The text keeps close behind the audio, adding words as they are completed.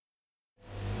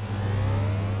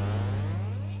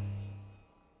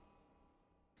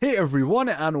Hey everyone,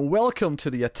 and welcome to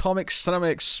the Atomic Cinema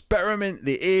Experiment,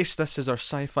 the ACE. This is our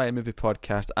sci-fi movie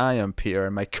podcast. I am Peter,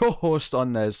 and my co-host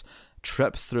on this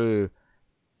trip through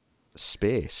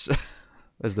space,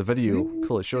 as the video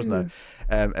clearly shows now,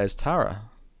 is Tara.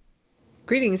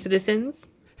 Greetings, citizens.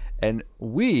 And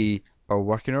we are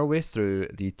working our way through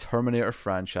the Terminator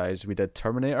franchise. We did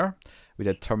Terminator, we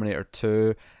did Terminator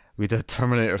 2, we did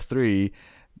Terminator 3.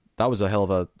 That was a hell of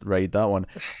a ride, that one.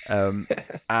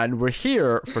 And we're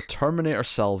here for Terminator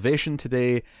Salvation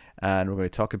today, and we're going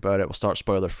to talk about it. We'll start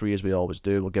spoiler-free, as we always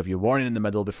do. We'll give you a warning in the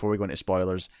middle before we go into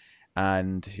spoilers.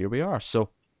 And here we are. So,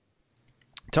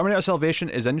 Terminator Salvation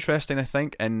is interesting, I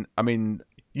think. And, I mean,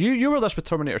 you were this with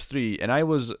Terminator 3, and I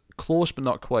was close but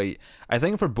not quite. I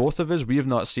think for both of us, we have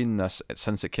not seen this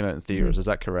since it came out in theaters. Is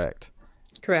that correct?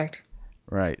 Correct.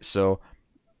 Right, so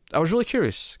I was really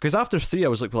curious, because after 3, I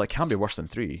was like, well, it can't be worse than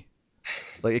 3.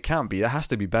 Like, it can't be. It has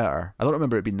to be better. I don't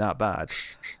remember it being that bad.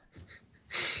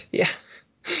 Yeah.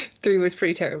 3 was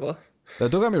pretty terrible. Now,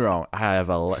 don't get me wrong. I have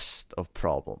a list of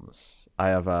problems. I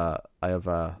have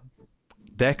a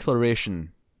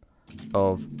declaration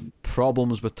of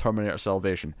problems with Terminator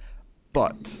Salvation.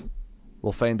 But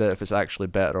we'll find out if it's actually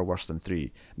better or worse than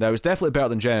 3. Now, it's definitely better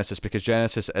than Genesis, because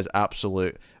Genesis is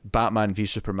absolute Batman v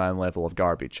Superman level of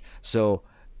garbage. So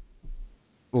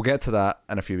we'll get to that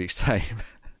in a few weeks' time.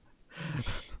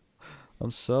 I'm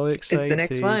so excited. It's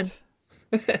the next one.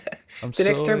 I'm the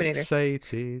next so Terminator.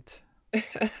 excited.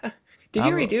 Did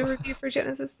you redo a review for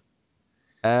Genesis?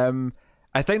 I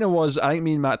think there was. I think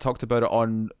me and Matt talked about it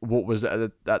on what was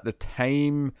at the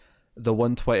time the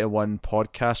 121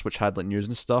 podcast, which had like news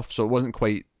and stuff. So it wasn't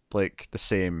quite like the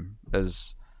same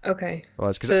as. Okay.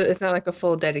 Was, so it's not like a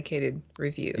full dedicated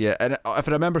review. Yeah, and if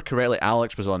I remember correctly,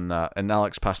 Alex was on that, and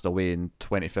Alex passed away in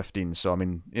 2015. So I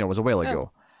mean, it was a while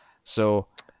ago. So,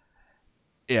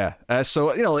 yeah. So,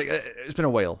 like, it's been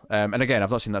a while. And again, I've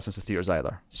not seen that since the theaters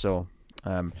either. So,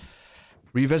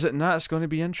 revisiting that is going to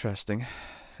be interesting.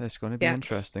 It's going to be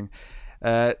interesting.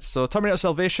 So, Terminator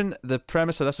Salvation, the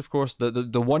premise of this, of course, the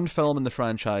one film in the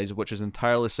franchise which is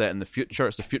entirely set in the future.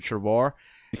 It's the future war.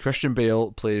 Christian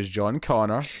Bale plays John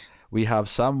Connor. We have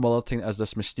Sam Worthington as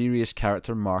this mysterious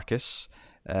character, Marcus,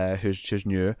 who's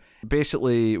new.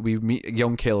 Basically, we meet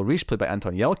young Kyle Reese, played by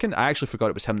Anton Yelchin. I actually forgot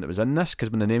it was him that was in this, because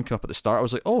when the name came up at the start, I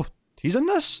was like, oh, he's in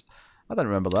this? I didn't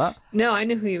remember that. No, I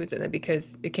knew who he was in it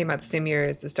because it came out the same year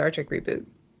as the Star Trek reboot.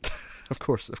 Of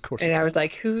course. And I was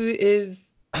like, who is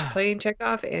playing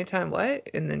Chekhov? Anton what?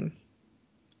 And then,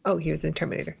 he was in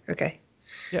Terminator. Okay.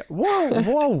 Yeah,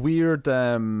 what a weird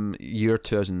year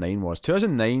 2009 was.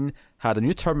 2009 had a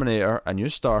new Terminator, a new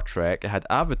Star Trek. It had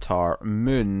Avatar,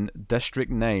 Moon, District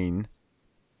 9.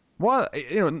 What,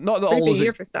 not that all those.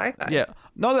 Year for sci-fi. Yeah,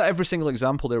 not that every single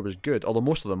example there was good, although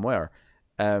most of them were.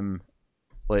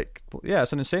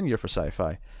 It's an insane year for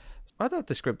sci-fi. How do I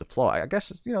describe the plot? I guess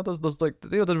it's, there's like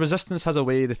the Resistance has a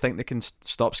way they think they can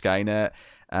stop Skynet,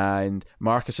 and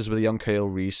Marcus is with a young Kyle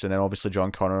Reese, and then obviously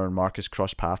John Connor and Marcus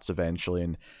cross paths eventually,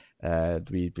 and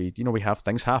we have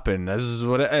things happen. This is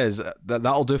what it is.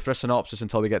 That'll do for a synopsis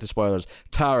until we get to spoilers.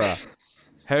 Tara,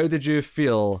 how did you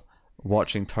feel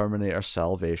watching Terminator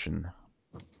Salvation?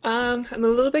 I'm a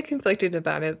little bit conflicted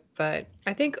about it, but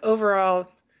I think overall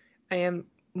I am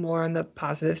more on the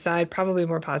positive side, probably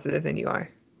more positive than you are.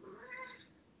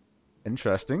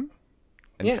 Interesting.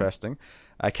 Yeah.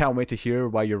 I can't wait to hear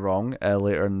why you're wrong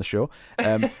later in the show.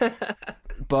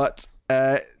 But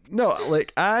no,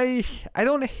 like I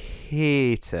don't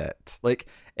hate it. Like,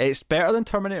 it's better than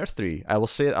Terminator 3. I will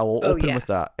say it. I will open with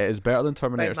that. It is better than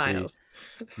Terminator 3.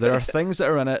 There are things that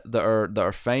are in it that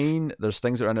are fine. There's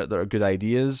things that are in it that are good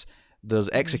ideas. There's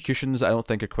executions that I don't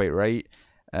think are quite right.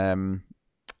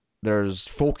 There's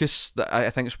focus that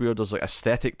I think is weird. There's like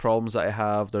aesthetic problems that I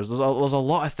have. There's a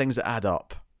lot of things that add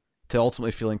up to ultimately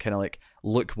feeling kind of like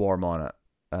lukewarm on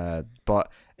it.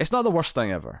 But it's not the worst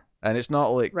thing ever, and it's not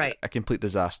like a complete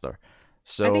disaster.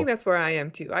 So I think that's where I am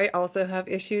too. I also have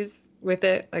issues with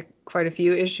it, like quite a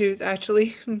few issues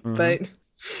actually. But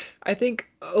I think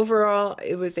overall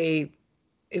it was a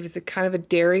kind of a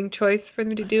daring choice for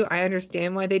them to do. I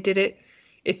understand why they did it.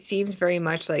 It seems very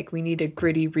much like we need a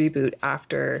gritty reboot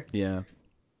after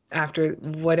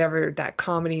whatever that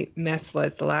comedy mess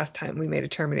was the last time we made a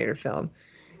Terminator film.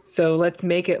 So let's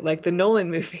make it like the Nolan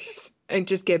movies and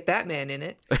just get Batman in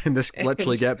it. And just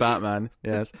literally get Batman,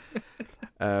 yes.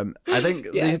 I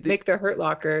think... make the Hurt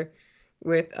Locker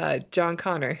with John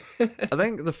Connor. I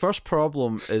think the first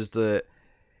problem is that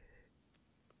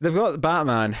they've got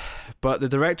Batman, but the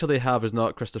director they have is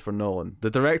not Christopher Nolan. The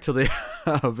director they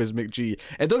have is McGee.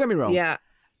 And don't get me wrong. Yeah.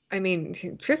 I mean,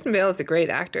 Christian Bale is a great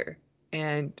actor.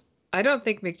 And I don't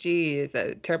think McGee is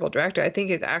a terrible director. I think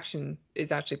his action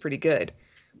is actually pretty good,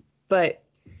 but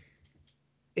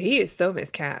he is so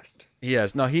miscast. He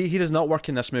is. No, he does not work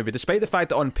in this movie, despite the fact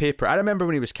that on paper, I remember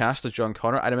when he was cast as John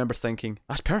Connor, I remember thinking,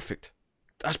 that's perfect.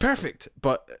 That's perfect.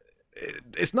 But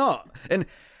it's not. And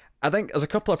I think there's a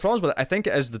couple of problems with it. I think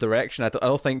it is the direction. I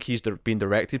don't think he's been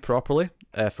directed properly,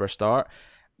 for a start.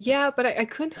 Yeah, but I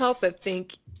couldn't help but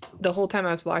think the whole time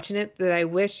I was watching it that I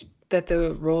wish that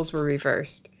the roles were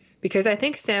reversed. Because I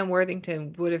think Sam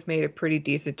Worthington would have made a pretty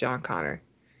decent John Connor.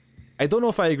 I don't know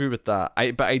if I agree with that.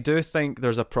 But I do think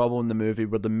there's a problem in the movie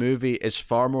where the movie is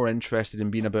far more interested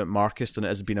in being about Marcus than it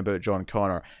is being about John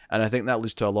Connor. And I think that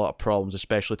leads to a lot of problems,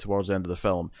 especially towards the end of the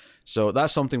film. So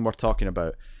that's something we're talking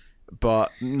about.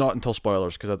 But not until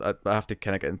spoilers, because I have to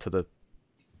kind of get into the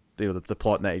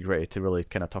plot nitty gritty to really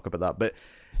kind of talk about that. But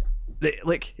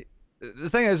the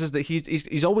thing is that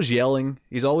he's always yelling.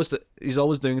 He's always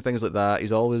doing things like that.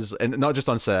 He's always, and not just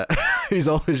on set. He's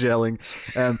always yelling.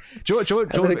 Joe, I was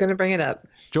going to bring it up.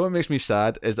 Joe, what makes me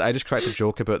sad is that I just cracked a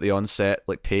joke about the on-set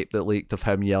tape that leaked of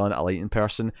him yelling at a lighting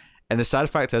person. And the sad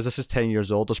fact is, this is 10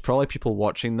 years old. There's probably people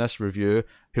watching this review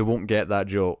who won't get that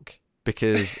joke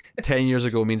because 10 years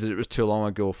ago means that it was too long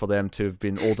ago for them to have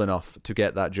been old enough to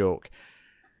get that joke.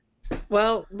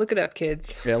 Well, look it up,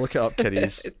 kids. Yeah, look it up,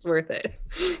 kiddies. It's worth it.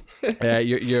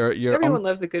 Your Everyone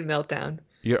loves a good meltdown.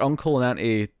 Your uncle and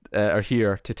auntie are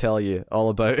here to tell you all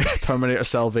about Terminator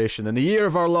Salvation in the year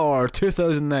of our Lord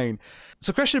 2009.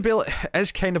 So Christian Bale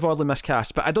is kind of oddly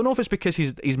miscast, but I don't know if it's because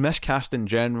he's miscast in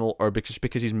general or because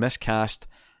he's miscast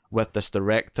with this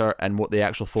director and what the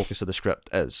actual focus of the script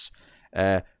is.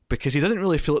 Because he doesn't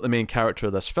really feel like the main character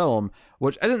of this film,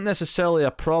 which isn't necessarily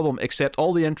a problem, except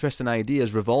all the interesting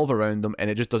ideas revolve around them and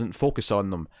it just doesn't focus on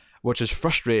them, which is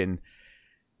frustrating.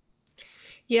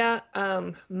 Yeah,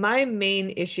 my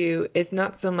main issue is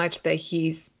not so much that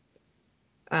is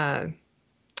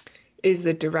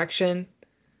the direction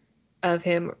of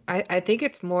him. I think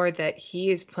it's more that he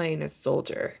is playing a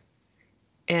soldier.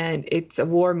 And it's a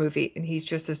war movie, and he's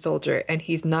just a soldier, and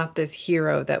he's not this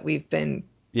hero that we've been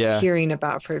hearing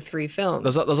about for 3 films.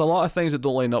 There's a lot of things that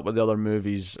don't line up with the other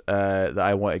movies that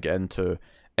I want to get into,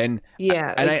 and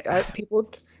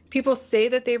people say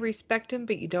that they respect him,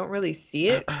 but you don't really see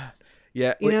it.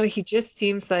 Yeah, he just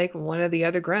seems like one of the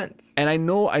other grunts. And I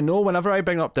know whenever I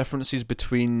bring up differences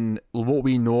between what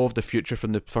we know of the future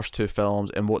from the first 2 films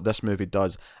and what this movie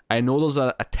does, I know there's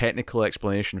a technical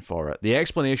explanation for it. The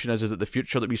explanation is that the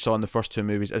future that we saw in the first 2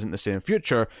 movies isn't the same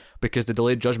future because they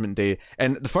delayed Judgment Day.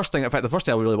 And the first thing I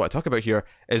really want to talk about here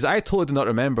is I totally do not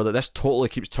remember that this totally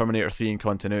keeps Terminator 3 in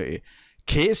continuity.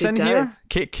 Kate's in here.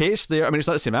 Kate's there. I mean, it's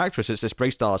not the same actress. It's this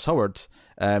Bryce Dallas Howard,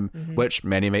 which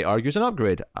many might argue is an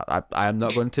upgrade. I am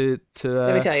not going to.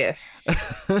 Let me tell you,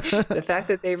 the fact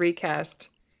that they recast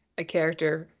a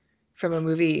character from a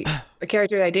movie, a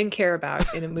character that I didn't care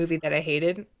about in a movie that I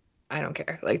hated, I don't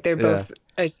care. Like they're both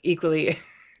as equally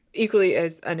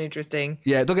as uninteresting.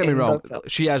 Yeah, don't get me wrong.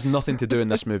 She has nothing to do in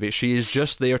this movie. She is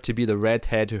just there to be the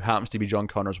redhead who happens to be John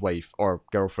Connor's wife or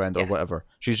girlfriend or whatever.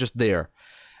 She's just there.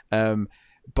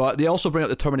 But they also bring up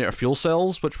the Terminator fuel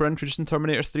cells, which were introduced in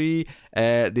Terminator 3.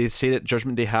 They say that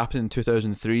Judgment Day happened in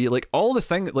 2003. Like, all the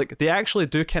thing, like, they actually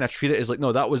do kind of treat it as like,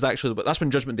 no, that's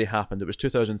when Judgment Day happened. It was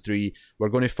 2003. We're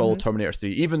going to follow Terminator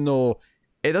 3, even though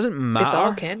it doesn't matter. It's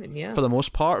all canon, for the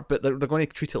most part, but they're going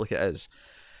to treat it like it is.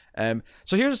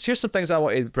 So here's some things I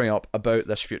want to bring up about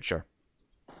this future.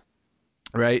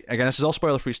 Right? Again, this is all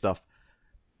spoiler-free stuff.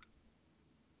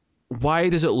 Why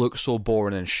does it look so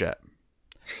boring and shit?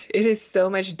 It is so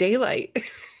much daylight.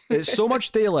 It's so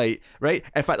much daylight, right?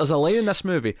 In fact, there's a line in this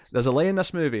movie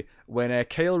when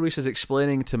Kyle Reese is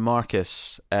explaining to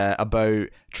Marcus about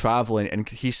traveling, and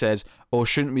he says, "Oh,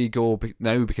 shouldn't we go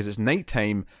now because it's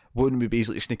nighttime? Wouldn't we be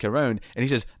easily to sneak around?" And he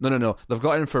says, "No. They've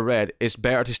got infrared. It's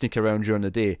better to sneak around during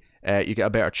the day. You get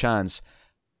a better chance."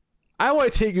 I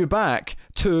want to take you back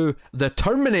to The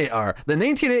Terminator, the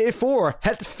 1984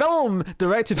 hit film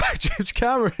directed by James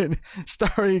Cameron,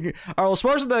 starring Arnold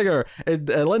Schwarzenegger and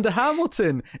Linda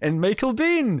Hamilton and Michael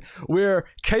Biehn, where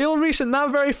Kyle Reese in that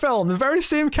very film, the very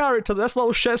same character that this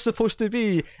little shit's supposed to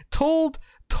be, told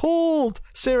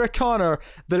Sarah Connor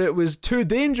that it was too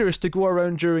dangerous to go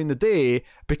around during the day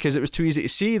because it was too easy to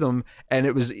see them and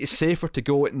it was safer to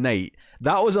go at night.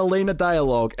 That was a line of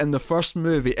dialogue in the first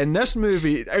movie. In this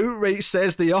movie, it outright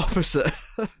says the opposite.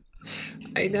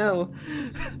 I know.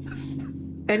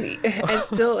 And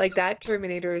still, like, that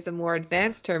Terminator is a more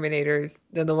advanced Terminators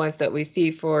than the ones that we see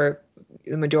for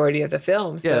the majority of the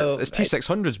film. Yeah, so it's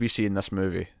T-600s we see in this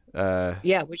movie.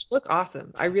 Which look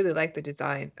awesome. I really like the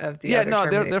design of the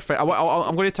they're fine.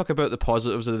 I'm going to talk about the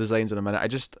positives of the designs in a minute.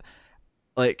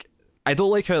 like, I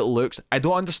don't like how it looks. I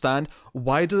don't understand,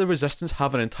 why do the Resistance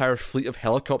have an entire fleet of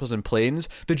helicopters and planes?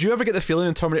 Did you ever get the feeling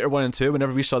in Terminator 1 and 2,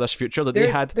 whenever we saw this future, that they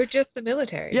had... They're just the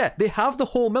military. Yeah, they have the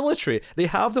whole military. They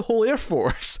have the whole Air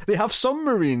Force. They have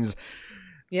submarines.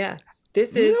 Yeah.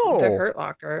 This is the Hurt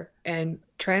Locker, and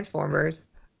Transformers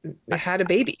had a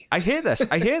baby. I hate this.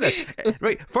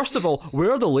 Right, first of all,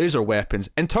 where are the laser weapons?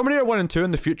 In Terminator 1 and 2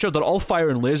 in the future, they're all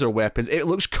firing laser weapons. It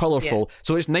looks colourful. Yeah.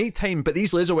 So it's nighttime, but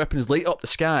these laser weapons light up the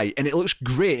sky, and it looks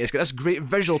great. It's got this great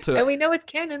visual to it. And we know it's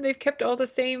canon. They've kept all the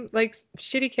same, like,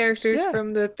 shitty characters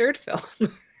from the third film.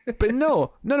 But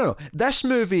no. This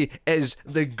movie is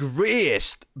the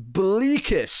greyest,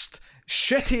 bleakest,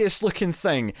 shittiest looking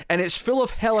thing, and it's full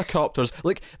of helicopters.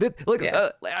 At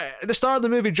the start of the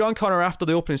movie, John Connor, after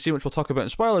the opening scene, which we'll talk about in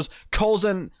spoilers, calls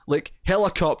in like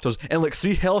helicopters, and like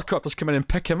 3 helicopters come in and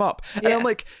pick him up. And I'm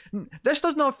like, this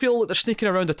does not feel like they're sneaking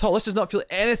around at all. This does not feel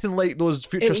anything like those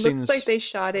future scenes. It looks like they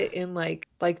shot it in like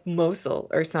Mosul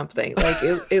or something. Like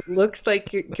it looks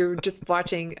like you're just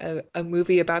watching a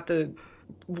movie about the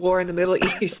war in the Middle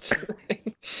East.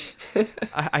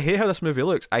 I hate how this movie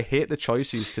looks. I hate the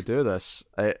choices to do this.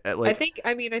 I think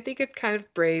it's kind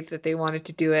of brave that they wanted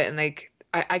to do it, and like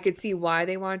I could see why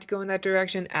they wanted to go in that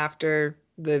direction after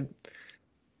the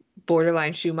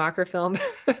borderline Schumacher film.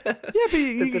 Yeah, but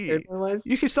the third one was.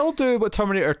 You can still do what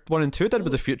Terminator 1 and 2 did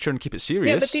with the future and keep it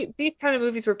serious. Yeah, but these kind of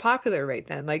movies were popular right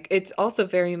then. Like, it's also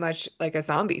very much like a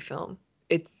zombie film.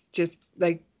 It's just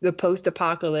like the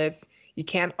post-apocalypse.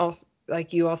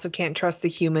 You also can't trust the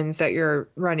humans that you're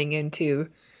running into.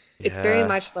 It's very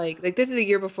much like this is a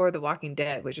year before The Walking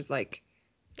Dead, which is like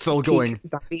still going.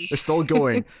 Zombie. It's still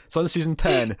going. It's on season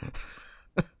 10.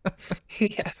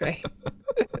 Yeah, right.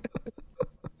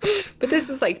 But this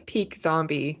is like peak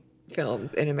zombie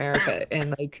films in America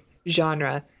and like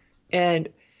genre. And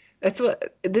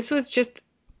this was just.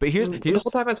 But here's the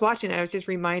whole time I was watching, I was just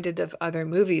reminded of other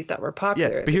movies that were popular.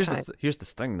 Yeah, but here's the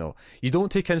thing though. You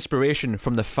don't take inspiration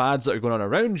from the fads that are going on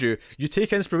around you. You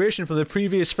take inspiration from the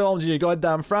previous films in your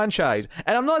goddamn franchise.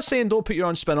 And I'm not saying don't put your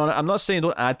own spin on it. I'm not saying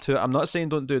don't add to it. I'm not saying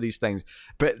don't do these things.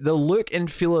 But the look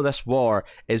and feel of this war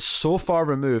is so far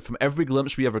removed from every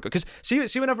glimpse we ever got. Because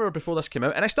see, whenever before this came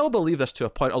out, and I still believe this to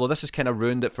a point, although this has kind of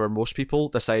ruined it for most people,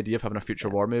 this idea of having a future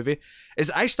war movie,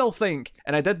 is I still think,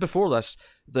 and I did before this,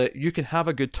 that you can have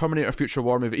a good Terminator future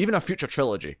war movie, even a future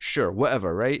trilogy, sure,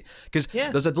 whatever, right? Because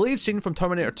there's a deleted scene from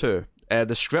Terminator 2.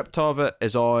 The script of it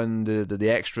is on the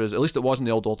extras. At least it was in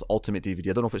the old Ultimate DVD.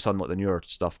 I don't know if it's on like the newer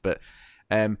stuff, but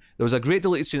there was a great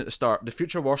deleted scene at the start. The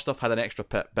future war stuff had an extra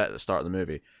bit at the start of the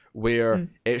movie where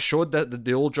it showed that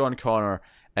the old John Connor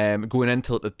going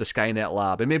into the Skynet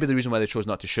lab, and maybe the reason why they chose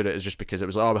not to shoot it is just because it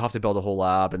was we have to build a whole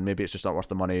lab, and maybe it's just not worth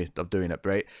the money of doing it,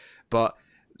 right? But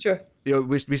sure. You know,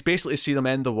 we basically see them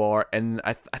end the war, and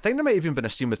I think there might have even been a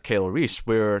scene with Kyle Reese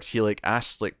where he like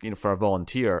asks for a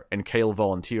volunteer, and Kyle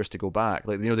volunteers to go back,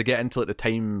 they get into the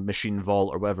time machine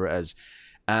vault or whatever it is,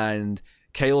 and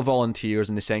Kyle volunteers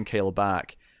and they send Kyle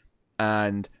back,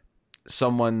 and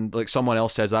someone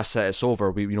else says that's it, it's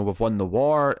over, we've won the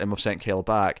war and we've sent Kyle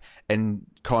back, and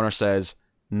Connor says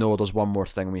no, there's one more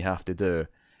thing we have to do.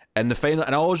 And the final,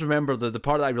 and I always remember the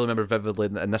part that I really remember vividly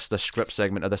in this script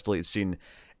segment of this deleted scene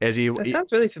is that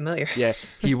sounds really familiar. Yeah,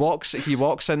 he walks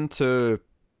into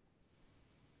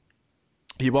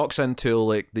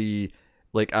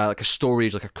like a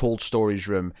storage, like a cold storage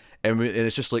room, and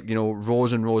it's just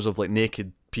rows and rows of like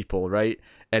naked people, right?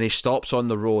 And he stops on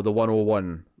the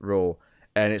 101 row,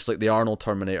 and it's like the Arnold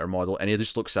Terminator model, and he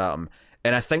just looks at him.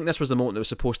 And I think this was the moment that was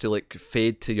supposed to like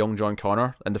fade to young John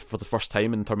Connor, for the first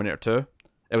time in Terminator 2.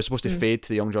 It was supposed to fade to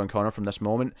the young John Connor from this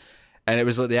moment, and it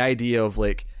was like the idea of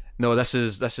like, no, this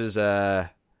is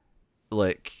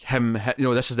like him.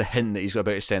 This is the hint that he's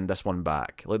about to send this one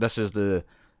back. Like this is the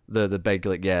big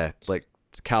like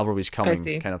cavalry's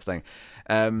coming kind of thing.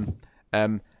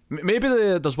 Maybe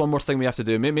there's one more thing we have to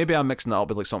do. Maybe I'm mixing that up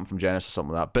with like something from Genesis or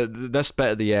something like that. But this bit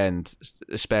at the end,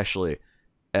 especially,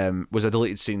 was a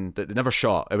deleted scene that they never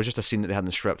shot. It was just a scene that they had in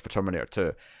the script for Terminator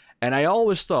 2. And I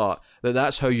always thought that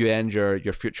that's how you end your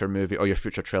future movie or your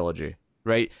future trilogy,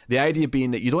 right? The idea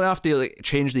being that you don't have to like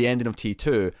change the ending of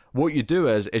T2. What you do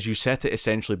is you set it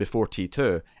essentially before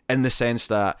T2, in the sense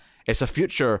that it's a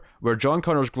future where John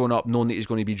Connor's grown up knowing that he's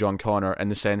going to be John Connor, in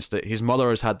the sense that his mother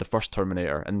has had the first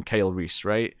Terminator and Kyle Reese,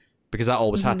 right? Because that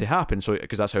always had to happen,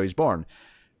 because that's how he's born.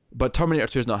 But Terminator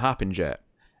 2 has not happened yet.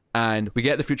 And we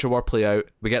get the future war play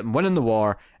out, we get him winning the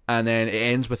war, and then it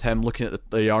ends with him looking at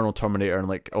the Arnold Terminator and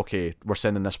like, okay, we're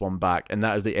sending this one back, and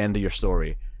that is the end of your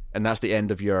story. And that's the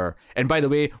end of your... And by the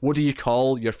way, what do you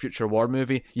call your future war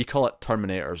movie? You call it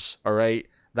Terminators, alright?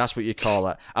 That's what you call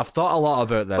it. I've thought a lot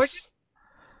about this.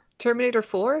 Terminator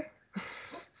 4?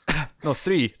 No,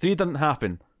 3. 3 didn't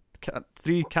happen.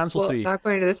 3, cancel Well, 3. not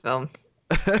going to this film.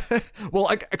 Well,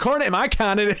 according to my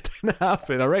canon, it didn't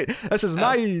happen. All right, this is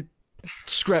my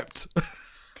script.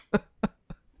 I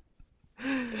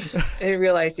didn't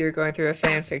realize you were going through a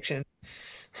fan fiction.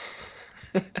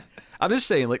 I'm just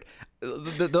saying, like,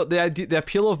 the idea, the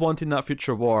appeal of wanting that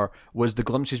future war was the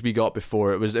glimpses we got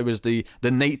before. It was the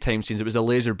nighttime scenes. It was the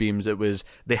laser beams. It was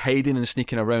the hiding and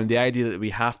sneaking around. The idea that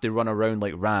we have to run around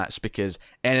like rats because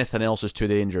anything else is too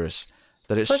dangerous.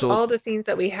 That it's Plus, so all the scenes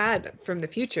that we had from the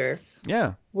future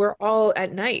yeah, were all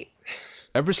at night.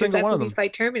 every Because single that's one of when them. we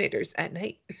fight Terminators at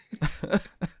night.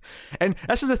 And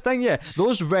this is the thing, yeah.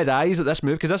 Those red eyes that this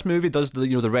movie, because this movie does the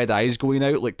the red eyes going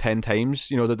out like 10 times.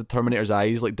 The Terminator's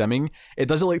eyes like dimming. It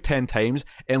does it like 10 times,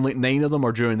 and like 9 of them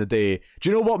are during the day. Do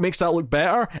you know what makes that look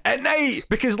better? At night,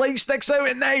 because light sticks out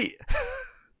at night.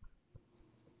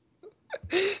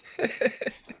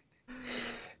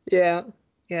 Yeah,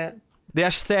 yeah. The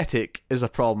aesthetic is a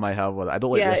problem I have with it. I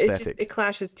don't like Yeah, the it's aesthetic. just it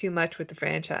clashes too much with the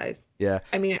franchise. Yeah.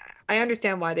 I mean, I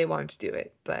understand why they wanted to do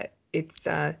it, but it's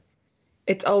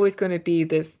always going to be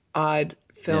this odd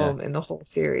film in the whole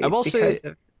series I will say because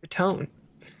of the tone.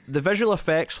 the visual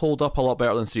effects hold up a lot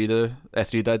better than 3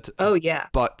 did. Oh yeah.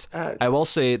 But I will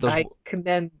say I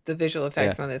commend the visual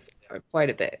effects on this quite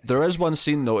a bit. there is one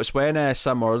scene though. It's when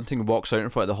Sam Worthington walks out in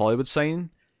front of the Hollywood sign.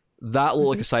 That looked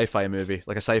like a sci-fi movie,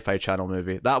 like a sci-fi channel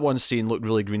movie. That one scene looked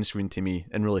really green screen to me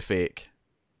and really fake.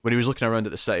 When he was looking around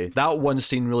at the city, that one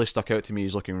scene really stuck out to me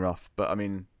as looking rough. But I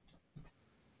mean,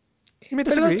 you may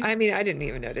disagree. I mean, I didn't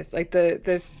even notice. Like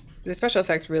the special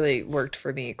effects really worked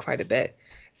for me quite a bit,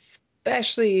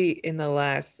 especially in the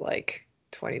last like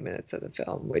 20 minutes of the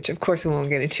film, which of course we won't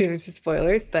get into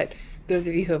spoilers, but those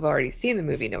of you who have already seen the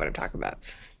movie know what I'm talking about.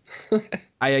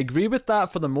 I agree with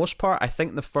that for the most part. I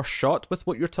think the first shot with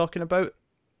what you're talking about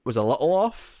was a little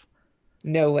off.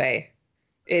 No way.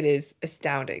 It is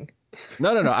astounding.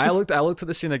 No. I looked at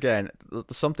the scene again.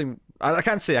 There's something I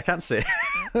can't say. I can't say.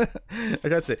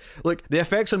 Look, the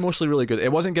effects are mostly really good.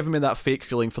 It wasn't giving me that fake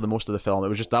feeling for the most of the film. It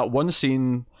was just that one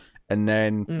scene and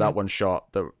then that one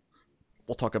shot that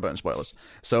we'll talk about in spoilers.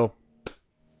 So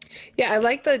yeah, I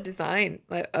like the design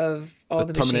of all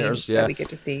the machines that we get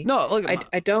to see. No, like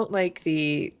I don't like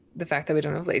the fact that we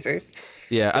don't have lasers.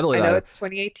 Yeah, I don't like I know that. it's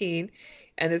 2018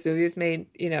 and this movie was made,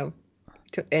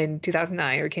 in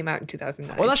 2009 or came out in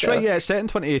 2009. Well, that's right. Yeah, it's set in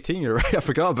 2018. You're right. I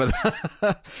forgot about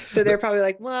that. So they're probably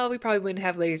like, well, we probably wouldn't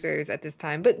have lasers at this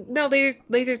time. But no,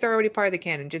 lasers are already part of the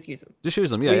canon. Just use them. Just use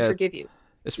them. Yeah, we forgive you.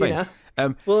 It's fine.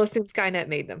 We'll assume Skynet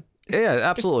made them. Yeah,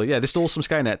 absolutely. Yeah, they stole some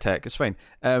Skynet tech. It's fine.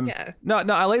 Yeah. No,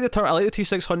 I like the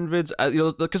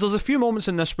T600s. Because there's a few moments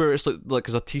in this where it's like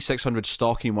there's a T600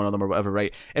 stalking one of them or whatever,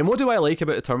 right? And what do I like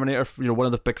about the Terminator? One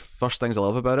of the big first things I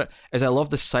love about it is I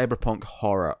love the cyberpunk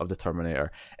horror of the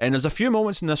Terminator. And there's a few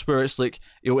moments in this where it's like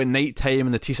at night time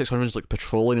and the T600 is like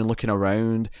patrolling and looking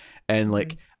around, and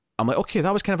like. I'm like, okay,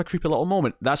 that was kind of a creepy little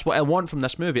moment. That's what I want from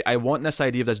this movie. I want this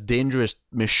idea of this dangerous,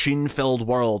 machine-filled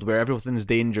world where everything's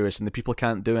dangerous and the people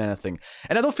can't do anything.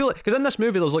 And I don't feel it, because in this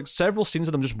movie, there's like several scenes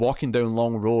of them just walking down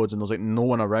long roads and there's like no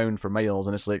one around for miles,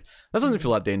 and it's like, that doesn't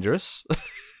feel that dangerous.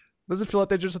 Doesn't feel that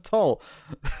dangerous at all.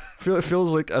 It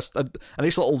feels like a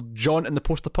nice little jaunt in the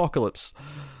post-apocalypse.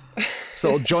 It's a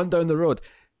little jaunt down the road.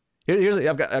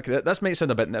 This might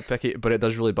sound a bit nitpicky, but it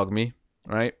does really bug me,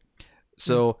 right?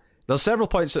 So... There's several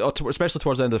points, especially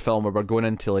towards the end of the film, where we're going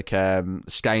into like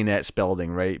Skynet's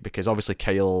building, right? Because obviously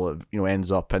Kyle,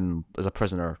 ends up as a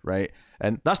prisoner, right?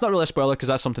 And that's not really a spoiler because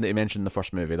that's something that he mentioned in the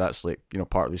first movie. That's like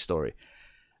part of the story.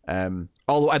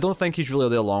 Although I don't think he's really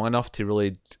there long enough to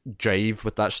really jive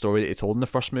with that story that he told in the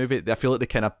first movie. I feel like they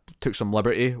kind of took some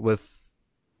liberty with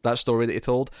that story that he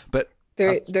told. But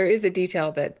there is a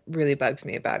detail that really bugs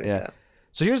me about it, though.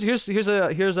 So here's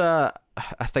a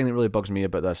thing that really bugs me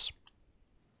about this.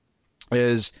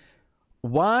 Is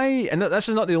why, and this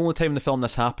is not the only time in the film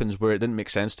this happens where it didn't make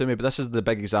sense to me, but this is the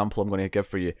big example I'm going to give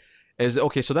for you. Is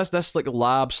okay, so this like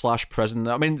lab / prison.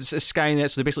 I mean, it's Skynet,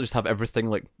 so they basically just have everything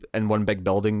like in one big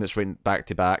building that's right back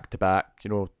to back,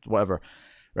 whatever,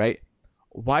 right?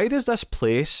 Why does this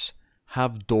place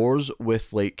have doors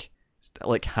with like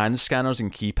hand scanners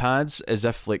and keypads as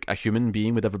if like a human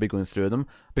being would ever be going through them?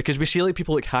 Because we see like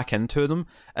people like hack into them,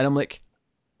 and I'm like,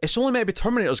 it's only meant to be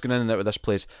Terminators going in and out of this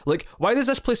place. Like, why does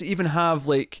this place even have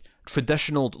like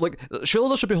traditional? Like, surely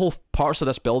there should be whole parts of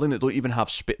this building that don't even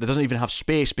have that doesn't even have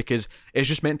space because it's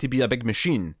just meant to be a big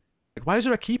machine. Like, why is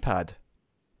there a keypad?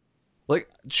 Like,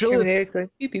 surely Terminator's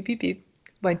going beep beep beep beep.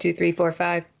 One, two, three, four,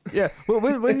 five. Yeah, well,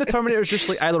 when the Terminator's just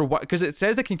like either because it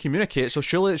says they can communicate, so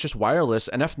surely it's just wireless,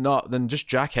 and if not, then just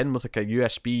jack in with like a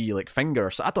USB like finger.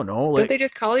 So I don't know, Don't they like.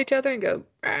 just call each other and go?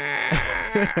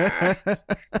 "Ah."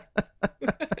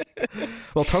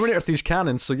 Well, Terminator 3's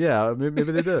canon, so yeah,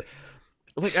 maybe they do.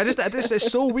 Like, I just,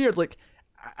 it's so weird. Like,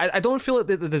 I don't feel like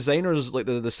the designers, like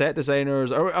the set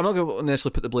designers, or I'm not going to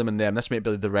necessarily put the blame on them. This might be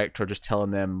the director just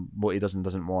telling them what he does and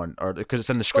doesn't want, or because it's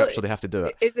in the script, Well, so they have to do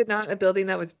it. is it not a building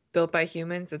that was built by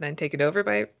humans and then taken over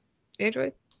by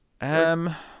androids or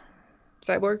Um,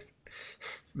 cyborgs,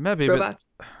 maybe, robots?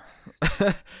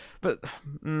 but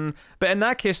but in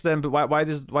that case, then, but why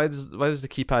does the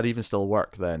keypad even still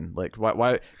work then? Like,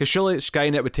 why? Because surely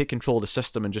Skynet would take control of the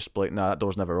system and just be like, nah, that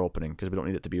door's never opening because we don't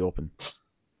need it to be open.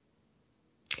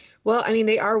 Well, I mean,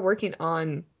 they are working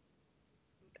on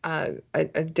a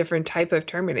different type of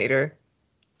Terminator,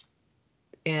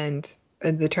 and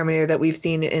the Terminator that we've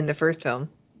seen in the first film.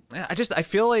 I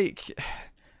feel like,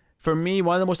 for me,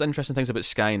 one of the most interesting things about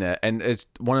Skynet, and it's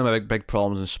one of my big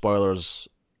problems, and spoilers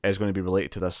is going to be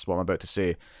related to this, what I'm about to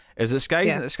say, is that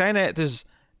Skynet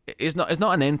is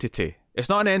not an entity. It's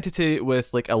not an entity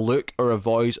with like a look or a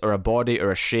voice or a body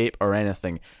or a shape or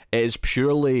anything. It is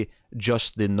purely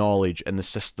just the knowledge and the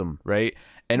system, right?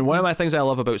 And one of my things I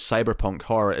love about cyberpunk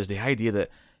horror is the idea that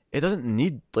it doesn't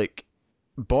need like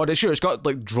body. Sure, it's got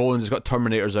like drones, it's got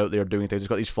Terminators out there doing things, it's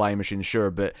got these flying machines,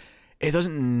 sure, but it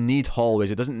doesn't need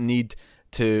hallways, it doesn't need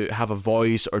to have a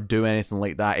voice or do anything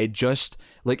like that. It just,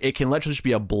 like, it can literally just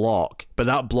be a block, but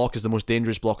that block is the most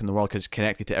dangerous block in the world because it's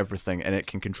connected to everything and it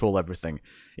can control everything,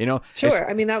 you know? Sure.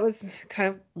 I mean, that was kind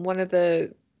of one of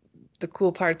the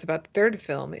cool parts about the third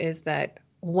film is that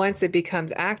once it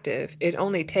becomes active, it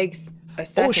only takes a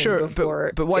second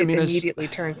before but what it I mean immediately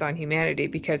turns on humanity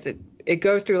because it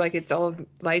goes through like its own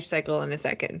life cycle in a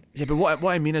second. Yeah, but what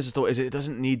I mean is though is it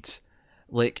doesn't need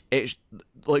like it's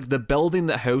like the building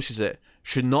that houses it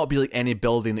should not be like any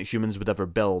building that humans would ever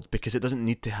build because it doesn't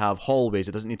need to have hallways,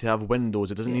 it doesn't need to have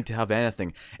windows, it doesn't need to have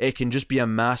anything. It can just be a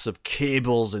mass of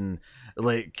cables and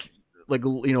like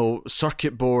you know,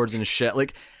 circuit boards and shit.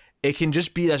 Like, it can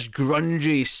just be this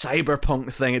grungy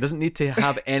cyberpunk thing. It doesn't need to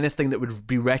have anything that would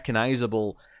be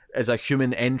recognizable as a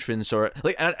human entrance or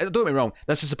like. And don't get me wrong,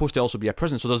 this is supposed to also be a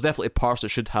prison, so there's definitely parts that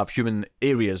should have human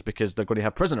areas because they're going to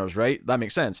have prisoners, right? That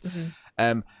makes sense.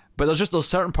 But there's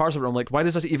certain parts of it where I'm like, why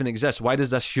does this even exist? Why does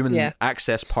this human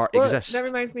access part exist? That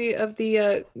reminds me of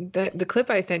the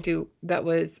clip I sent you that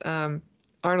was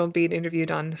Arnold being interviewed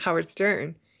on Howard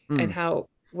Stern and how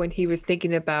when he was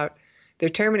thinking about the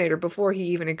Terminator before he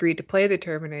even agreed to play the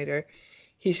Terminator,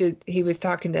 he was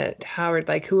talking to Howard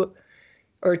like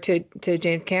to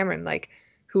James Cameron like,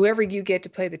 whoever you get to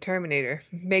play the Terminator,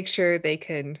 make sure they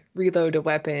can reload a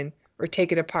weapon or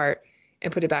take it apart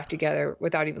and put it back together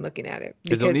without even looking at it.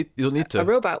 Because you don't need to. A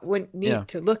robot wouldn't need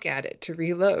to look at it to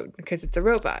reload because it's a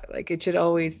robot. Like, it should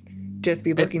always just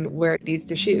be looking where it needs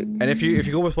to shoot. And if you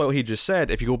go with what he just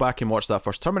said, if you go back and watch that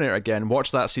first Terminator again,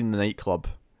 watch that scene in the nightclub.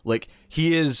 Like,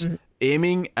 he is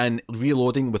aiming and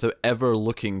reloading without ever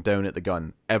looking down at the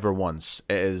gun, ever once.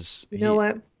 It is... You know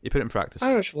what? You put it in practice.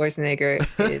 Arnold Schwarzenegger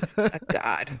is a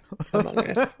god among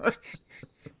us.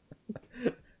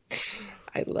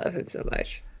 I love him so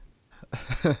much.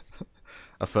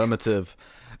 Affirmative.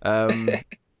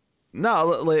 No,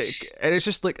 like, and it's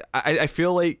just like I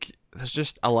feel like there's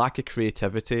just a lack of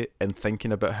creativity in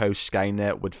thinking about how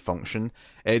Skynet would function.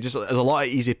 There's a lot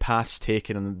of easy paths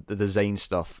taken in the design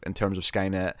stuff in terms of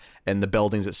Skynet and the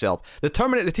buildings itself. The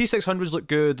Terminator, the T-600s look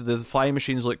good, the flying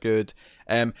machines look good.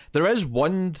 There is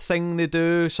one thing they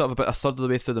do, sort of about a third of the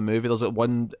way through the movie, there's like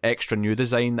one extra new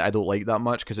design that I don't like that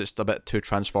much because it's a bit too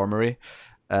Transformery.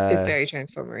 It's very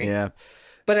Transformery. Yeah.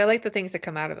 But I like the things that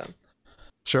come out of them.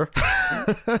 Sure.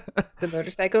 The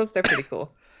motorcycles, they're pretty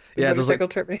cool. Yeah, motorcycle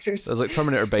Terminators. There's like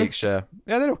Terminator bikes, yeah,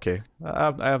 they're okay.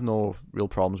 I have no real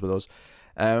problems with those.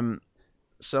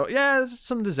 So yeah, there's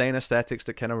some design aesthetics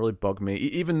that kind of really bug me.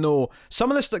 Even though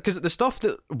some of this, because the stuff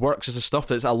that works is the stuff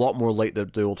that's a lot more like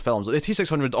the old films. Like the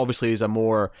T600 obviously is a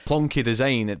more clunky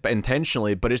design, but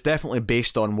intentionally, but it's definitely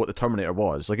based on what the Terminator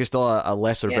was. Like, it's still a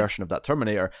lesser version of that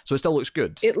Terminator, so it still looks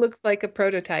good. It looks like a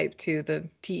prototype to the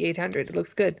T800. It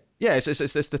looks good. Yeah, it's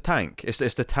the tank. It's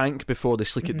the tank before they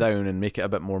sleek it down and make it a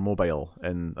bit more mobile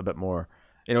and a bit more.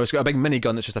 You know, it's got a big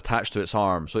minigun that's just attached to its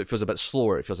arm, so it feels a bit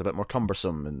slower. It feels a bit more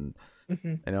cumbersome, and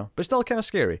you know, but still kind of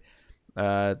scary.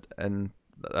 And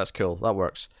that's cool. That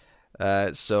works.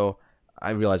 So I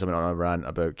realize I went on a rant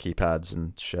about keypads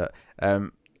and shit.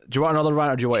 Do you want another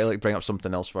rant, or do you want to like bring up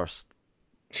something else first?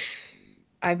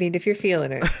 I mean, if you're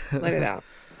feeling it, let it out.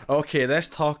 Okay, let's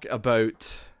talk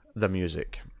about the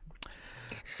music.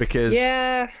 because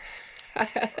Yeah.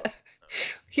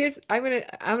 I'm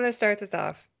gonna start this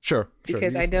off sure, because you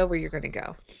I start. know where you're gonna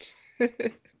go.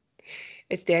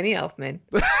 It's Danny Elfman.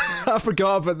 I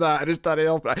forgot about that. It is Danny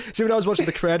Elfman. See, when I was watching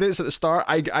the credits at the start,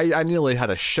 I nearly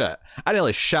had a shit. I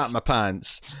nearly shat my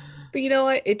pants. But you know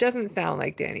what? It doesn't sound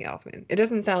like Danny Elfman. It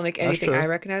doesn't sound like That's anything I true.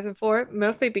 recognize him for,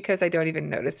 mostly because I don't even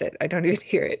notice it. I don't even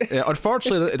hear it. Yeah,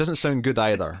 unfortunately, it doesn't sound good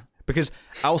either. Because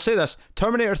I'll say this: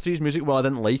 Terminator 3's music, while I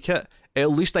didn't like it,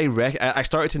 at least I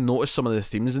started to notice some of the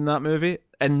themes in that movie.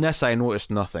 In this, I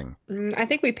noticed nothing. I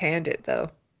think we panned it though,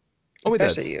 Oh, we did.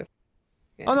 especially you.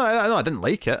 Oh Yeah. no, I didn't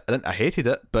like it. I hated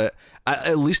it, but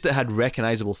at least it had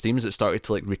recognizable themes that started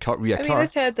to like I mean, reoccur.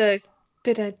 this had the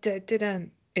da da da da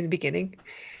in the beginning.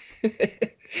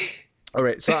 All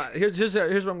right, so here's where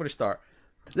I'm going to start.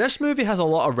 This movie has a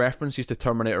lot of references to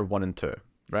Terminator 1 and 2,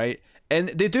 right? And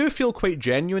they do feel quite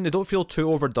genuine. They don't feel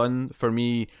too overdone for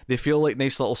me. They feel like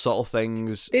nice little subtle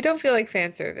things. They don't feel like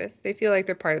fan service. They feel like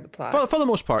they're part of the plot. For the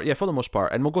most part, yeah, for the most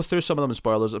part. And we'll go through some of them in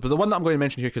spoilers. But the one that I'm going to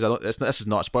mention here, because this is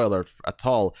not a spoiler at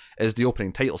all, is the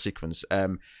opening title sequence.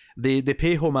 They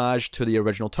pay homage to the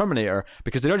original Terminator,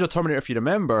 because the original Terminator, if you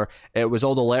remember, it was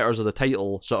all the letters of the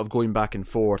title sort of going back and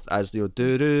forth as do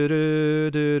do do do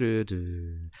do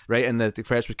do, right, and the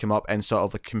credits would come up and sort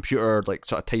of a computer like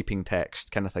sort of typing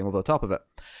text kind of thing over the top of it,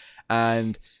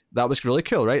 and that was really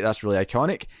cool, right? That's really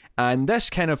iconic. And this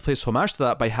kind of plays homage to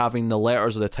that by having the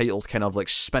letters of the title kind of like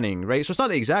spinning, right? So it's not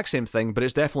the exact same thing, but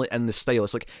it's definitely in the style.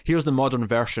 It's like, here's the modern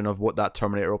version of what that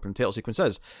Terminator opening title sequence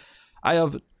is. I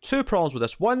have two problems with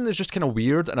this. One is just kind of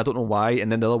weird, and I don't know why,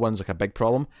 and then the other one's like a big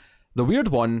problem. The weird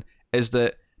one is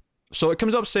that, so it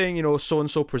comes up saying,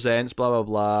 so-and-so presents, blah,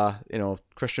 blah, blah,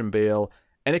 Christian Bale,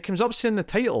 and it comes up saying the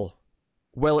title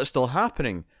while it's still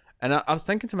happening. And I was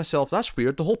thinking to myself, that's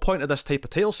weird. The whole point of this type of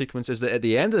title sequence is that at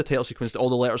the end of the title sequence, all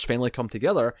the letters finally come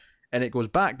together, and it goes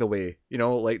back the way,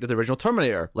 like the original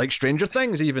Terminator, like Stranger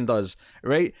Things even does,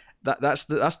 right? That's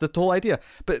the whole idea.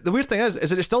 But the weird thing is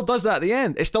that it still does that at the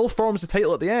end. It still forms the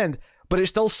title at the end, but it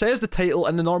still says the title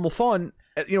in the normal font,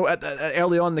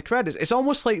 early on in the credits. It's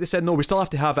almost like they said, no, we still have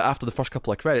to have it after the first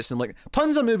couple of credits. And like,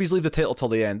 tons of movies leave the title till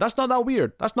the end. That's not that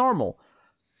weird. That's normal.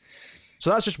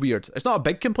 So that's just weird. It's not a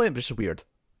big complaint, but it's just weird.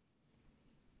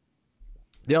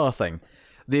 The other thing,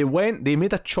 they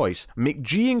made a choice.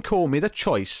 McG and Co. made a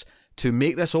choice to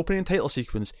make this opening title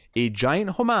sequence a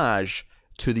giant homage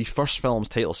to the first film's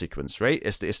title sequence, right?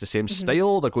 It's the same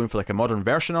style. They're going for like a modern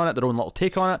version on it, their own little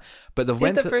take on it. But they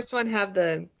Did the first one have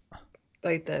the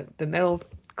metal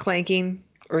clanking,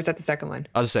 or is that the second one?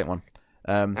 As the second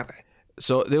one. Okay.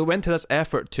 So they went to this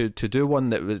effort to do one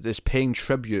that is paying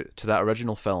tribute to that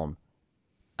original film,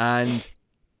 and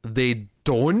they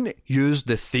don't use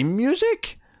the theme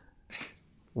music?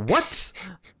 What?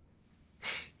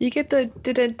 You get the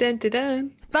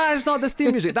dun-dun-dun-dun. That is not the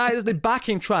theme music. That is the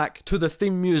backing track to the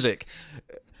theme music.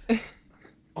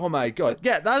 Oh my god.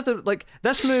 Yeah, that's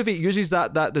this movie uses the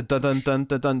dun dun dun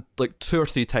dun dun like 2 or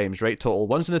 3 times, right? Total.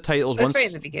 Once in the titles, That's once right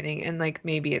in the beginning, and like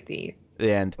maybe at the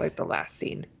end. like the last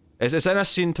scene. It's in a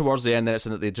scene towards the end, then it's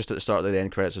just at the start of the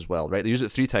end credits as well, right? They use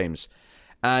it 3 times.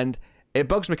 And it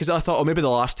bugs me because I thought, maybe the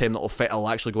last time it'll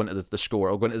actually go into the score.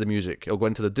 It'll go into the music. It'll go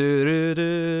into the do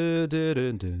do do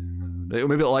do do.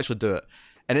 Maybe it'll actually do it,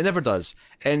 and it never does.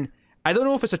 And I don't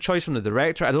know if it's a choice from the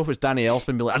director. I don't know if it's Danny Elfman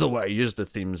being like, I don't want to use the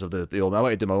themes of the old. I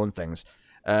want to do my own things.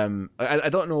 I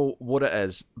don't know what it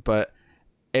is, but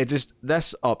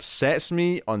this upsets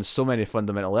me on so many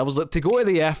fundamental levels. Like, to go to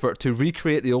the effort to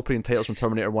recreate the opening titles from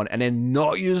Terminator 1 and then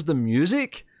not use the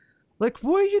music, like,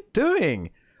 what are you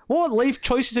doing? What life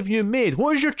choices have you made?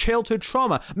 What is your childhood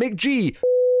trauma? McG.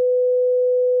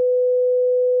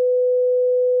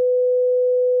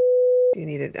 You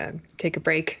need to take a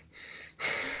break.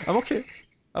 I'm okay.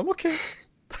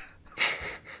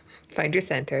 Find your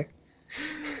center.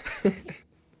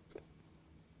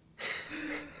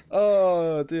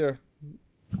 Oh dear.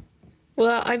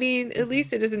 Well, I mean, at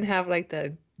least it doesn't have like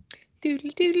the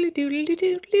doodly doodly doodly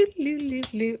doodly doodly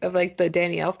doodly of like the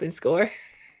Danny Elfman score.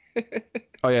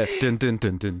 Oh yeah, dun dun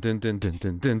dun dun dun dun dun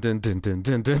dun dun dun dun dun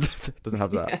dun dun. Doesn't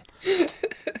have that.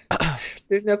 Yeah.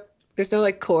 There's no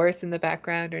like chorus in the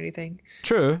background or anything.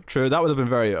 True. That would have been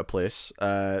very out of place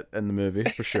in the movie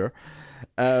for sure.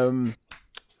 What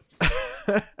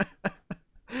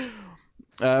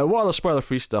other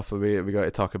spoiler-free stuff have we got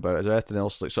to talk about? Is there anything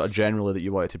else like sort of generally that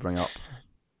you wanted to bring up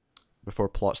before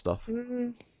plot stuff?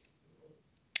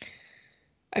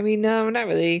 I mean, no, not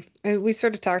really. We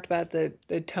sort of talked about the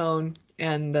tone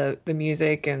and the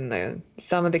music and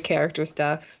some of the character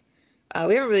stuff.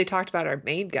 We haven't really talked about our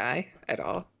main guy at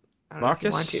all. I don't know if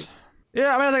you want Marcus? to.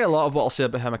 Yeah, I mean, I think a lot of what I'll say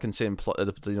about him I can say in plot,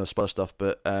 spoiler stuff,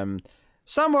 but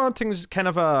Sam Worthington's kind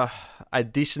of a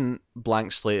decent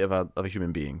blank slate of a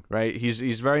human being, right?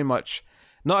 He's very much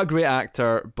not a great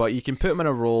actor, but you can put him in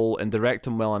a role and direct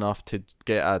him well enough to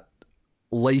get a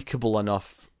likable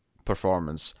enough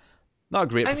performance. Not a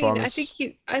great I mean, performance.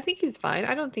 I think he's fine.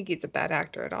 I don't think he's a bad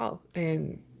actor at all.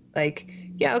 And like,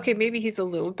 yeah, okay, maybe he's a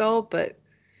little dull, but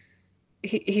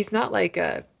he's not like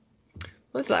what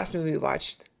was the last movie we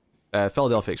watched?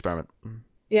 Philadelphia Experiment.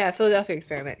 Yeah, Philadelphia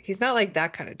Experiment. He's not like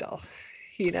that kind of dull,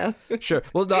 you know? Sure.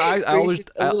 Well, no, I Where he's always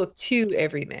just a little too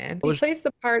everyman. He plays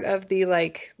the part of the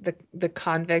like the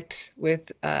convict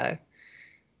with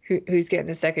who's getting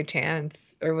a second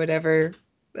chance or whatever.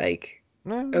 Like,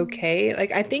 okay.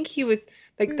 Like I think he was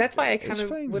like that's why I kind of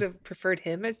would have preferred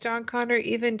him as John Connor,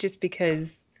 even just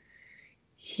because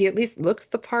he at least looks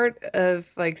the part of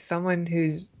like someone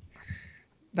who's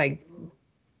like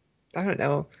I don't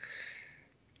know.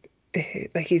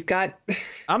 Like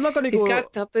I'm not going to he's go.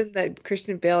 got something that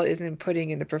Christian Bale isn't putting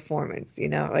in the performance, you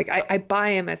know. Like I buy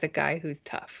him as a guy who's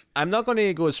tough. I'm not going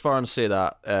to go as far and say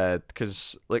that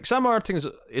because like Sam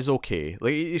Worthington is okay.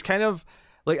 Like he's kind of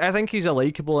like I think he's a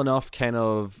likable enough kind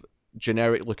of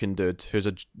generic looking dude who's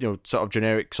a sort of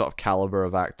generic sort of caliber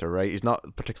of actor, right? He's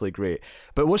not particularly great.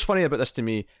 But what's funny about this to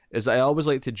me is that I always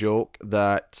like to joke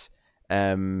that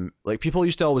like people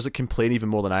used to always complain even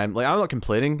more than I am. Like I'm not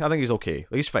complaining. I think he's okay.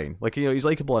 Like, he's fine. Like he's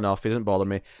likable enough. He doesn't bother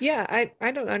me. Yeah,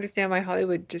 I don't understand why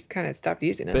Hollywood just kind of stopped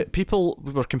using him. But people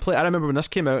were complaining. I remember when this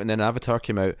came out and then Avatar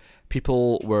came out,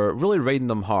 people were really riding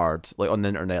them hard, like on the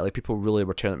internet. Like people really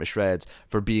were tearing them to shreds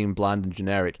for being bland and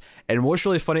generic. And what's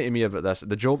really funny to me about this,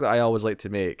 the joke that I always like to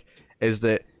make, is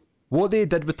that what they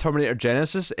did with Terminator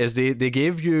Genesis is they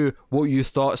gave you what you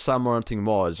thought Sam Worthington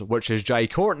was, which is Jai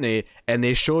Courtney, and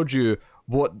they showed you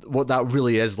what that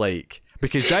really is like.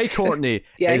 Because Jai Courtney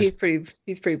he's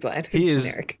pretty bland. He is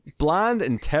generic. Bland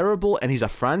and terrible, and he's a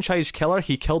franchise killer.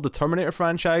 He killed the Terminator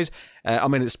franchise. I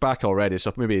mean, it's back already,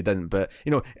 so maybe he didn't. But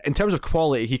in terms of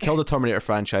quality, he killed the Terminator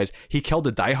franchise. He killed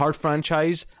the Die Hard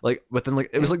franchise. Like within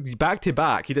it was like back to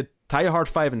back. He did Die Hard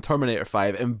 5 and Terminator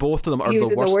 5, and both of them are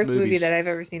the worst movies. Movie that I've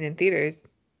ever seen in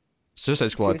theaters.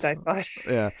 Suicide Squad.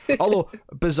 Yeah. Although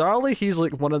bizarrely, he's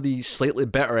like one of the slightly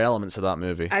better elements of that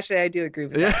movie. Actually, I do agree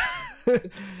with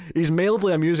that. He's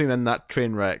mildly amusing in that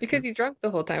train wreck because he's drunk the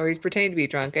whole time, or he's pretending to be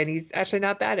drunk, and he's actually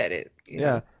not bad at it. You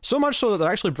know? So much so that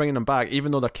they're actually bringing him back,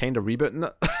 even though they're kind of rebooting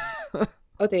it.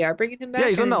 Oh, they are bringing him back. Yeah,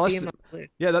 he's on that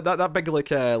list. Yeah, that big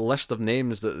like list of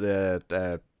names that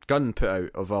the Gunn put out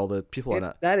of all the people in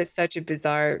it. That is such a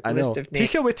bizarre list of names.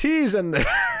 Taika Waititi's in there.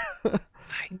 I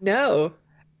know.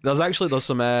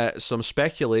 There's some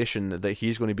speculation that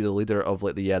he's going to be the leader of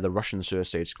like the Russian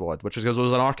Suicide Squad, which is because there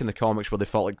was an arc in the comics where they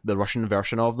felt like the Russian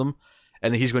version of them,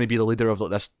 and he's going to be the leader of like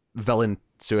this villain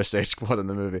Suicide Squad in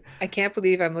the movie. I can't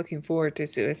believe I'm looking forward to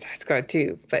Suicide Squad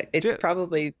 2, but it's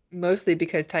probably mostly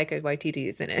because Taika Waititi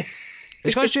is in it.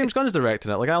 It's because James Gunn is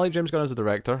directing it. Like I like James Gunn as a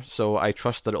director, so I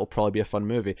trust that it'll probably be a fun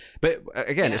movie. But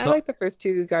again, I like the first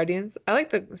two Guardians. I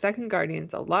like the second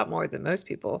Guardians a lot more than most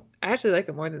people. I actually like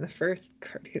it more than the first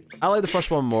Guardians. I like the first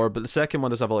one more, but the second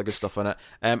one does have a lot of good stuff in it.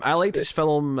 I liked this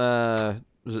film.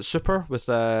 Was it Super with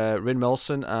Rainn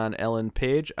Wilson and Ellen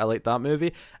Page? I liked that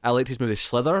movie. I liked his movie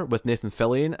Slither with Nathan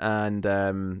Fillion and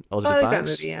Elizabeth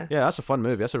Banks. That movie, yeah, that's a fun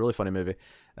movie. That's a really funny movie.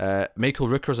 Michael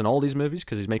Rooker's in all these movies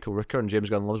because he's Michael Rooker and James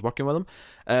Gunn loves working with him.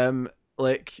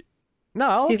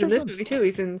 He's in this movie too.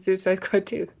 He's in Suicide Squad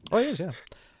too. Oh, he is, yeah.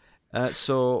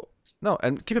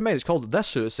 And keep in mind it's called The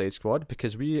Suicide Squad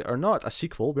because we are not a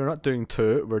sequel. We're not doing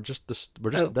 2. We're just The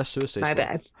Suicide Squad. My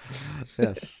bad.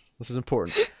 Yes, this is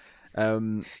important.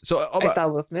 I saw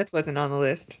Will Smith wasn't on the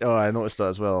list. Oh, I noticed that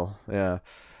as well. Yeah,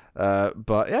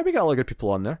 but yeah, we got a lot of good people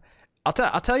on there. I'll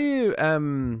tell you.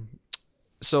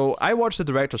 So I watched the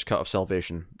director's cut of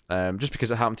Salvation, just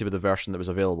because it happened to be the version that was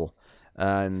available,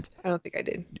 and I don't think I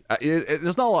did.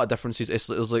 There's not a lot of differences.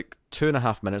 It was like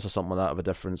 2.5 minutes or something like that of a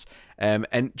difference. And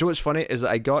do you know what's funny is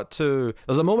that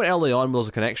there's a moment early on where there's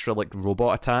like an extra like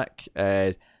robot attack.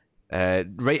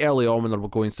 Right early on when they were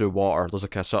going through water, there's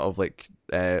like a sort of like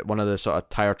one of the sort of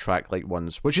tire track like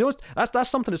ones, which that's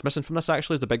something that's missing from this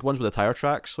actually is the big ones with the tire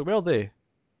tracks. So where are they?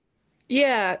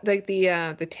 Yeah, like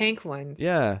the tank ones.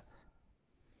 Yeah.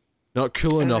 Not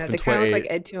cool enough in 20. They kind of look like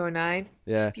Ed 209.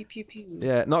 Yeah. Pew, pew, pew.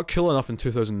 Yeah, not cool enough in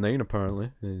 2009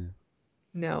 apparently. Yeah.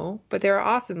 No, but they're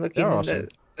awesome looking in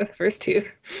the first two.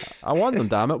 I want them,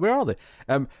 damn it. Where are they?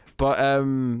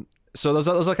 So there's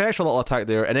like an extra little attack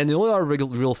there, and then the only other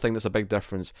real thing that's a big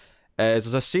difference is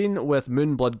there's a scene with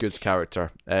Moon Bloodgood's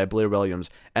character, Blair Williams,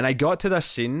 and I got to this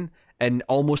scene, and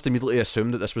almost immediately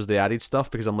assumed that this was the added stuff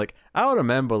because I'm like, I don't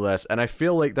remember this, and I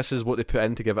feel like this is what they put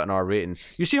in to give it an R rating.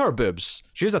 You see her boobs.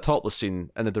 She has a topless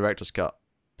scene in the director's cut.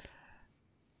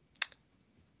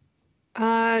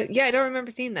 Yeah, I don't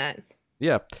remember seeing that.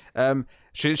 Yeah.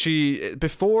 She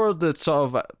before the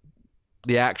sort of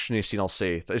the actiony scene, I'll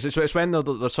say. It's when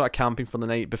they're sort of camping for the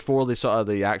night, before the sort of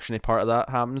the actiony part of that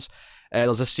happens.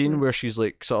 There's a scene where she's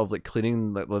like sort of like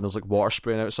cleaning, like there's like water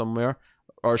spraying out somewhere,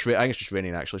 or I think it's just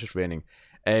raining actually, it's just raining,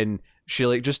 and she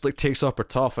like just like takes off her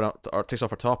top takes off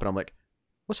her top, and I'm like,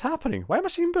 what's happening? Why am I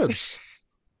seeing boobs?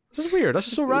 This is weird. This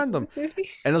is so random.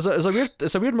 And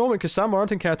it's a weird moment because Sam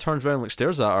Worthington kind of turns around and like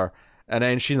stares at her, and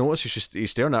then she notices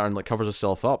he's staring at her and like covers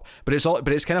herself up. But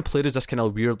it's kind of played as this kind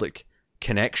of weird like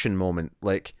connection moment.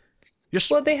 Like,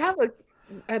 well, they have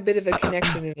a bit of a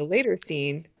connection in a later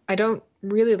scene. I don't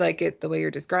really like it the way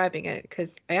you're describing it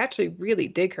because I actually really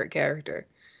dig her character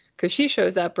because she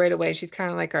shows up right away. She's kind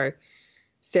of like our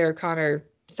Sarah Connor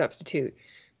substitute,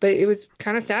 but it was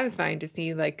kind of satisfying to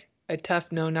see like a tough,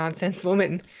 no nonsense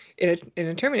woman in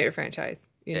a Terminator franchise.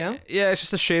 You know? Yeah, it's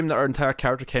just a shame that our entire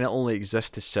character kind of only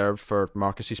exists to serve for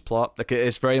Marcus's plot. Like,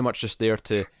 it's very much just there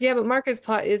to. Yeah, but Marcus'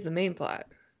 plot is the main plot.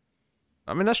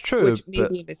 I mean, that's true. Which may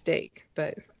be a mistake,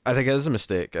 but I think it is a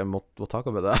mistake, and we'll talk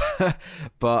about that.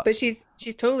 but she's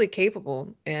totally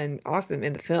capable and awesome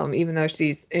in the film, even though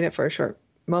she's in it for a short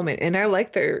moment. And I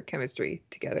like their chemistry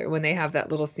together when they have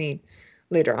that little scene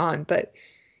later on. But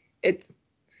the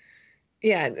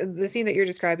scene that you're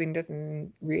describing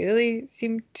doesn't really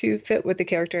seem to fit with the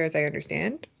character as I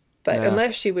understand. But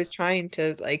unless she was trying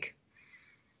to like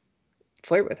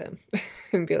flirt with him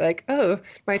and be like, "Oh,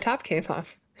 my top came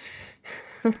off."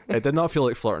 It did not feel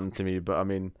like flirting to me, but I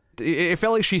mean, it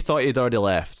felt like she thought he'd already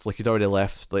left, like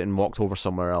and walked over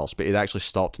somewhere else, but he'd actually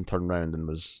stopped and turned around and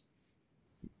was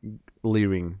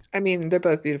leering. I mean, they're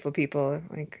both beautiful people.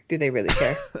 Like, do they really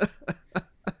care?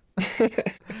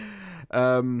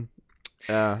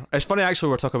 It's funny actually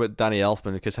we're talking about Danny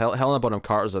Elfman because Helena Bonham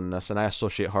Carter's in this, and I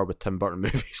associate her with Tim Burton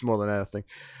movies more than anything.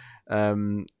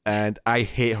 And I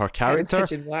hate her character. I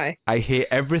imagine why. I hate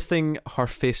everything her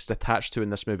face is attached to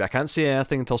in this movie. I can't say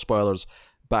anything until spoilers,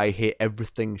 but I hate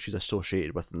everything she's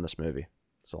associated with in this movie.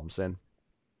 That's all I'm saying.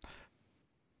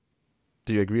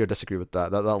 Do you agree or disagree with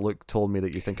that? That look told me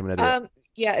that you think I'm an idiot.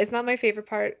 Yeah, it's not my favorite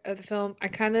part of the film. I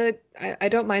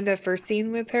don't mind the first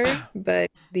scene with her, but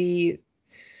the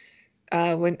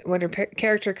when her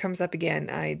character comes up again,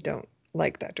 I don't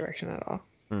like that direction at all.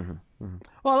 Mm-hmm, mm-hmm.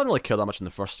 Well, I don't really care that much in the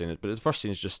first scene, but the first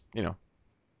scene is just, the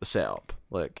setup.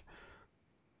 Like,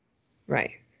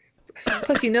 right.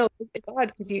 Plus, it's odd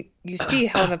because you see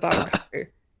Helena Bonham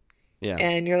Carter,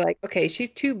 and you're like, okay,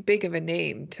 she's too big of a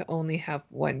name to only have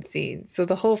one scene. So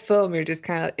the whole film, you're just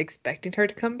kind of expecting her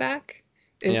to come back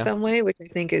in some way, which I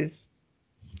think is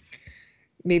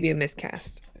maybe a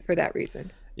miscast for that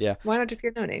reason. Yeah. Why not just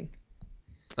get no name?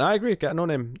 I agree, get a no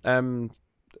name.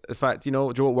 In fact,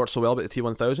 Joe, it worked so well about the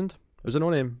T-1000. It was a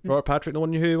no name. Robert Patrick, no one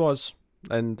knew who he was,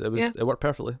 and it worked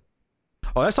perfectly.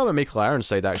 Oh, let's talk about Michael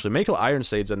Ironside, actually. Michael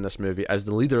Ironside's in this movie as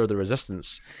the leader of the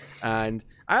Resistance, and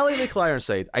I like Michael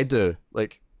Ironside. I do.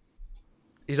 Like,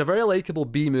 he's a very likable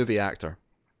B-movie actor.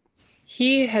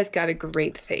 He has got a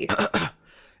great face.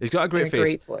 He's got a great face.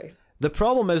 Great voice. The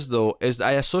problem is, though, is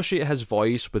I associate his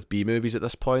voice with B-movies at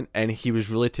this point, and he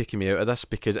was really taking me out of this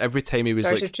because every time he was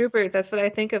Starship Troopers, that's what I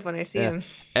think of when I see him.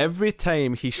 Every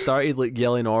time he started like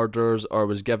yelling orders or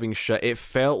was giving shit, it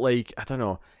felt like, I don't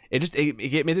know, it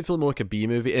made it feel more like a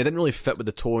B-movie, and it didn't really fit with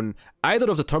the tone either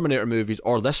of the Terminator movies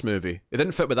or this movie. It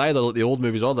didn't fit with either like the old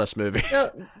movies or this movie. No,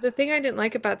 the thing I didn't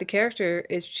like about the character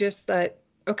is just that,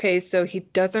 okay, so he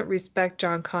doesn't respect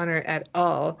John Connor at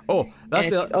all. Oh,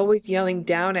 he's always yelling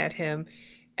down at him.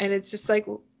 And it's just like,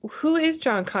 who is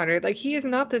John Connor? Like, he is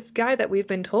not this guy that we've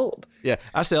been told. Yeah,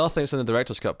 that's the other thing that's in the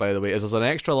director's cut, by the way, is there's an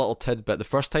extra little tidbit. The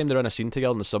first time they're in a scene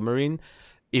together in the submarine,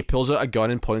 he pulls out a gun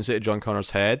and points it at John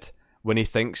Connor's head when he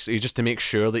thinks, he's just to make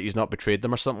sure that he's not betrayed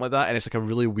them or something like that. And it's like a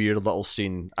really weird little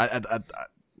scene.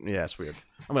 Yeah, it's weird.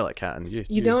 I'm gonna let Kat and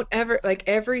you don't ever, like,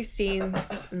 every scene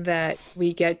that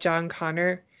we get John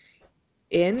Connor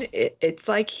in, it's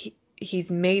like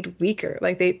he's made weaker.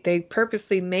 Like they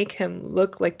purposely make him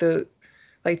look like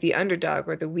the underdog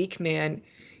or the weak man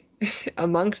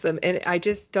amongst them, and I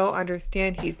just don't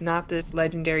understand. He's not this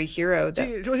legendary hero.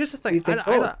 Here's the thing.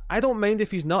 I don't mind if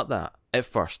he's not that at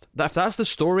first. If that's the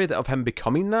story of him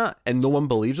becoming that, and no one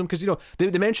believes him, because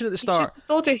they mentioned at the start, he's just a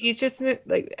soldier. He's just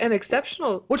an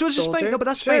exceptional. Which was just fine. No, but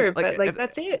that's sure, fine. But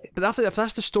that's it. But if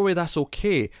that's the story, that's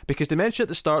okay, because they mentioned at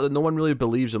the start that no one really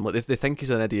believes him. Like they think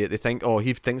he's an idiot. They think, oh,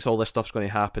 he thinks all this stuff's going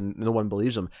to happen. No one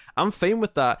believes him. I'm fine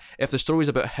with that if the story's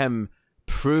about him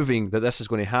proving that this is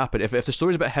going to happen. If the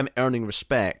story's about him earning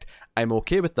respect, I'm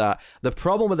okay with that. The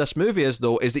problem with this movie is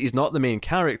that he's not the main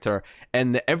character,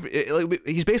 and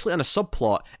he's basically in a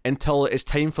subplot until it's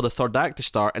time for the third act to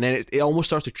start, and then it almost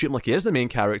starts to treat him like he is the main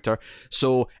character.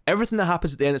 So everything that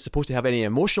happens at the end that's supposed to have any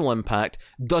emotional impact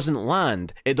doesn't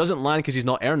land. It doesn't land because he's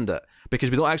not earned it. Because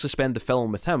we don't actually spend the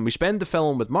film with him. We spend the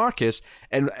film with Marcus,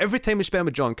 and every time we spend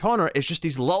with John Connor, it's just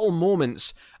these little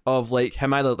moments of like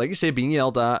him either, like you say, being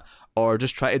yelled at, or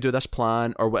just try to do this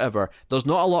plan or whatever. There's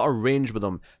not a lot of range with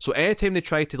him. So anytime they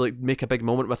try to like make a big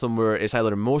moment with him where it's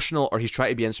either emotional or he's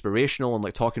trying to be inspirational and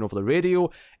like talking over the radio,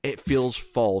 it feels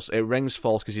false. It rings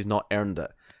false because he's not earned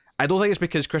it. I don't think it's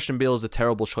because Christian Bale is the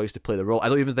terrible choice to play the role. I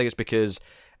don't even think it's because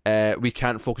we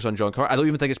can't focus on John Connor. I don't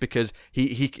even think it's because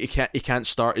he can't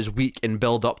start as weak and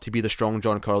build up to be the strong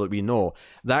John Connor that we know.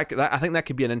 That I think that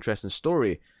could be an interesting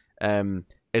story.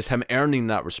 Is him earning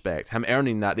that respect, him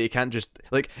earning that he can't just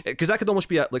like, because that could almost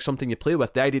be like something you play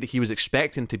with. The idea that he was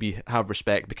expecting to have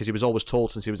respect because he was always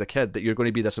told since he was a kid that you're going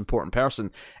to be this important person,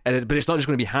 but it's not just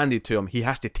going to be handed to him. He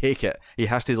has to take it. He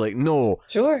has to like, no,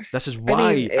 sure, this is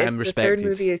why I'm respected. The third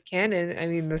movie is canon. I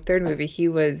mean, the third movie he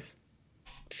was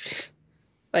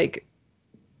like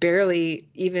barely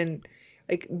even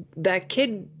like that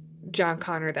kid. John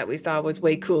Connor that we saw was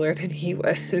way cooler than he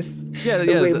was.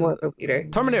 Way more of a leader.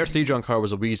 Terminator 3 John Connor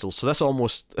was a weasel, so this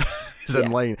almost is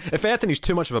in line. If anything, he's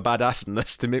too much of a badass in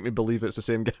this to make me believe it's the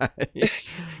same guy.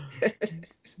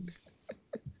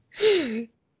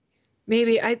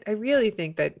 Maybe I really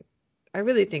think that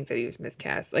he was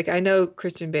miscast. Like, I know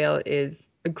Christian Bale is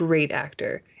a great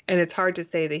actor, and it's hard to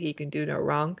say that he can do no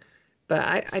wrong, but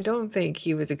I don't think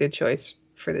he was a good choice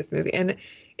for this movie. And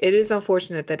it is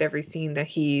unfortunate that every scene that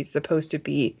he's supposed to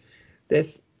be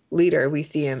this leader, we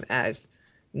see him as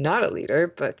not a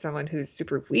leader, but someone who's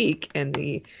super weak, and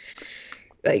he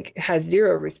like has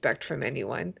zero respect from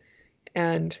anyone.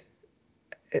 And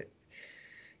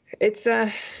it's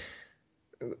I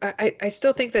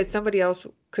still think that somebody else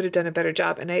could have done a better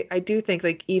job. And I do think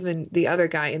like even the other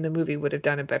guy in the movie would have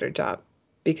done a better job,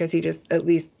 because he just at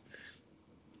least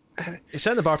you're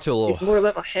setting the bar too low. He's more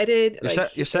level-headed.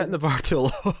 You're setting the bar too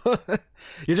low.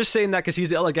 You're just saying that because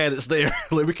he's the other guy that's there.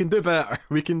 Like, we can do better.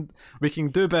 We can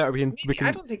do better. We can.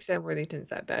 I don't think Sam Worthington's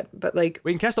that bad, but like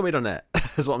we can cast a weight on it.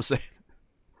 Is what I'm saying.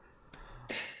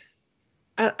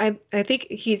 I think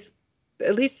he's,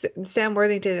 at least Sam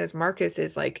Worthington as Marcus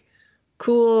is like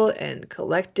cool and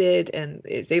collected and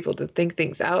is able to think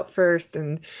things out first,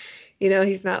 and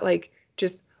he's not like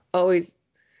just always.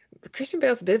 Christian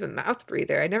Bale's a bit of a mouth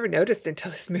breather. I never noticed until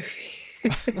this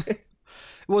movie.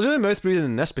 Well, he's only mouth breathing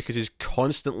in this because he's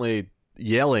constantly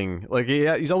yelling. Like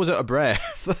he's always out of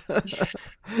breath.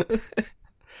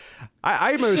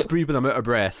 I mouth breathe when I'm out of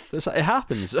breath. It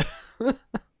happens.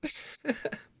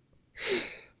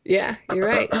 Yeah, you're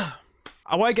right.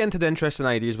 I want to get into the interesting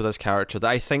ideas with this character that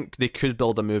I think they could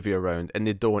build a movie around, and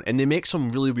they don't. And they make some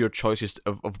really weird choices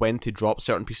of when to drop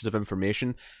certain pieces of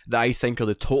information that I think are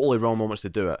the totally wrong moments to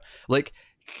do it. Like,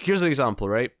 here's an example,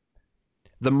 right?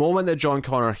 The moment that John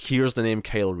Connor hears the name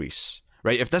Kyle Reese,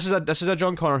 right? If this is a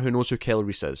John Connor who knows who Kyle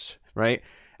Reese is, right?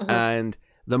 Uh-huh. And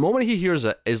the moment he hears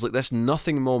it is like this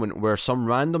nothing moment where some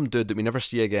random dude that we never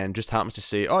see again just happens to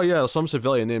say, "Oh yeah, some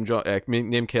civilian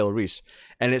named Kyle Reese,"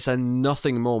 and it's a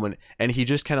nothing moment, and he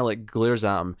just kind of like glares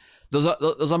at him. There's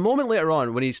a moment later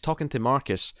on when he's talking to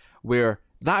Marcus where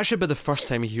that should be the first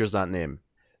time he hears that name.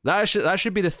 That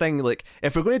should be the thing. Like,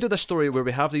 if we're going to do this story where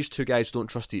we have these two guys who don't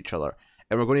trust each other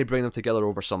and we're going to bring them together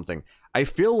over something, I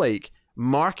feel like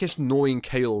Marcus knowing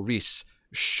Kyle Reese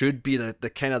should be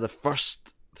the kind of the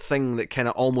first thing that kind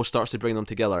of almost starts to bring them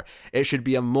together. It should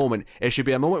be a moment. It should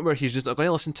be a moment where he's just not going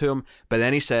to listen to him, but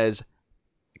then he says,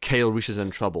 Kyle Reese is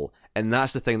in trouble. And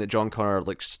that's the thing that John Connor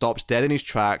like stops dead in his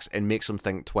tracks and makes him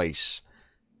think twice.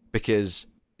 Because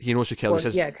he knows who Kyle Reese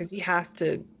is. Yeah, because he has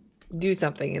to do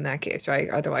something in that case, right?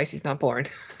 Otherwise he's not born.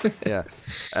 Yeah.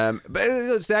 But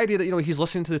it's the idea that, he's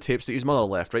listening to the tapes that his mother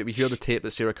left, right? We hear the tape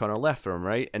that Sarah Connor left for him,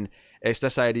 right? And it's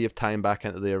this idea of tying back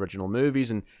into the original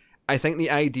movies, and I think the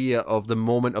idea of the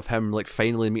moment of him like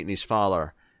finally meeting his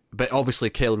father, but obviously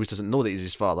Kyle Reese doesn't know that he's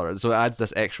his father, so it adds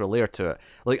this extra layer to it.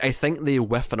 Like, I think they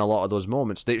whiff in a lot of those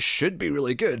moments. They should be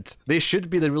really good. They should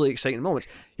be the really exciting moments.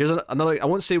 Here's another. I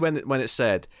won't say when it's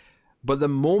said, but the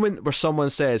moment where someone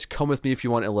says, "Come with me if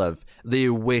you want to live," they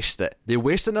waste it. They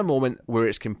waste it in a moment where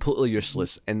it's completely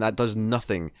useless and that does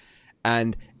nothing.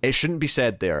 And it shouldn't be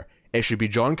said there. It should be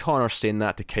John Connor saying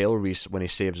that to Kyle Reese when he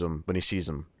saves him, when he sees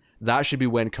him. That should be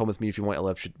when "Come with me if you want to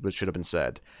live" should have been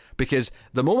said. Because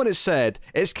the moment it's said,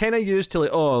 it's kind of used to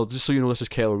like, oh, just so you know, this is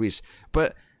Kyle Reese.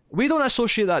 But we don't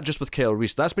associate that just with Kyle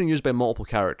Reese. That's been used by multiple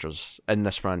characters in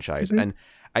this franchise, Mm-hmm. and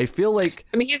I feel like,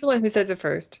 I mean, he's the one who says it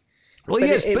first. well, But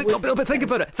he is, it would but make think sense.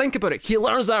 about it. Think about it. He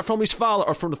learns that from his father,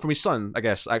 or from his son, I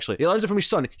guess. Actually, he learns it from his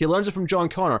son. He learns it from John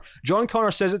Connor. John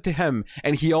Connor says it to him,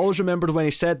 and he always remembered when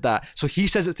he said that. So he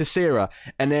says it to Sarah,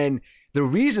 and then the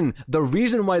reason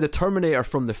why the Terminator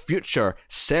from the future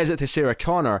says it to Sarah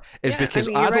Connor is because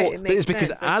I mean, you're right. It makes is because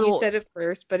sense. Like, adult. he said it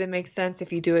first, but it makes sense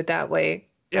if you do it that way.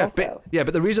 Yeah, also.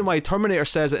 but the reason why Terminator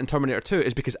says it in Terminator 2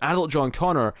 is because adult John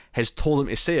Connor has told him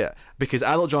to say it. Because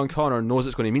adult John Connor knows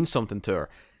it's going to mean something to her.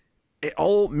 It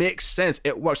all makes sense.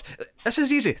 It works. This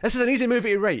is easy. This is an easy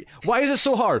movie to write. Why is it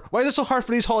so hard? Why is it so hard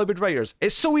for these Hollywood writers?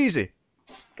 It's so easy.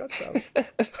 God damn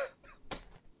it.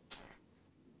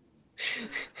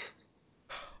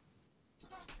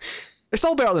 It's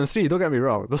still better than 3, don't get me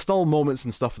wrong. There's still moments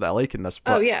and stuff that I like in this.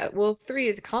 But Oh yeah, well, 3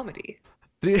 is a comedy,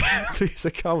 3 is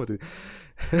a comedy.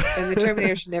 and the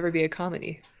Terminator should never be a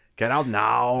comedy. Get out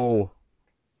now.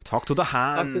 Talk to the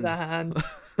hand. Up to the hand.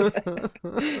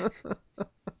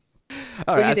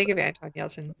 All What do right, you think of Anton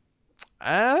Yelchin?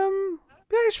 Yeah,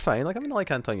 he's fine. Like, I mean, I like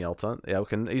Anton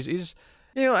Yelchin. He's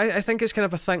I think it's kind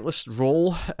of a thankless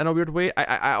role in a weird way.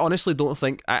 I honestly don't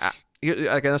think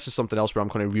again, this is something else where I'm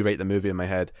going to rewrite the movie in my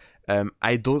head.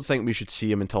 I don't think we should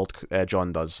see him until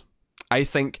John does. I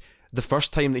think the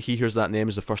first time that he hears that name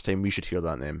is the first time we should hear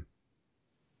that name.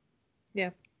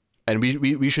 Yeah. And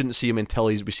we shouldn't see him until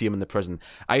we see him in the prison.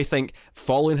 I think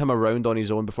following him around on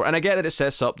his own before, and I get that it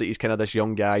sets up that he's kind of this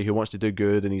young guy who wants to do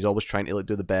good and he's always trying to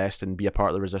do the best and be a part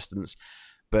of the resistance,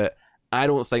 but I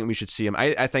don't think we should see him.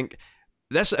 I think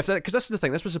because this is the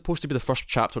thing. This was supposed to be the first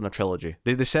chapter in a trilogy.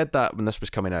 They said that when this was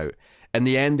coming out, and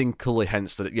the ending clearly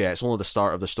hints that it's only the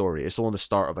start of the story. It's only the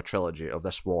start of a trilogy of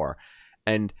this war,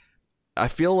 and I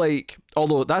feel like,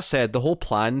 although that said, the whole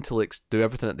plan to do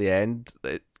everything at the end,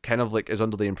 it kind of is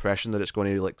under the impression that it's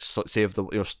going to save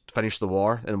the finish the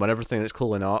war and win everything. It's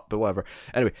clearly not, but whatever.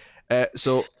 Anyway, but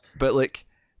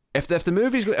if the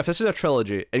movie's if this is a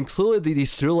trilogy and clearly the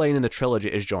through line in the trilogy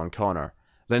is John Connor,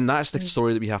 then that's the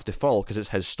story that we have to follow because it's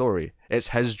his story. It's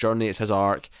his journey. It's his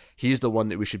arc. He's the one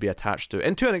that we should be attached to.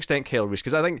 And to an extent, Kyle Reese,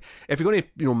 because I think if you're going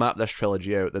to map this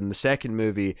trilogy out, then the second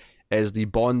movie is the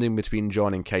bonding between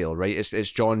John and Kyle, right?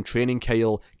 It's John training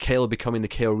Kyle becoming the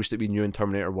Kyle Reese that we knew in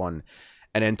Terminator 1.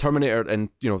 And then Terminator, and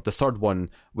the third one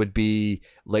would be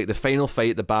like the final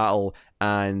fight, the battle,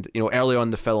 and early on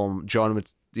in the film, John would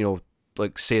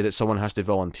say that someone has to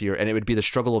volunteer, and it would be the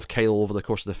struggle of Kyle over the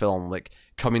course of the film,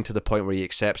 coming to the point where he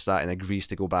accepts that and agrees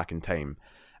to go back in time,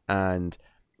 and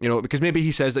because maybe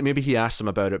he says that maybe he asks them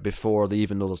about it before they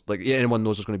even know anyone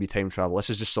knows there's going to be time travel. This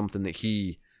is just something that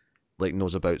he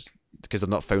knows about because they've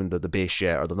not found the base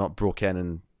yet, or they've not broke in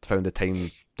and found the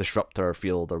time disruptor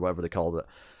field or whatever they called it.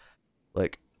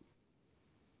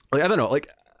 I don't know.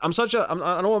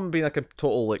 I know I'm being a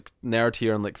total nerd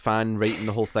here and fan rating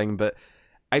the whole thing, but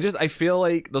I feel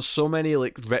like there's so many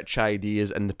rich ideas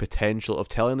and the potential of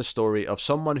telling the story of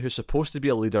someone who's supposed to be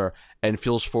a leader and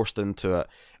feels forced into it,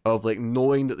 of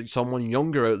knowing that someone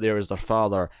younger out there is their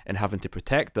father and having to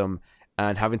protect them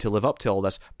and having to live up to all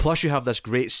this. Plus, you have this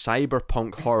great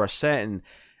cyberpunk horror setting,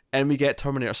 and we get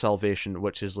Terminator Salvation,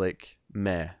 which is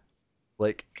meh.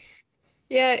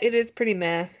 Yeah, it is pretty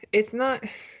meh. It's not.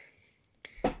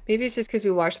 Maybe it's just because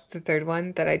we watched the third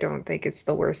one that I don't think it's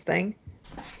the worst thing.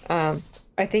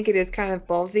 I think it is kind of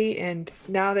ballsy, and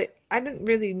now that I didn't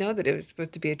really know that it was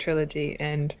supposed to be a trilogy,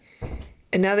 and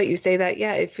now that you say that,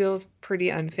 yeah, it feels pretty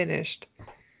unfinished.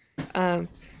 I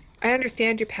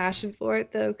understand your passion for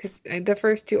it though, because the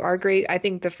first two are great. I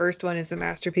think the first one is a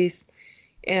masterpiece,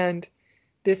 and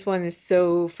this one is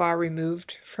so far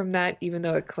removed from that, even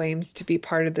though it claims to be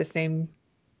part of the same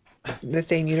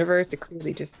universe. It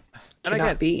clearly just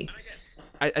cannot be.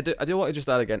 I do want to just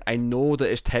add again, I know that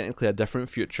it's technically a different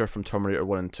future from Terminator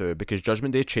 1 and 2 because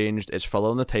Judgment Day changed, it's further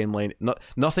on the timeline.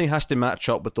 Nothing has to match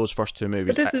up with those first two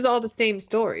movies. But this is all the same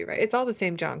story, right? It's all the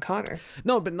same John Connor.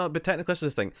 But technically this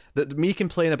is the thing. That me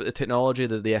complaining about the technology,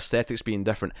 the aesthetics being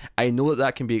different, I know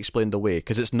that can be explained away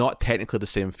because it's not technically the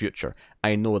same future.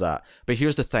 I know that. But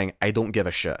here's the thing, I don't give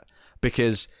a shit.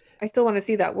 Because I still want to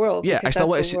see that world. Yeah, I still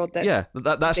want to see. World that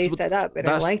that's they set up, and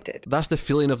I liked it. That's the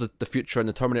feeling of the future in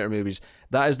the Terminator movies.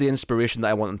 That is the inspiration that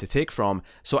I want them to take from.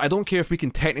 So I don't care if we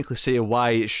can technically say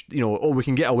why, we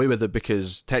can get away with it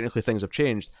because technically things have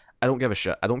changed. I don't give a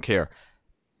shit. I don't care.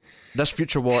 This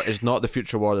future war is not the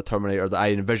future war of the Terminator that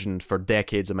I envisioned for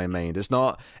decades in my mind. It's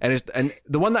not, and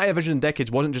the one that I envisioned in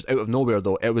decades wasn't just out of nowhere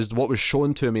though. It was what was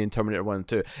shown to me in Terminator 1 and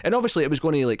 2. And obviously it was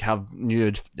going to have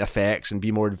new effects and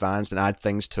be more advanced and add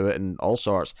things to it and all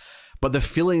sorts. but the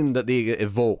feeling that they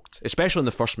evoked, especially in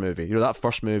the first movie, that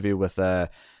first movie with how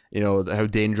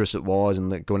dangerous it was and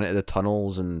like going into the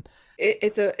tunnels and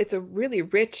it's a really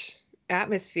rich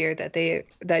atmosphere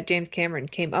that James Cameron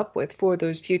came up with for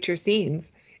those future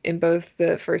scenes in both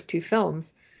the first two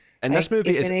films. and Like, this movie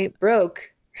if is it ain't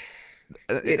broke,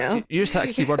 you used that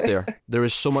key word there. There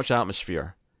is so much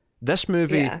atmosphere. This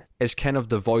movie is kind of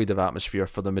devoid of atmosphere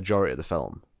for the majority of the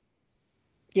film.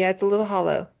 Yeah, it's a little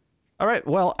hollow. All right,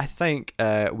 well, I think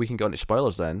we can go into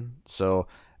spoilers then. So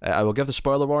I will give the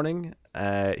spoiler warning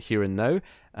here and now,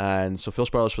 and so full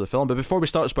spoilers for the film. But before we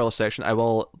start the spoiler section, I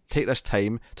will take this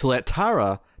time to let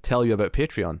Tara tell you about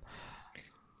Patreon.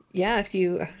 Yeah, if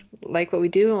you like what we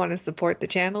do and want to support the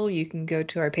channel, you can go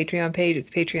to our Patreon page. It's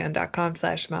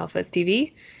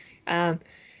patreon.com/SmileFestTV.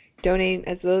 Donate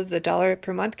as little as $1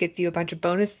 per month gets you a bunch of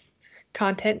bonus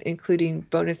content, including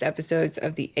bonus episodes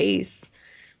of The Ace,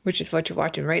 which is what you're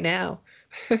watching right now.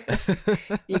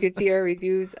 You can see our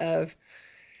reviews of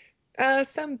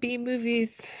some B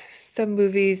movies, some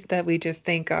movies that we just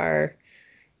think are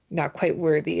not quite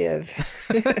worthy of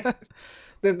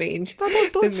the main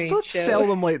Don't show. sell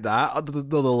them like that. The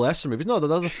lesser movies. No,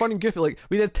 they're fun and goofy. Like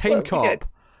we did Time Cop. We got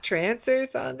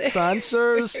Trancers on there.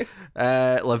 Trancers.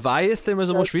 Leviathan was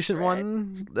the most recent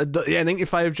one.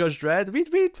 95 Judge Dredd. We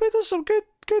did some good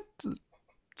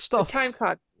stuff. Time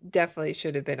Cop definitely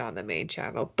should have been on the main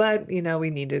channel, but we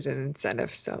needed an incentive,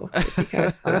 so you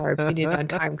guys want our opinion on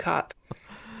Time Cop.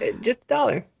 Just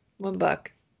 $1,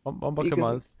 $1. $1 a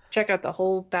month. Check out the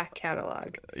whole back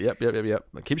catalog. Yep.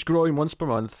 It keeps growing once per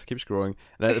month. Keeps growing.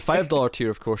 And at the $5 tier,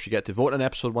 of course, you get to vote an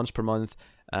episode once per month,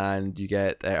 and you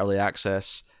get early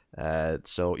access.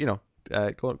 So go to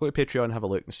Patreon and have a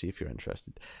look and see if you're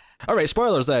interested. All right,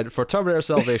 spoilers then for Terminator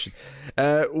Salvation.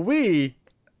 We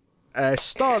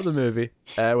start the movie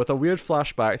with a weird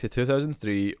flashback to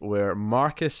 2003 where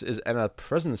Marcus is in a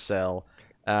prison cell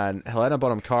and Helena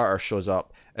Bonham Carter shows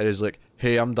up and is like,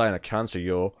 "Hey, I'm dying of cancer,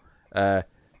 yo.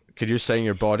 Could you sign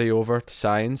your body over to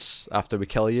science after we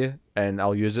kill you, and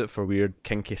I'll use it for weird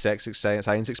kinky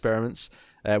science experiments,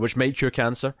 which might cure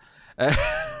cancer."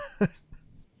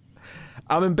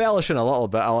 I'm embellishing a little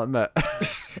bit, I'll admit.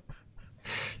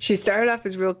 She started off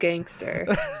as real gangster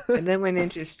and then went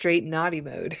into straight naughty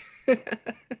mode. I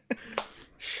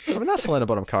mean, that's Helena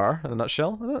Bonham Carter in a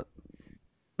nutshell, isn't it?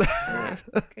 Yeah,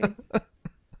 okay.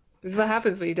 This is what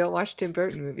happens when you don't watch Tim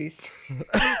Burton movies.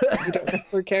 You don't know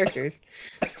her characters.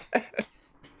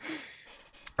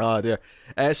 Oh dear.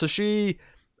 So he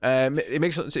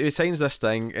signs this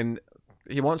thing, and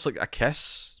he wants like a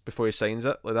kiss before he signs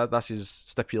it. Like that's his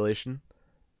stipulation.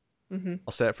 Mm-hmm.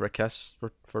 I'll set it for a kiss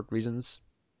for reasons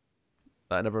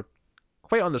that I never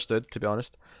quite understood, to be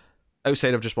honest.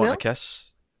 Outside of just wanting a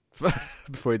kiss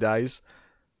before he dies.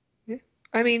 Yeah.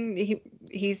 I mean,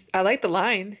 he's. I like the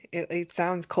line. It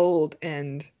sounds cold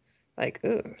and like,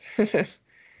 ooh.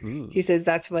 He says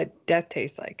that's what death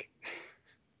tastes like.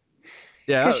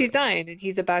 Yeah, because she's dying and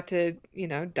he's about to,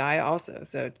 die also.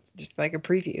 So it's just like a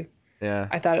preview. Yeah,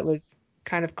 I thought it was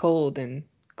kind of cold and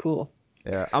cool.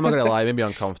 Yeah, I'm not gonna lie, it made me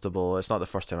uncomfortable. It's not the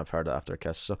first time I've heard it after a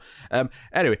kiss. So,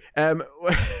 anyway, that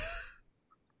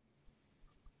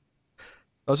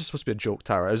was just supposed to be a joke,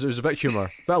 Tara. It was a bit of humour, a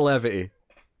bit of levity.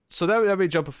 So then we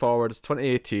jump forward. It's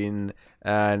 2018,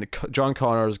 and John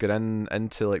Connor's getting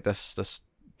into like this.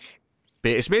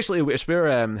 It's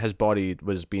where his body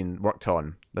was being worked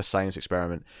on. This science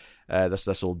experiment,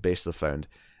 this old base they found,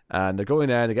 and they're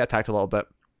going in. They get attacked a little bit.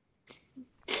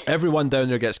 Everyone down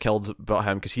there gets killed but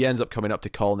him because he ends up coming up to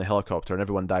call in the helicopter, and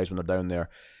everyone dies when they're down there.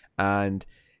 And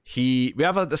we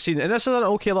have a scene, and this is an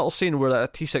okay little scene where a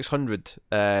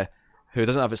T-600, who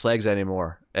doesn't have its legs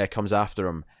anymore, comes after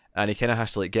him, and he kind of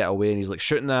has to like get away, and he's like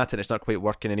shooting at it, and it's not quite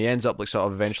working, and he ends up like sort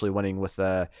of eventually winning with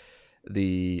a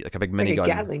big minigun,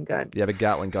 Gatling gun. Yeah, big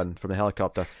Gatling gun from the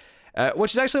helicopter,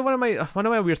 which is actually one of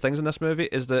my weird things in this movie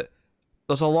is that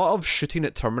there's a lot of shooting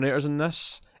at Terminators in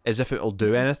this as if it'll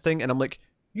do anything, and I'm like,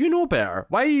 you know better.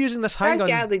 Why are you using this handgun?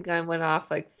 That Gatling gun went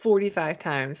off like 45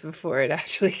 times before it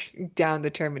actually downed the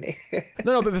Terminator.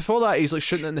 No, but before that, he's like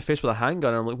shooting it in the face with a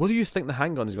handgun. And I'm like, what do you think the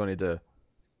handgun is going to do?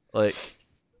 Like,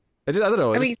 I don't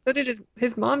know. I mean, so did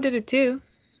his mom did it too.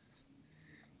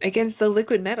 Against the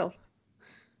liquid metal.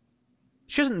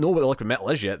 She doesn't know what the liquid metal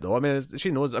is yet, though. I mean,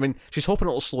 she knows. I mean, she's hoping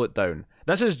it'll slow it down.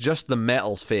 This is just the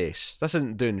metal face. This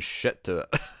isn't doing shit to it.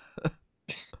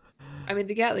 I mean,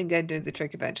 the Gatling gun did the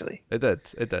trick eventually. It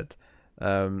did.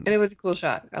 And it was a cool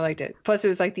shot. I liked it. Plus, it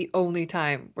was like the only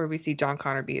time where we see John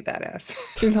Connor be a badass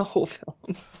in the whole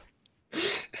film.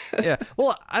 Yeah.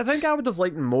 Well, I think I would have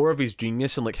liked more of his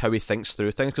genius and like how he thinks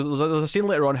through things, because there's a scene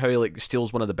later on how he like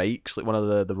steals one of the bikes, like one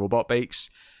of the robot bikes,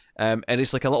 And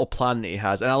it's like a little plan that he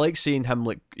has, and I like seeing him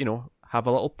like have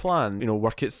a little plan,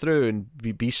 work it through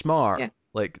and be smart. Yeah.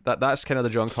 Like that's kind of the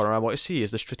John Connor I want to see,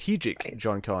 is the strategic Right.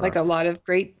 John Connor. Like a lot of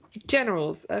great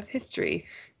generals of history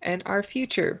and our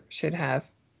future should have,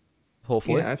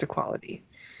 Hopefully, as a quality.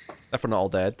 if we're not all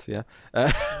dead, yeah.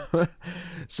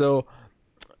 So,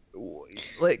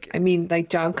 like, I mean, like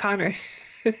John Connor,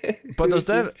 but who's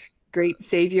this great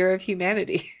savior of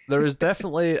humanity. there is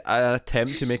definitely an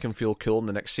attempt to make him feel cool in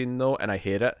the next scene though, and I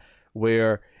hate it,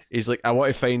 where he's like, I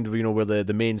want to find where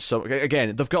the main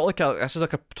again, they've got like this is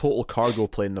like a total cargo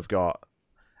plane they've got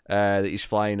that he's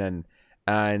flying in,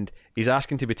 and he's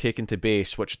asking to be taken to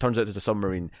base, which turns out is a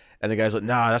submarine, and the guy's like,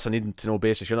 nah, that's a need to know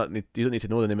basis, you don't need to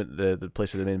know the name of the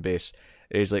place of the main base.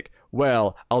 And he's like,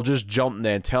 well, I'll just jump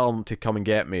then, tell him to come and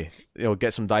get me,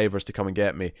 get some divers to come and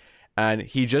get me. And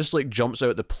he just like jumps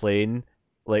out the plane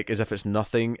like as if it's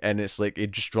nothing, and it's like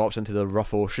it just drops into the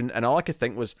rough ocean, and all I could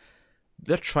think was,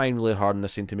 they're trying really hard in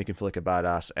this scene to make him feel like a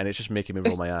badass, and it's just making me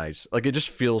roll my eyes. Like, it just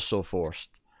feels so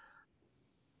forced.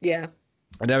 Yeah.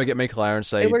 And then we get Michael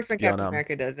Ironside. It works when Captain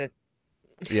America does it.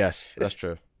 Yes, that's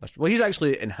true. Well, he's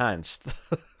actually enhanced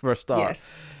for a start.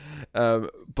 Yes.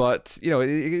 But, he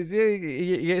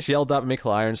gets yelled at by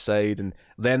Michael Ironside, and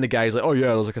then the guy's like, oh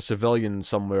yeah, there's like a civilian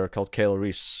somewhere called Kyle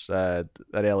Reese at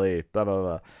LA, blah,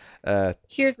 blah, blah.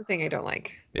 Here's the thing I don't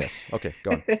like. Yes, okay,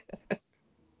 go on.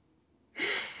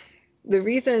 The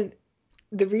reason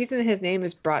his name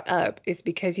is brought up is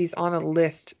because he's on a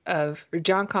list of, or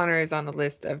John Connor is on a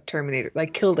list of Terminator,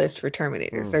 like kill list for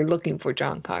Terminators. They're looking for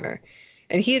John Connor.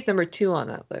 And he is number 2 on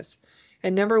that list.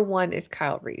 And number 1 is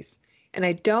Kyle Reese. And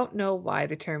I don't know why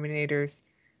the Terminators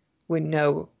would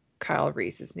know Kyle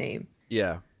Reese's name.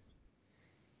 Yeah.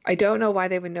 I don't know why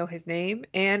they would know his name.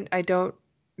 And I don't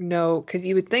know, because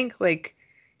you would think like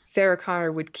Sarah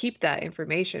Connor would keep that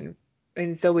information.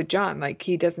 And so would John. Like,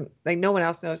 he doesn't, like, no one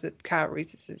else knows that Kyle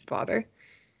Reese is his father.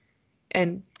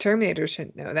 And Terminator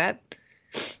shouldn't know that.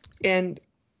 And,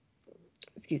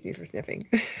 excuse me for sniffing.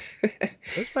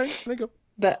 That's fine. Let me go.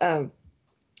 But,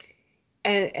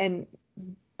 and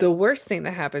the worst thing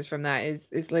that happens from that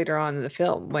is later on in the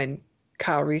film when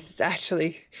Kyle Reese is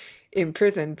actually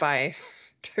imprisoned by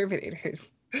Terminators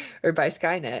or by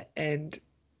Skynet. And,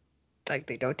 like,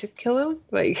 they don't just kill him.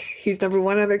 Like, he's number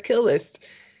 1 on their kill list.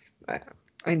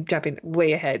 I'm jumping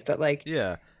way ahead, but like,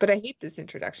 yeah. But I hate this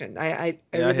introduction. I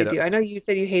really do. I know you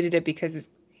said you hated it because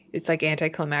it's like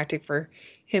anticlimactic for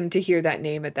him to hear that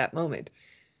name at that moment,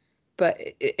 but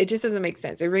it just doesn't make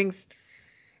sense. It rings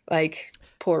like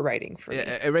poor writing for me.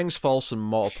 It rings false on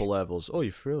multiple levels. Oh,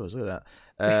 you froze! Look at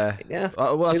that. Yeah.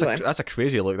 Well, that's a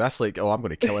crazy look. That's like, oh, I'm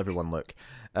going to kill everyone look.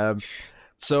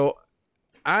 So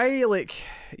I like,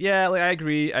 yeah, like I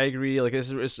agree. Like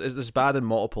it's bad in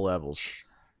multiple levels.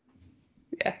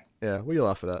 Yeah. Yeah, what are you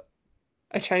laughing at?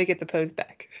 I try to get the pose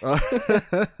back.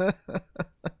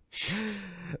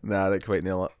 Nah, I didn't quite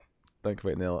nail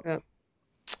it. Oh.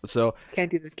 So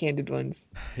can't do those candid ones.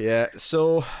 Yeah,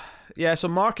 so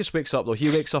Marcus wakes up though. He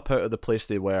wakes up out of the place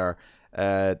they were,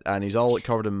 and he's all like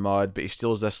covered in mud, but he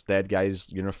steals this dead guy's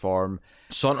uniform,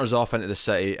 saunters off into the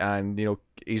city, and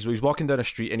he's walking down a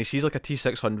street and he sees like a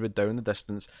T-600 down in the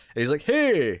distance, and he's like,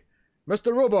 "Hey,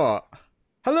 Mr. Robot.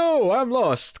 Hello, I'm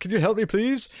lost. Can you help me,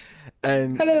 please?"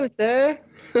 And hello, sir.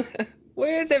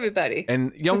 Where's everybody?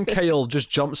 And young Kyle just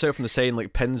jumps out from the side and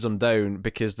like pins him down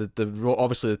because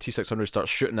obviously the T-600 starts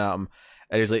shooting at him,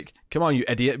 and he's like, "Come on, you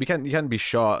idiot! You can't be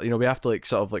shot. We have to like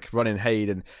sort of like run and hide."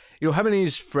 And him and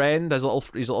his friend, his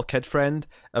little kid friend,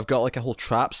 have got like a whole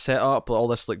trap set up, all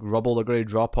this like rubble they're going to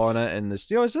drop on it, and this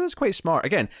it's quite smart.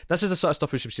 Again, this is the sort of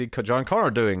stuff we should see John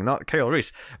Connor doing, not Kyle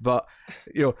Reese. But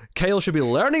Kyle should be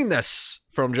learning this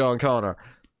from John Connor.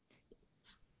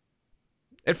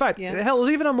 In fact, hell,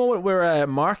 there's even a moment where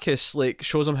Marcus like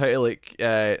shows him how to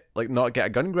like not get a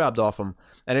gun grabbed off him,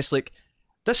 and it's like,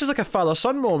 this is like a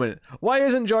father-son moment. Why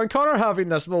isn't John Connor having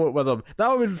this moment with him?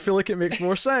 That would feel like it makes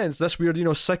more sense. This weird,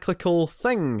 cyclical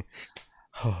thing.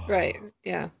 Right.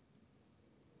 Yeah.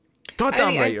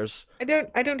 Goddamn writers. I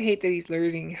don't hate that he's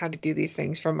learning how to do these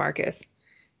things from Marcus,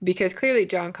 because clearly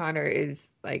John Connor is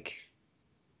like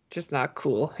just not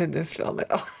cool in this film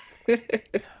at all.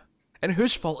 And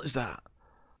whose fault is that?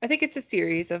 I think it's a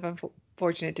series of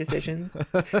unfortunate decisions.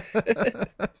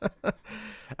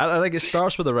 I think it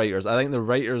starts with the writers. I think the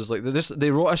writers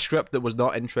they wrote a script that was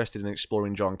not interested in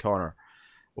exploring John Connor,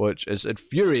 which is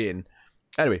infuriating.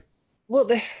 Anyway, well,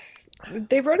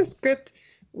 they wrote a script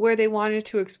where they wanted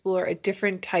to explore a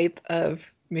different type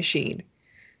of machine,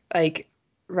 right?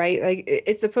 Like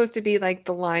it's supposed to be like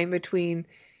the line between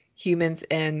humans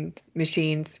and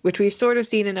machines, which we've sort of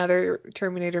seen in other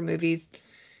Terminator movies,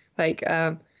 like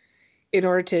in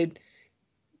order to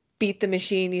beat the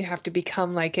machine, you have to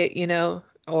become like it,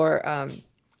 or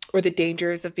the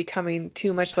dangers of becoming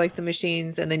too much like the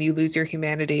machines, and then you lose your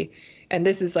humanity. And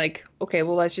this is like, okay,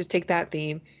 well, let's just take that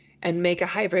theme and make a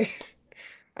hybrid.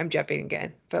 I'm jumping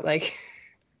again, but like,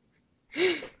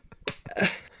 Yeah,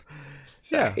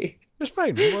 sorry. it's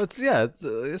fine. Well,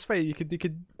 it's fine.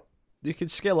 You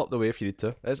could scale up the way if you need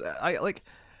to.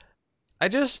 I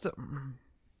just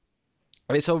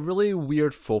it's a really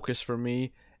weird focus for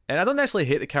me. And I don't necessarily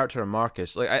hate the character of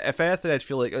Marcus. Like, if anything, I'd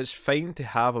feel like it's fine to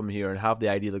have him here and have the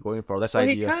idea they're going for. This Well,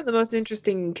 he's idea. kind of the most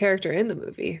interesting character in the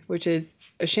movie, which is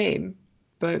a shame.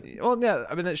 But Well, yeah,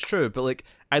 I mean that's true, but like,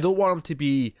 I don't want him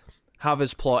to have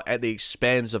his plot at the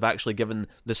expense of actually giving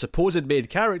the supposed main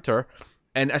character.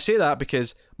 And I say that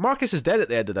because Marcus is dead at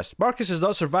the end of this. Marcus does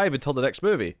not survive until the next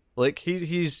movie. Like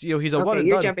he's a one okay, and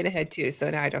you're done. jumping ahead too, so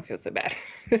now I don't feel so bad.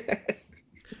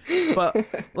 But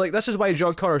like, this is why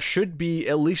John Connor should be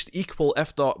at least equal,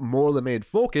 if not more, the main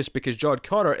focus, because John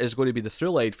Connor is going to be the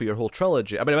through line for your whole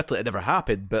trilogy. I mean, admittedly, it never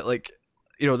happened, but like,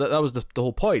 that was the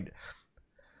whole point.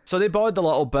 So they bond a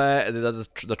little bit, and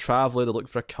they're traveling, they're looking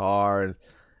for a car,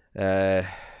 and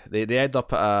they end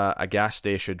up at a gas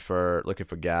station for looking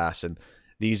for gas, and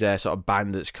these sort of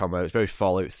bandits come out. It's very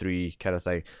Fallout 3 kind of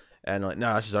thing. And like,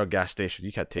 no, this is our gas station.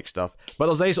 You can't take stuff. But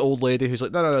there's a nice old lady who's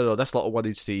like, no. This little one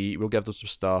needs to eat. We'll give them some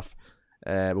stuff.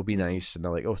 We'll be nice. And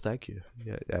they're like, oh, thank you.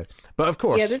 Yeah. But of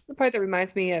course, Yeah, this is the part that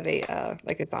reminds me of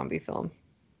a zombie film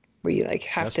where you like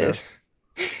have that's to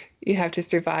fair. you have to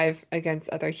survive against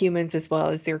other humans as well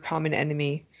as your common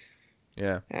enemy.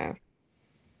 Yeah. Yeah.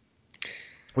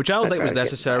 Which I don't That's think what was I was getting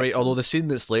necessary. at. Although the scene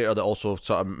that's later that also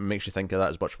sort of makes you think of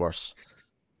that is much worse.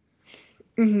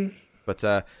 Hmm. But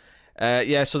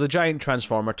yeah. So the giant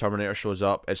transformer Terminator shows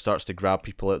up. It starts to grab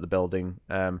people out the building.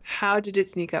 How did it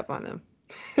sneak up on them?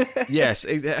 Yes.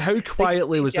 How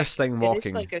quietly Like, was this thing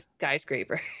walking? It's like a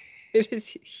skyscraper. It is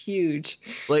huge.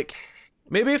 Like,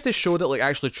 maybe if they showed it like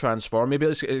actually transform, maybe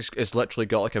it's literally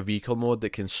got like a vehicle mode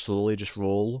that can slowly just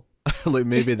roll. Like,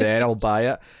 maybe then I'll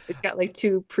buy it. It's got like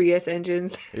two Prius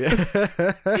engines Yeah.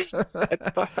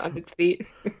 on its feet.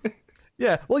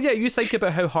 Yeah. Well, yeah. You think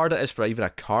about how hard it is for even a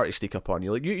car to sneak up on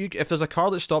you. Like, if there's a car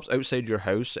that stops outside your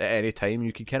house at any time,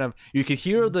 you can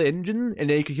hear the engine and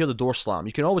then you can hear the door slam.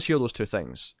 You can always hear those two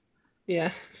things.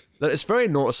 Yeah. It's very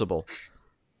noticeable.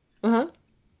 Uh-huh.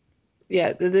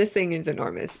 Yeah, this thing is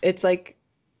enormous. It's like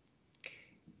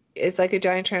a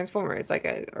giant transformer.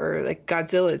 Or like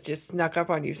Godzilla's just snuck up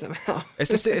on you somehow. It's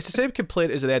the same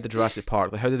complaint as at the end of Jurassic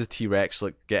Park. Like, how did the T-Rex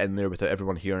like get in there without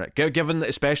everyone hearing it? Given that,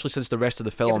 especially since the rest of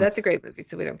the Yeah, film. but that's a great movie,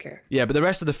 so we don't care. Yeah, but the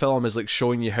rest of the film is like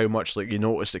showing you how much like you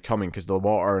noticed it coming because the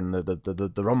water and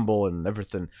the rumble and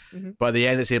everything. Mm-hmm. But at the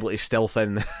end, it's able to stealth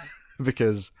in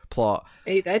because plot.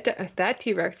 Hey, that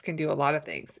T-Rex can do a lot of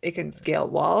things. It can scale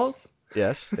walls.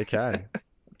 Yes, it can.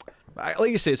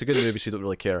 Like you say, it's a good movie, so you don't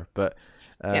really care. But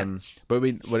Yeah. but I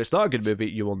mean, when it's not a good movie,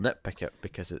 you will nitpick it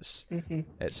because it's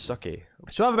sucky.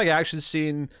 So I have a big action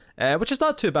scene, which is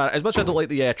not too bad. As much as I don't like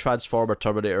the Transformer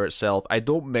Terminator itself, I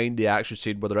don't mind the action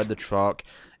scene where they're in the truck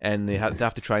and they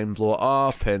have to try and blow it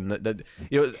up, and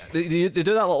they do that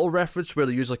little reference where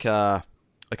they use like a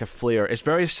flare. It's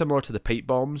very similar to the pipe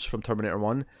bombs from Terminator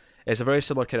 1. It's a very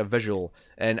similar kind of visual,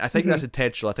 and I think that's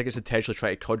intentional. I think it's intentionally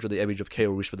trying to conjure the image of Kyle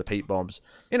Reese with the pipe bombs.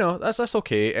 That's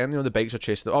okay, and the bikes are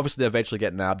chasing them. Obviously, they eventually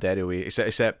get nabbed anyway,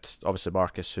 except obviously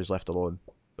Marcus, who's left alone.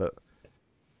 But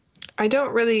I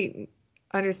don't really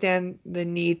understand the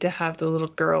need to have the little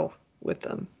girl with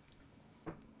them.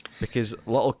 because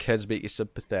little kids make you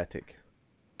sympathetic.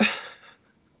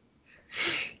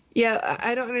 Yeah,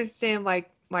 I don't understand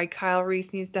why Kyle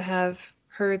Reese needs to have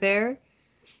her there.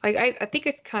 Like, I think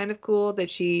it's kind of cool that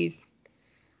she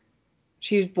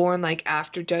was born like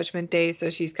after Judgment Day, so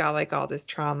she's got like all this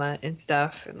trauma and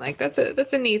stuff, and like that's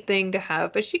a neat thing to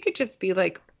have. But she could just be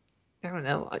like, I don't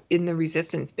know, in the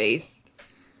Resistance base.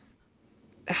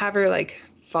 Have her like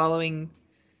following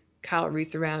Kyle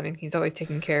Reese around, and he's always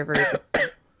taking care of her.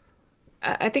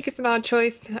 I think it's an odd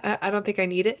choice. I don't think I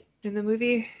need it in the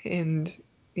movie, and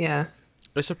yeah.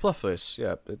 It's superfluous.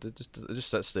 Yeah, it just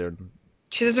sits there.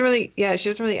 She doesn't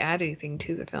really add anything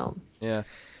to the film. Yeah.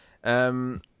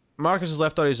 Marcus is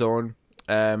left on his own.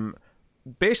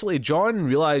 Basically, John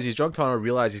Connor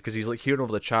realizes because he's like hearing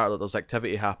over the chat that there's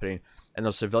activity happening and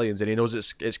there's civilians, and he knows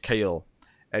it's Kyle,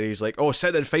 and he's like, "Oh,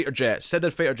 send in fighter jets!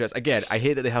 Again, I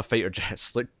hate that they have fighter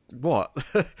jets. Like, what?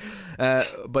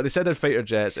 But they send in fighter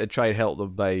jets and try and help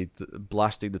them by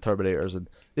blasting the Terminators, and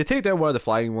they take down one of the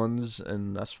flying ones,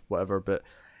 and that's whatever. But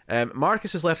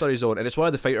Marcus is left on his own, and it's one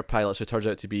of the fighter pilots who turns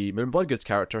out to be Moon Bloodgood's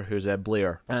character, who's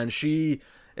Blair, and she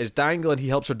is dangling. He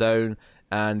helps her down,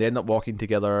 and they end up walking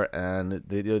together, and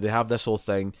they have this whole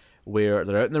thing where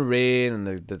they're out in the rain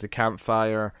and the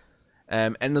campfire.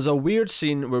 And there's a weird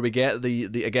scene where we get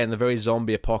the again the very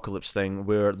zombie apocalypse thing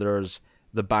where there's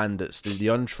the bandits, the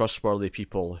untrustworthy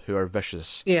people who are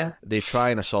vicious. Yeah. They try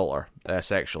and assault her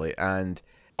sexually, and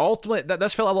ultimately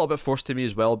this felt a little bit forced to me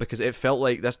as well, because it felt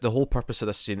like the whole purpose of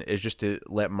this scene is just to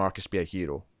let Marcus be a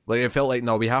hero. Like, it felt like,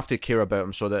 no, we have to care about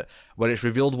him so that when it's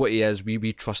revealed what he is,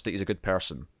 we trust that he's a good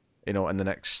person. In the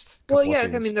next couple Well, of yeah,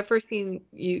 scenes. I mean, the first scene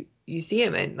you see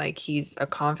him in, like, he's a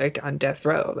convict on death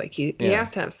row. Like, he Yeah.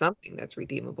 has to have something that's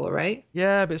redeemable, right?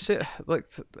 Yeah, but like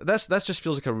this just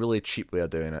feels like a really cheap way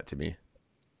of doing it to me.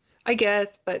 I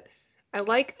guess, but I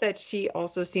like that she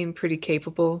also seemed pretty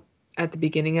capable at the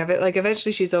beginning of it. Like,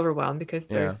 eventually she's overwhelmed because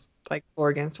Yeah. there's like 4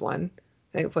 against 1.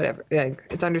 Like, whatever. Like,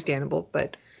 it's understandable,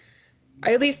 but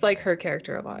I at least like her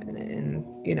character a lot in it. And,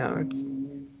 it's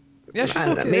Yeah, she's I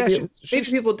don't know. okay. Maybe Yeah,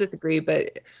 maybe people disagree,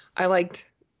 but I liked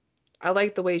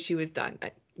the way she was done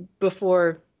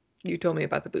before you told me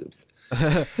about the boobs.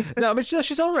 No, I mean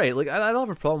she's all right. Like, I don't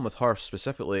have a problem with her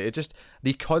specifically. It just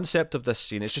the concept of this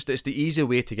scene. It's the easy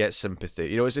way to get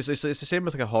sympathy. It's the same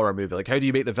with like a horror movie. Like, how do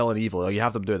you make the villain evil? Oh, you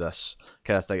have them do this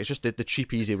kind of thing. It's just the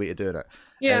cheap, easy way to do it.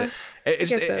 Yeah, And I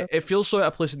guess so. it feels so out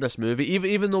of place in this movie.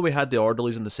 Even though we had the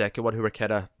orderlies in the second one who were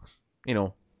kind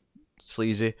of,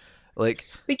 sleazy. Like,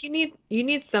 But you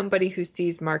need somebody who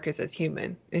sees Marcus as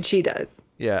human, and she does.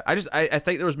 yeah, I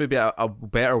think there was maybe a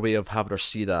better way of having her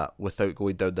see that without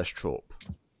going down this trope.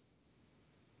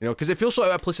 Because it feels so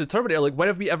out of place in the Terminator. Like, when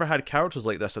have we ever had characters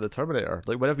like this in the Terminator?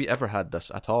 Like, when have we ever had this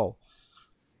at all?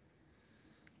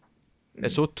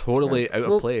 It's so totally out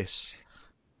of place.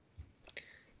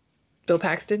 Bill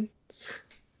Paxton.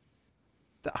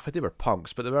 I think they were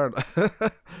punks, but they weren't.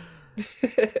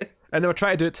 And they were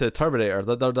trying to do it to the Terminator.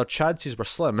 Their chances were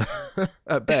slim,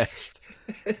 at best.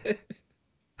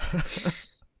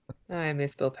 I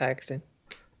miss Bill Paxton.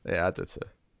 Yeah, I did too.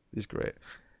 He's great.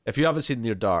 If you haven't seen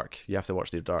Near Dark, you have to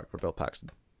watch Near Dark for Bill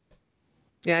Paxton.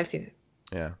 Yeah, I've seen it.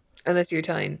 Yeah. Unless you're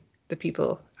telling the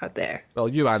people out there. Well,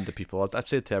 you and the people. I've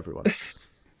said it to everyone.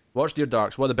 Watch Near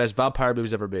Dark. It's one of the best vampire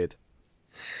movies ever made.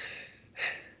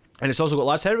 And it's also got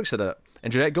Lance Henriksen in it.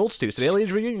 And Jeanette Goldstein. It's an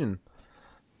aliens reunion.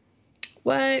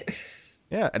 What?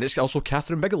 Yeah, and it's also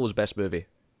Catherine Bigelow's best movie.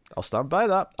 I'll stand by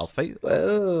that. I'll fight.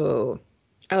 Whoa.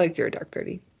 I like Zero Dark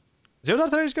 30. Zero Dark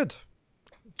 30 is good.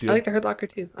 I like The Hurt Locker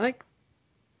too.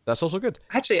 That's also good.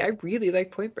 Actually, I really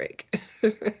like Point Break.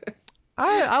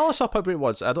 I only saw Point Break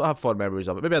once. I don't have fond memories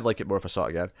of it. Maybe I'd like it more if I saw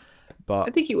it again. But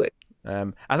I think you would.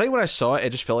 I think when I saw it, it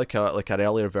just felt like an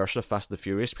earlier version of Fast and the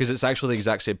Furious, because it's actually the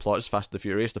exact same plot as Fast and the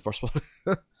Furious, the first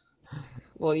one.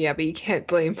 Well, yeah, but you can't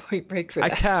blame Point Break for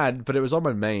that. I can, but it was on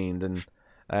my mind, and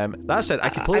that said, I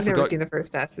completely I've never forgot. seen the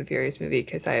first Fast and the Furious movie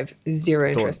because I have zero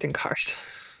interest in cars.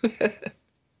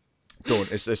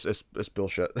 Don't. It's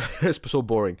bullshit. It's so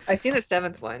boring. I've seen the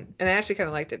 7th one, and I actually kind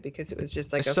of liked it because it was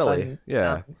just like It's a silly. fun,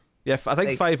 Yeah. Yeah, I think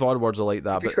like, 5 onwards are like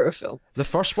that, but superhero film. the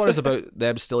first one is about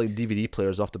them stealing DVD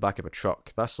players off the back of a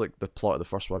truck. That's like the plot of the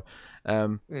first one.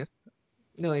 Yeah.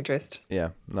 No interest. Yeah,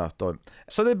 no, don't.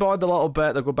 So they bond a little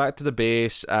bit. They go back to the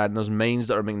base, and there's mines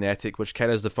that are magnetic, which kind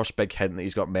of is the first big hint that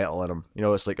he's got metal in him.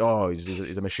 It's like, oh,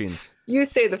 he's a machine. You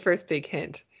say the first big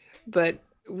hint, but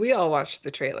we all watched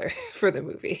the trailer for the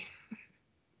movie.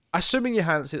 Assuming you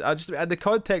hadn't seen, I just in the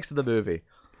context of the movie.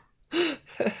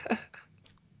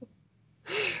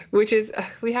 Which is,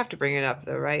 we have to bring it up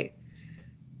though, right?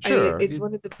 Sure. I mean, it's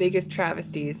one of the biggest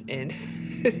travesties in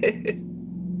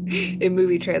in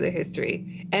movie trailer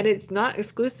history, and it's not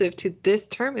exclusive to this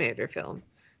Terminator film.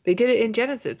 They did it in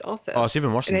Genesis also. Oh, it's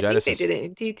even worse and than I Genesis. think they did it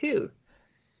in T2.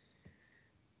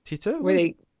 T2? Where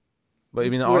they What,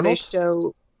 you mean where Arnold? they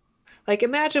show, like,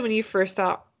 imagine when you first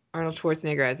saw Arnold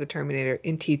Schwarzenegger as the Terminator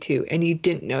in T2 and you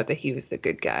didn't know that he was the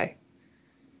good guy.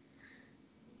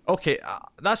 Okay,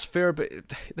 that's fair, but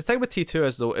the thing with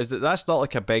T2 is that that's not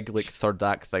like a big like third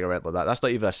act thing or anything like that. That's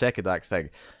not even a second act thing.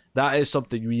 That is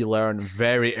something we learn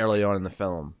very early on in the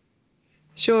film.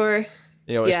 Sure.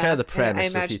 It's kind of the premise I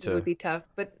of imagine T2. it would be tough,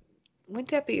 but wouldn't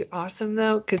that be awesome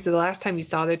though? Because the last time you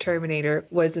saw the Terminator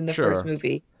was in the Sure. first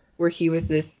movie, where he was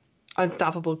this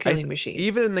unstoppable killing machine.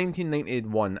 Even in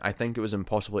 1991, I think it was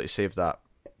impossible to save that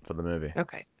for the movie.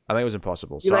 Okay. I think it was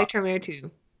impossible. You So like Terminator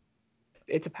 2?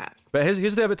 It's a pass. But here's the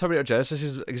thing about Terminator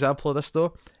Genesis' example of this,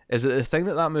 though, is that the thing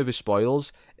that movie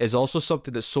spoils is also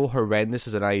something that's so horrendous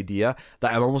as an idea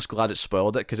that I'm almost glad it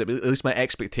spoiled it, because at least my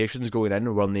expectations going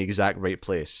in were in the exact right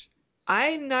place.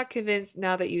 I'm not convinced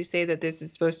now that you say that this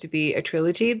is supposed to be a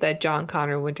trilogy that John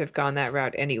Connor wouldn't have gone that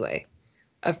route anyway,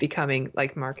 of becoming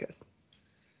like Marcus.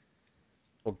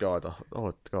 Oh God, I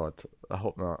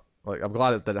hope not. Like, I'm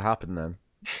glad it didn't happen then.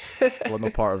 Well, no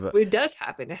part of it. It does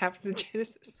happen. It happens in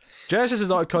Genesis. Genesis is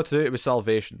not continuity with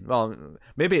Salvation. Well,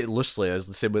 maybe it loosely is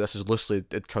the same way this is loosely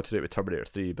it continuity with Terminator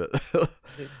 3, but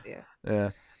Yeah. yeah.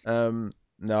 No,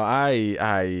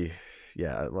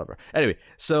 yeah, whatever. Anyway,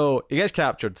 so he gets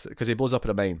captured because he blows up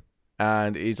in a mine,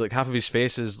 and he's like half of his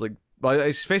face is like. Well,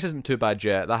 his face isn't too bad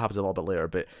yet. That happens a little bit later,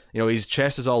 but his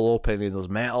chest is all open. There's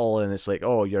metal, and it's like,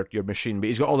 oh, your machine. But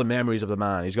he's got all the memories of the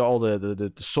man. He's got all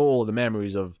the soul, the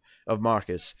memories of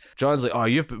Marcus. John's like, oh,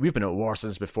 we've been at war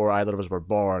since before either of us were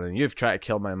born, and you've tried to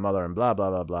kill my mother, and blah blah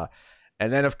blah blah.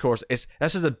 And then of course, this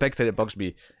is the big thing that bugs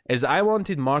me is that I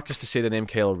wanted Marcus to say the name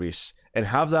Kyle Reese and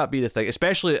have that be the thing.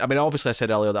 Especially, I mean, obviously I said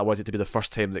earlier that I wanted it to be the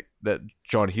first time that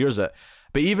John hears it,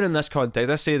 but even in this context,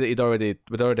 let's say that we'd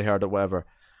already heard it, whatever.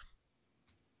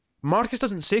 Marcus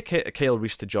doesn't say Kyle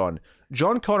Reese to John.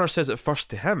 John Connor says it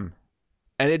first to him.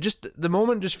 And the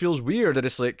moment just feels weird that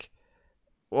it's like,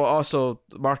 well, also,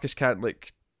 Marcus can't,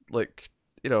 like,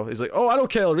 he's like, oh, I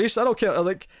don't Kyle Reese, I don't Kyle,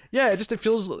 like, yeah, it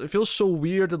feels so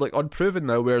weird and, like, unproven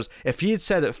now, whereas if he had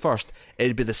said it first,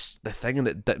 it'd be the thing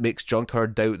that makes John Connor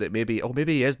doubt that maybe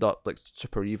he is not, like,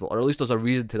 super evil, or at least there's a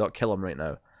reason to not kill him right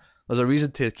now. There's a reason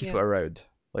to keep it around.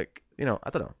 Like, I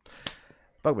don't know.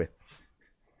 Bug me.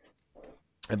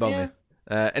 It bugged me.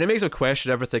 And it makes him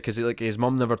question everything because his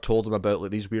mum never told him about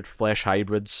like these weird flesh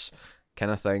hybrids kind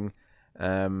of thing.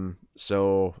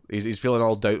 So he's feeling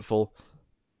all doubtful.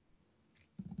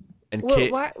 And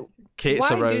Kate's why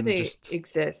around. Do they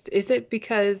exist? Is it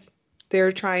because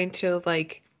they're trying to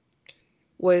like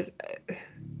was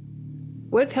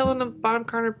Helena Bonham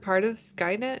Carter part of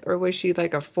Skynet, or was she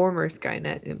like a former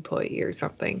Skynet employee or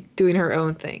something doing her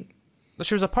own thing?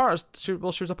 She was a part of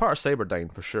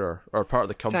Cyberdyne for sure, or part of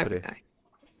the company. Cyberdyne.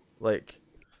 Like,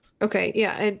 okay,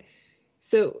 yeah, and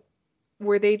so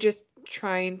were they just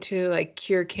trying to like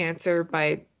cure cancer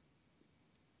by,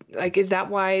 like, is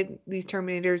that why these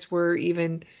Terminators were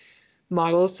even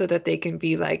models so that they can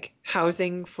be like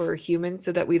housing for humans,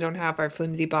 so that we don't have our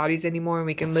flimsy bodies anymore and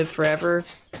we can live forever,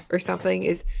 or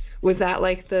something? Was that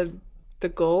like the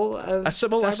goal of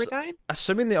Cyberdyne?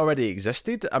 Assuming they already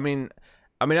existed, I mean,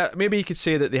 maybe you could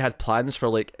say that they had plans for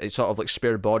like sort of like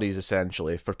spare bodies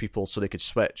essentially for people so they could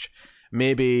switch.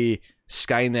 Maybe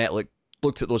Skynet like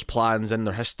looked at those plans in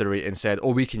their history and said,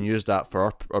 "Oh, we can use that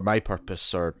for my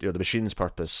purpose, or the machine's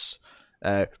purpose.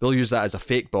 We'll use that as a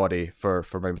fake body for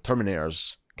my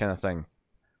Terminators," kind of thing.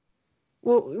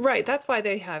 Well, right. That's why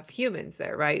they have humans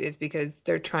there, right? Is because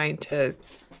they're trying to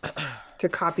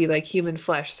copy like human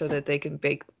flesh so that they can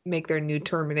make their new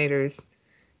Terminators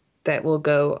that will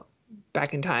go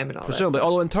back in time and all Presumably, that.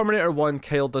 Although in Terminator 1,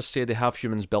 Kyle does say they have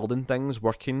humans building things,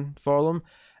 working for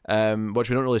them, which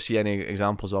we don't really see any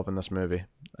examples of in this movie.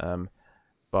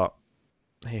 But,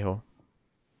 hey-ho.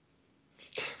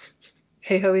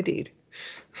 Hey-ho indeed.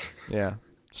 Yeah,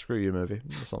 screw you, movie.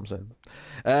 That's all I'm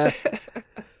saying.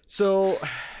 So,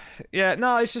 yeah,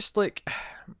 no, it's just like...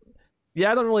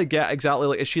 Yeah, I don't really get exactly,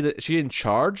 like, is she in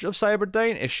charge of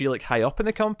Cyberdyne? Is she, like, high up in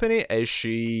the company? Is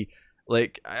she...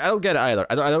 Like, I don't get it either.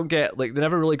 I don't get, like, they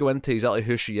never really go into exactly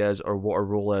who she is or what her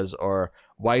role is or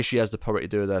why she has the power to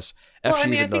do this. Well, I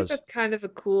think that's kind of a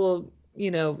cool,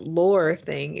 lore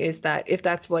thing, is that if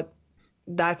that's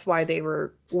why they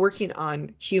were working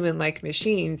on human-like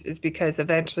machines, is because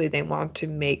eventually they want to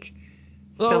make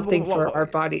something for our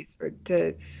bodies,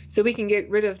 so we can get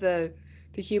rid of the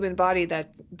human body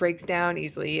that breaks down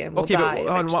easily and will die.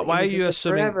 But why are you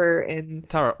assuming forever in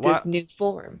this new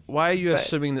form? Why are you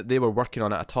assuming that they were working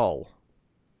on it at all?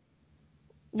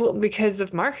 Well, because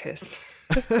of Marcus.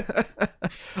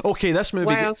 Okay, this movie.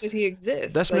 Why else would he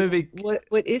exist? This movie.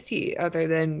 What is he other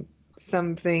than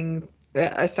something?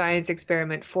 A science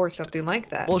experiment for something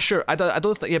like that. Well, sure. I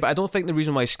don't think the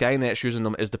reason why Skynet's using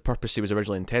them is the purpose he was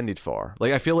originally intended for.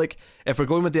 Like, I feel like if we're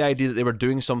going with the idea that they were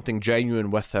doing something genuine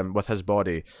with him, with his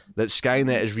body, that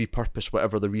Skynet has repurposed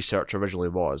whatever the research originally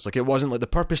was. Like, it wasn't like the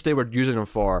purpose they were using him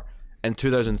for in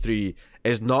 2003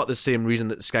 is not the same reason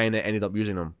that Skynet ended up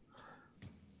using him,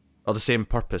 or the same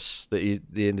purpose that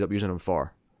they ended up using him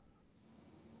for.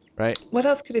 Right? What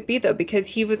else could it be though? Because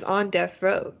he was on death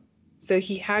row. So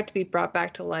he had to be brought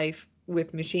back to life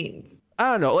with machines.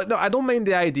 I don't know. Like, no, I don't mind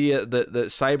the idea that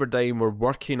Cyberdyne were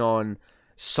working on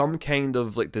some kind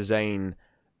of like design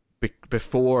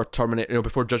before Terminator,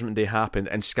 before Judgment Day happened,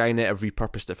 and Skynet have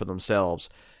repurposed it for themselves.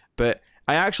 But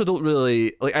I actually don't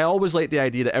really like. I always like the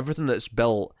idea that everything that's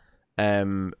built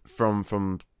from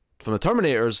the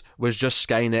Terminators was just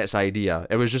Skynet's idea.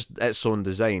 It was just its own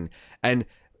design. And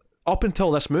up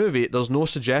until this movie, there's no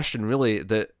suggestion really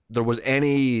that there was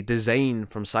any design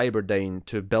from Cyberdyne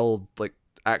to build like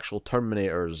actual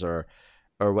Terminators or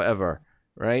or whatever,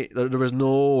 right? There was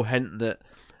no hint that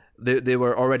they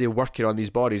were already working on these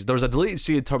bodies. There was a deleted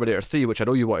scene in Terminator 3, which I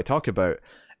know you want to talk about,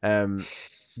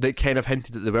 that kind of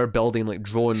hinted that they were building like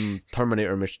drone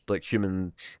Terminator like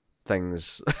human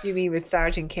things. You mean with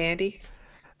Sergeant Candy?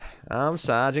 I'm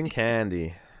Sergeant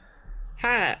Candy.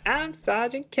 Hi, I'm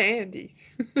Sergeant Candy.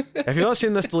 If you've not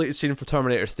seen this deleted scene from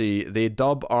Terminator 3, they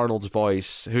dub Arnold's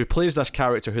voice, who plays this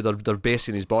character who they're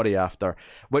basing his body after,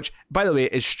 which, by the way,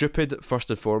 is stupid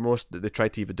first and foremost that they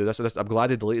tried to even do this. I'm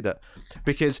glad they deleted it,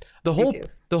 because the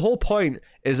whole point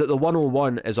is that the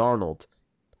 101 is Arnold.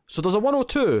 So there's a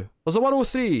 102, there's a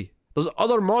 103, there's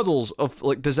other models of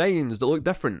like designs that look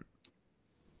different.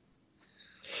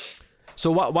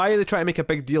 So why are they trying to make a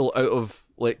big deal out of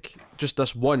like just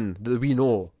this one that we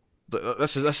know?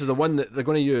 This is the one that they're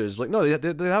going to use. Like, no,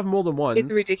 they have more than one. It's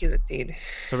a ridiculous scene.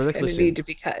 It's a ridiculous and it scene. Need to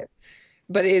be cut,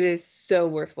 but it is so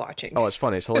worth watching. Oh, it's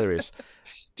funny. It's hilarious.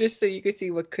 Just so you could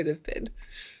see what could have been.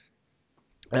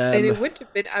 And it wouldn't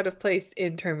have been out of place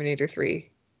in Terminator 3,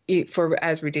 for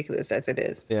as ridiculous as it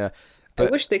is. Yeah, I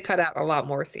wish they cut out a lot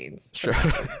more scenes. Sure.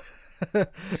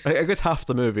 A good half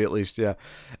the movie at least. Yeah.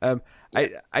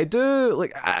 I do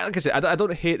like I said, I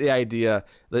don't hate the idea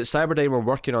that Cyberdyne were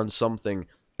working on something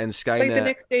and Skynet, like the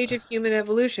next stage of human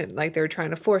evolution, like they're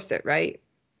trying to force it, right?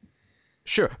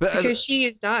 Sure, but because she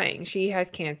is dying, she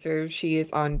has cancer, she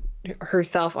is on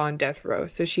herself on death row,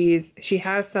 so she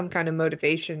has some kind of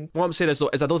motivation. What I'm saying is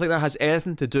I don't think that has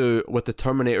anything to do with the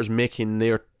Terminators making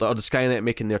the Skynet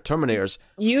making their Terminators.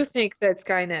 You think that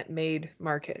Skynet made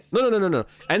Marcus? No.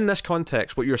 In this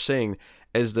context, what you're saying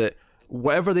is that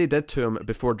whatever they did to him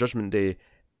before Judgment Day,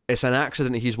 it's an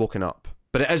accident that he's woken up.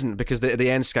 But it isn't, because the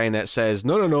end Skynet says,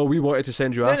 no, we wanted to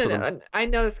send you after them. No. I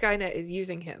know Skynet is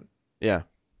using him. Yeah.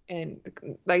 And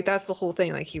like that's the whole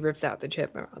thing. Like he rips out the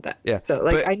chip and all that. Yeah. So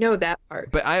like I know that part.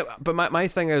 But my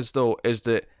thing is though is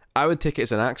that I would take it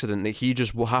as an accident that he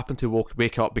just happened to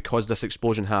wake up because this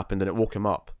explosion happened and it woke him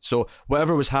up. So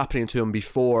whatever was happening to him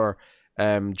before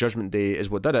Judgment Day is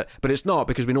what did it. But it's not,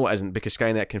 because we know it isn't, because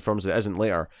Skynet confirms that it isn't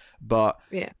later. But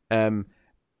yeah.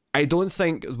 I don't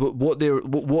think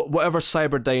whatever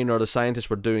Cyberdyne or the scientists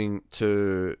were doing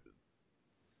to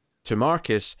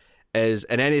Marcus is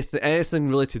in anything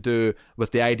really to do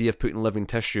with the idea of putting living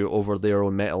tissue over their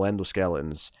own metal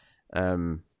endoskeletons.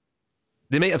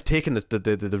 They might have taken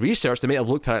the research, they might have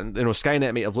looked at it,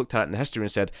 Skynet might have looked at it in history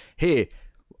and said, hey,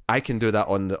 I can do that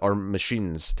on our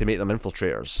machines to make them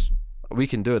infiltrators. We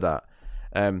can do that.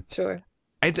 Sure.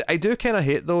 I do kind of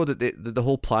hate though that the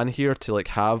whole plan here to like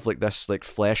have like this like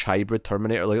flesh hybrid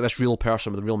Terminator, like this real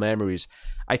person with real memories.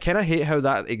 I kind of hate how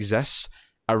that exists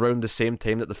around the same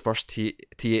time that the first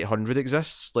T-800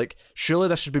 exists. Like, surely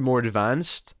this should be more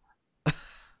advanced.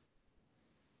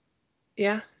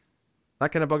 Yeah.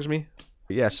 That kind of bugs me.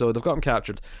 But yeah, so they've got him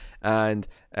captured, and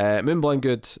Moon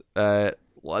Blongood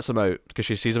lets him out because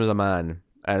she sees him as a man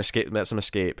and lets him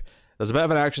escape. There's a bit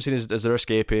of an action scene as they're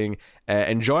escaping,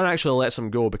 and John actually lets him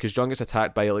go because John gets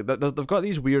attacked by like they've got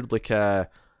these weird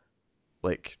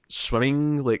like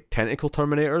swimming like tentacle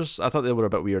Terminators. I thought they were a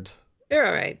bit weird. They're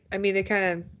all right. I mean, they kind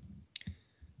of,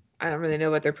 I don't really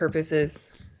know what their purpose is.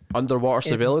 Underwater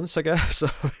surveillance, I guess.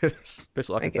 It's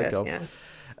basically all I can think of. Yeah.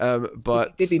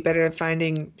 But they'd be better at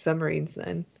finding submarines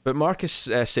then. But Marcus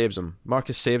saves him.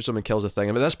 Marcus saves him and kills the thing.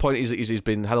 And at this point, he's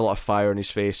had a lot of fire in his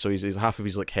face, so he's half of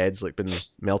his like head's like been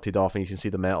melted off, and you can see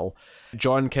the metal.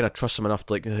 John kind of trusts him enough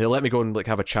to like he'll let me go and like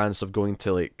have a chance of going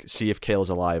to like see if Kyle's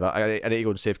alive. I need to go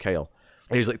and save Kyle.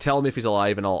 And he's like, tell me if he's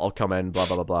alive, and I'll come in. Blah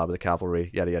blah blah blah with the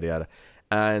cavalry. Yada yada yada.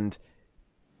 And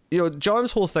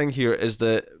John's whole thing here is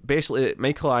that basically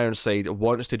Michael Ironside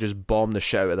wants to just bomb the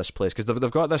shit out of this place, because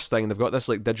they've got this thing, they've got this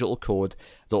like digital code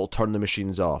that'll turn the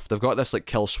machines off. They've got this like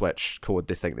kill switch code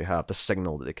they think they have, the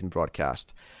signal that they can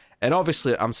broadcast. And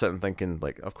obviously I'm sitting thinking,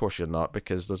 like, of course you're not,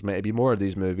 because there's meant to be more of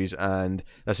these movies, and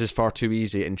this is far too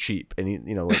easy and cheap, and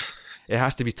like it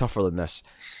has to be tougher than this.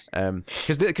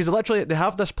 Because literally they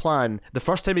have this plan. The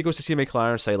first time he goes to see Michael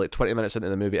Ironside, like 20 minutes into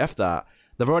the movie, if that,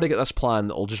 they've already got this plan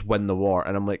that'll just win the war.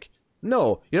 And I'm like,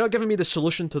 no, you're not giving me the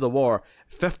solution to the war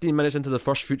 15 minutes into the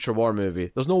first future war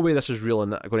movie. There's no way this is real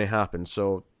and going to happen,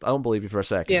 so I don't believe you for a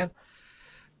second.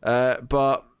 Yeah.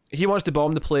 But he wants to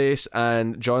bomb the place,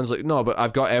 and John's like, no, but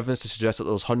I've got evidence to suggest that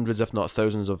there's hundreds, if not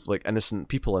thousands, of like innocent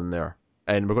people in there,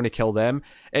 and we're going to kill them.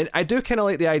 And I do kind of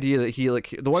like the idea that he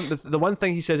like the one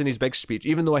thing he says in his big speech,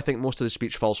 even though I think most of the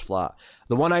speech falls flat.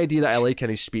 The one idea that I like in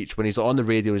his speech when he's on the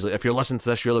radio, he's like, if you're listening to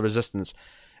this, you're the resistance.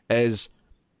 Is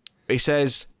he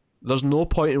says, there's no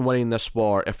point in winning this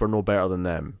war if we're no better than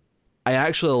them. I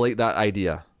actually like that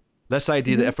idea. This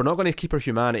idea that if we're not going to keep our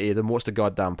humanity, then what's the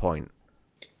goddamn point?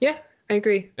 Yeah, I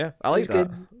agree. Yeah, I It was like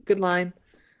that. good line.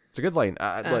 It's a good line.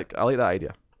 Uh, I like that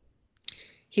idea.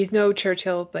 he's no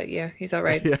Churchill, but yeah, he's all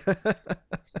right. Yeah.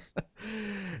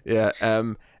 Yeah.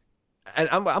 And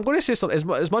I'm going to say something.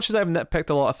 As much as I've nitpicked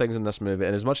a lot of things in this movie,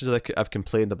 and as much as I've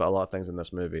complained about a lot of things in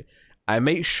this movie, I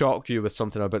might shock you with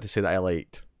something I'm about to say that I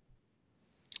liked.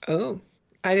 Oh,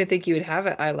 I didn't think you would have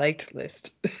it. I liked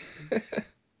list.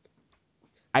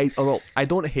 I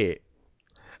don't hate.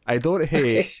 I don't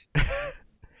hate. Okay.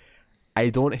 I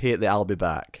don't hate the I'll be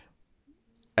back.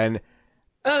 And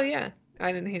Oh yeah,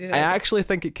 I didn't hate it I either. actually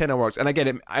think it kind of works. And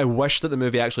again, I wish that the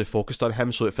movie actually focused on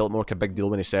him, so it felt more like a big deal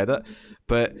when he said it.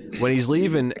 But when he's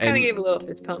leaving, I kind of and gave a little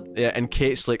fist pump. yeah, and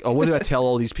Kate's like, "Oh, what do I tell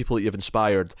all these people that you've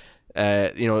inspired?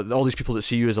 All these people that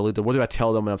see you as a leader. What do I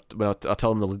tell them when I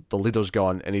tell them the leader's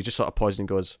gone?" And he just sort of pauses and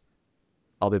goes,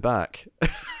 "I'll be back."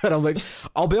 And I'm like,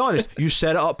 "I'll be honest, you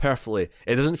set it up perfectly.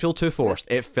 It doesn't feel too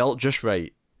forced. It felt just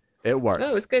right. It Oh, it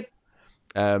was worked." good.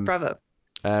 Um, Bravo.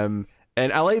 and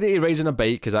I like that he rides on a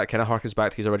bike because that kind of harkens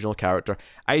back to his original character.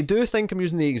 I do think I'm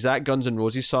using the exact Guns N'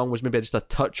 Roses song was maybe just a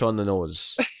touch on the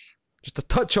nose. Just a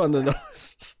touch on the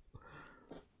nose.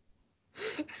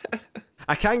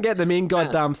 I can't get the main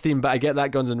goddamn theme, but I get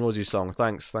that Guns N' Roses song.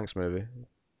 Thanks, movie.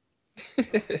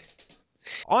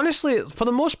 Honestly, for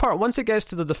the most part, once it gets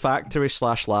to the factory /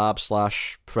 lab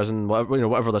 / prison,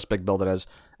 whatever this big building is,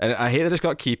 and I hate that it's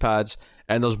got keypads,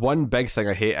 and there's one big thing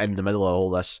I hate in the middle of all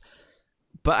this,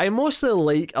 but I mostly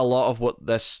like a lot of what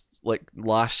this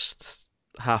last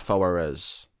half hour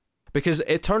is. Because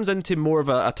it turns into more of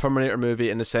a Terminator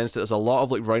movie in the sense that there's a lot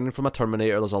of running from a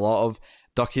Terminator, there's a lot of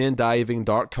ducking and diving,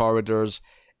 dark corridors.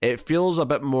 It feels a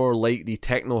bit more like the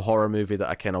techno horror movie that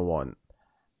I kind of want.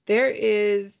 There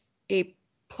is a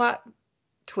plot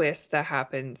twist that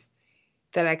happens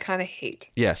that I kind of hate.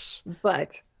 Yes.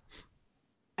 But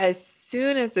as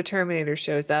soon as the Terminator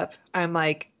shows up, I'm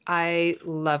like, I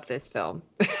love this film.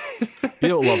 You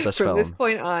don't love this From film. this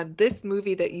point on, this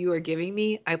movie that you are giving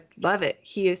me, I love it.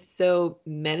 He is so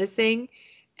menacing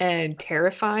and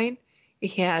terrifying.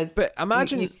 He has, But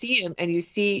imagine you see him and you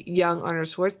see young Arnold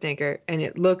Schwarzenegger, and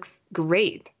it looks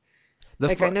great.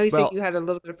 I know you said you had a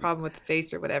little bit of problem with the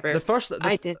face or whatever.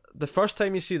 I did. The first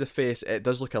time you see the face, it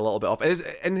does look a little bit off.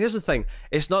 And here's the thing: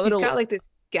 it's not that he's got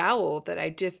this scowl that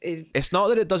I just is. It's not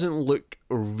that it doesn't look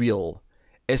real.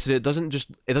 It's that it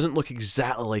doesn't look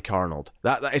exactly like Arnold.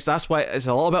 That's why it's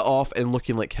a little bit off and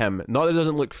looking like him. Not that it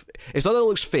doesn't look. It's not that it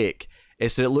looks fake.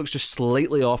 It's that it looks just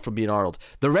slightly off from being Arnold.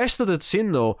 The rest of the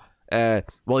scene, though,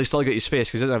 he's still got his face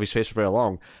because he doesn't have his face for very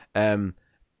long.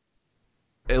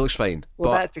 It looks fine.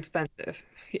 Well, that's expensive.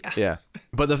 Yeah. Yeah.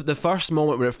 But the first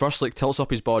moment where it first tilts up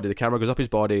his body, the camera goes up his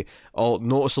body, all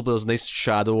noticeably there's a nice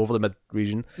shadow over the mid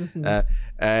region,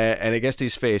 and it gets to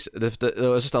his face. There's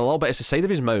just a little bit. It's the side of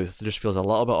his mouth that just feels a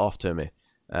little bit off to me.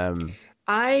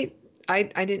 I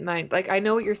didn't mind. I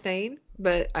know what you're saying,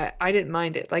 but I didn't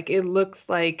mind it. It looks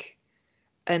like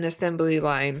an assembly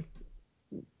line.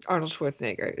 Arnold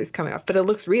Schwarzenegger is coming off, but it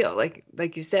looks real,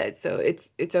 like you said, so it's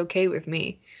okay with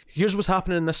me. Here's what's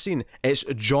happening in this scene: it's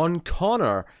John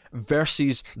Connor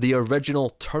versus the original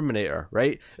Terminator,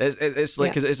 right? It's the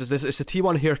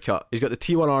T1 haircut. He's got the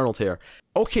T1 Arnold hair.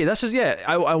 Okay, this is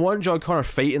I want John Connor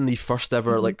fighting the first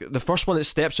ever, the first one that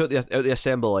steps out the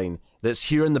assembly line. That's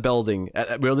here in the building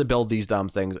where they build these damn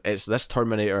things. It's this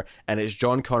Terminator, and it's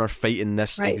John Connor fighting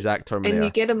this exact Terminator. And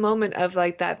you get a moment of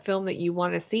that film that you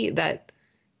want to see, that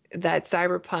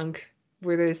cyberpunk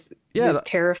where this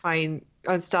terrifying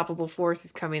unstoppable force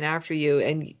is coming after you,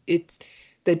 and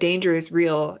the danger is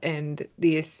real, and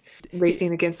this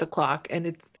racing against the clock, and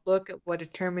it's look at what a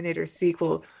Terminator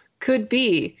sequel could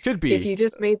be if you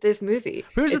just made this movie.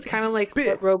 It's kind of like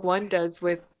what Rogue One does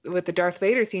with the Darth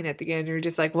Vader scene at the end. You're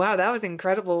just like, wow, that was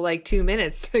incredible. 2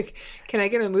 minutes. Can I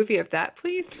get a movie of that,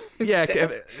 please? Yeah,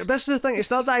 this is the thing. It's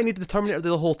not that I need the Terminator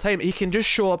the whole time. He can just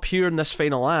show up here in this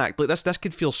final act. This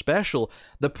could feel special.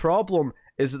 The problem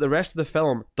is that the rest of the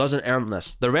film doesn't earn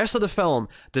this. The rest of the film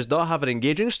does not have an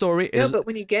engaging story. But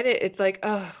when you get it, it's like,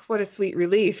 oh, what a sweet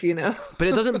relief, But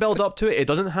it doesn't build up to it. It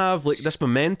doesn't have this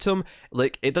momentum.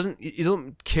 It doesn't. You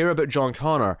don't care about John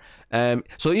Connor.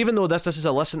 So even though this is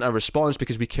a listen and response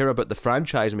because we care about the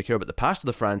franchise and we care about the past of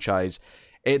the franchise,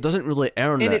 it doesn't really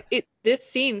earn it. This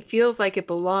scene feels like it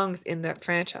belongs in that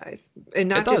franchise, and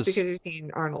not just because you're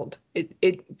seeing Arnold.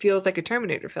 It feels like a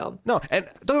Terminator film. No, and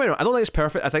don't get me wrong, I don't think it's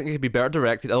perfect. I think it could be better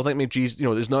directed. I don't think McGee's,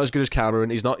 it's not as good as Cameron.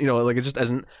 He's not, it just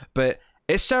isn't. But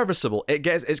it's serviceable. It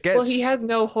gets. Well, he has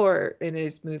no horror in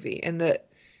his movie, and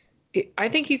I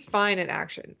think he's fine in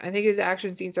action. I think his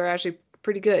action scenes are actually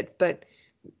pretty good, but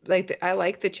I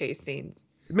like the chase scenes.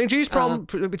 McGee's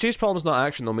problem is not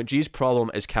action though. McGee's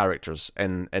problem is characters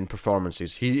and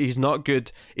performances. He's not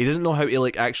good. He doesn't know how to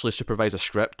like actually supervise a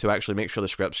script to actually make sure the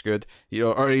script's good.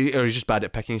 Or he's just bad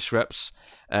at picking scripts.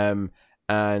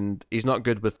 And he's not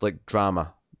good with like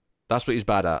drama. That's what he's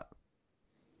bad at.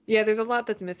 Yeah, there's a lot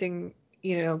that's missing,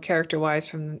 character-wise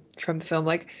from the film.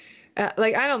 Like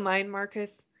I don't mind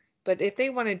Marcus, but if they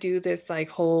want to do this like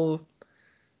whole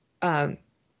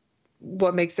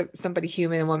what makes somebody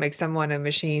human and what makes someone a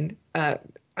machine,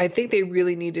 I think they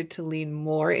really needed to lean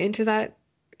more into that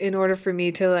in order for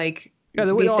me to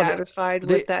be satisfied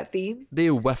with that theme.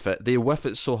 They whiff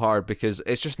it so hard because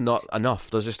it's just not enough.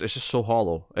 It's just so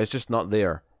hollow. It's just not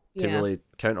there to really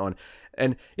count on.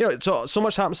 And so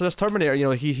much happens to this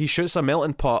Terminator. He shoots a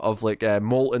melting pot of like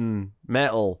molten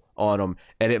metal on him,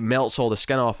 and it melts all the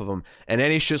skin off of him. And then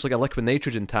he shoots like a liquid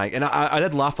nitrogen tank. And I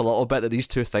did laugh a little bit that these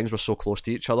two things were so close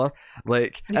to each other.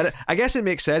 Like, and I guess it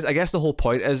makes sense. I guess the whole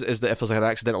point is that if there's like an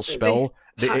accidental spill,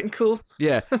 hot and cool.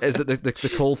 Yeah, is that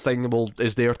the cold thing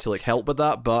is there to like help with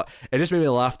that. But it just made me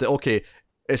laugh that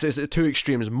it's two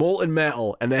extremes: molten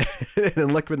metal and then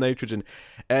and liquid nitrogen,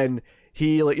 and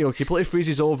he completely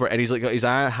freezes over, and he's like got his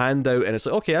hand out, and it's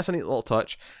like, okay, that's a neat little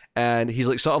touch, and he's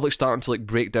like sort of like starting to like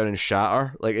break down and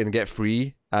shatter, like, and get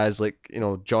free as like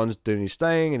John's doing his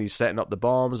thing, and he's setting up the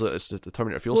bombs, like it's the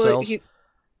Terminator fuel cells.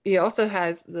 He also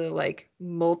has the like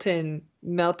molten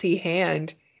melty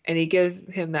hand, and he gives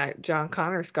him that John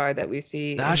Connor scar that we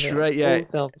see. That's in right, yeah.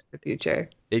 Old films in the future.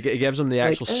 He gives him the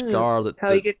actual scar.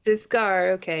 He gets his scar.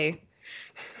 Okay.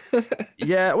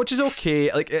 Yeah, which is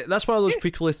okay. Like that's one of those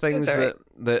prequel things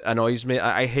that annoys me.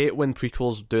 I hate when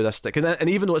prequels do this thing, and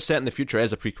even though it's set in the future,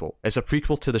 it's a prequel. It's a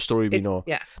prequel to the story we know.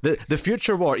 Yeah. The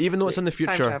future war, even though it's in the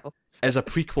future, is a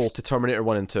prequel to Terminator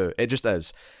 1 and 2. It just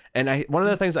is. And one of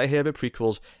the things that I hate about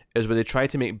prequels is where they try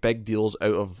to make big deals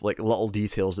out of like little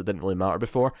details that didn't really matter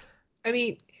before. I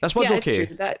mean, that's what's okay. It's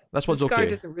true. That's what's okay. The scar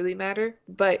doesn't really matter,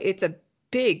 but it's a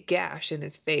big gash in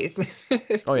his face.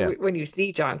 Oh yeah. When you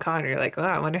see John Connor, you're like, oh,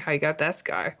 I wonder how he got that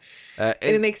scar. And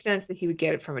it makes sense that he would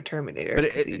get it from a Terminator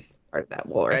because he's part of that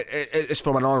war. It's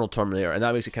from an Arnold Terminator, and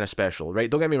that makes it kind of special,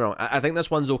 right? Don't get me wrong. I think this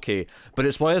one's okay, but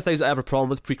it's one of the things that I have a problem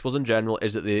with prequels in general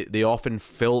is that they often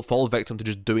fall victim to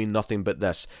just doing nothing but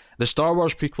this. The Star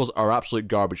Wars prequels are absolute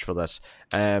garbage for this.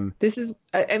 This is,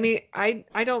 I mean,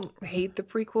 I don't hate the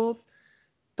prequels,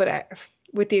 but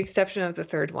with the exception of the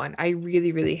third one, I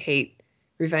really, really hate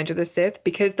Revenge of the Sith,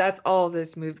 because that's all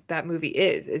that movie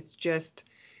is. It's just,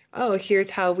 oh, here's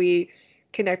how we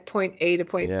connect point A to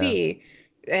point B,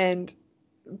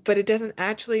 but it doesn't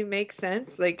actually make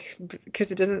sense, like,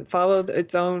 because it doesn't follow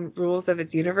its own rules of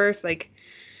its universe, like,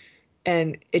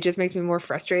 and it just makes me more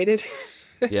frustrated.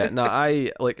 Yeah, no, I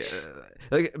like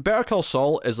Better Call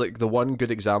Saul is like the one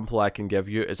good example I can give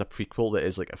you is a prequel that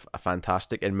is like a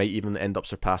fantastic and might even end up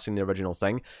surpassing the original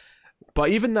thing. But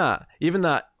even that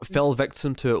fell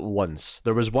victim to it once.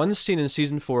 There was one scene in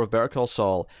season 4 of Better Call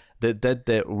Saul that did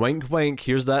the wink wink,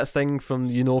 here's that thing from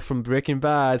Breaking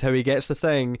Bad, how he gets the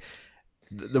thing.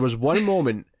 There was one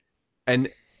moment, and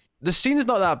the scene's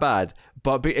not that bad,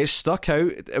 but it stuck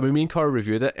out. And when me and Cara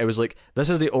reviewed it, it was like,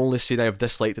 this is the only scene I've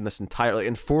disliked in this entire, like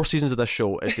in 4 seasons of this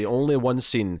show, it's the only one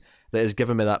scene that has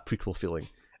given me that prequel feeling.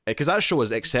 Because that show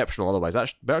is exceptional otherwise.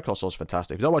 Better Call Saul is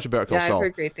fantastic. If you don't watch Better Call Saul... Yeah, I've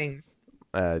heard great things.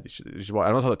 You should watch.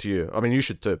 I'm not talking to you. I mean, you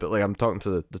should too, but like I'm talking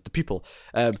to the people.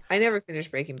 I never finished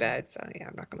Breaking Bad, so yeah,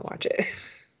 I'm not going to watch it.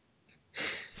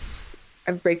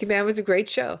 And Breaking Bad was a great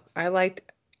show. I liked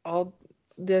all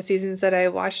the seasons that I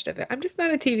watched of it. I'm just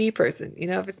not a TV person.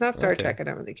 If it's not Star Trek, I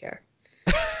don't really care.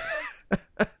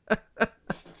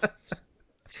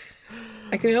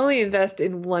 I can only invest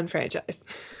in one franchise.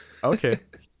 Okay.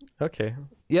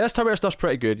 Yeah, this Terminator stuff's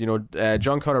pretty good.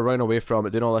 John Connor running away from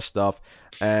it, doing all this stuff.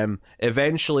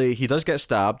 Eventually, he does get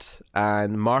stabbed,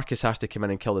 and Marcus has to come in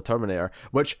and kill the Terminator.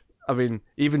 Which, I mean,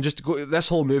 even just this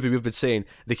whole movie, we've been saying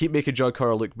they keep making John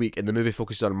Connor look weak, and the movie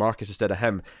focuses on Marcus instead of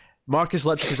him. Marcus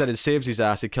literally comes in and saves his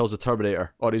ass. He kills the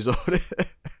Terminator on his own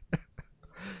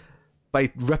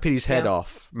by ripping his head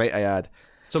off. Might I add?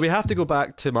 So we have to go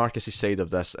back to Marcus's side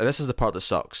of this, and this is the part that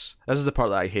sucks. This is the part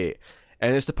that I hate,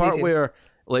 and it's the part where,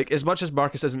 like, as much as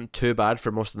Marcus isn't too bad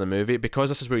for most of the movie, because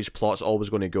this is where his plot's always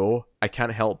going to go, I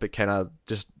can't help but kind of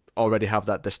just already have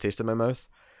that distaste in my mouth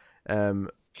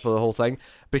for the whole thing.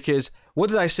 Because what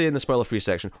did I say in the spoiler-free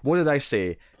section? What did I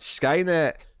say?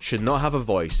 Skynet should not have a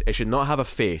voice. It should not have a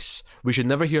face. We should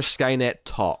never hear Skynet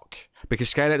talk,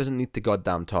 because Skynet doesn't need to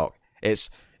goddamn talk. It's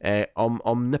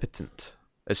omnipotent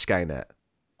as Skynet,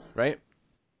 right?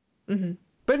 Mm-hmm.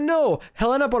 But no,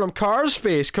 Helena Bonham Carter's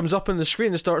face comes up on the screen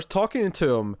and starts talking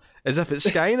to him as if it's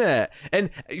Skynet. And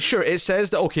sure, it says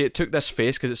that, okay, it took this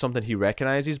face because it's something he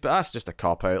recognizes, but that's just a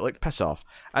cop-out. Like, piss off.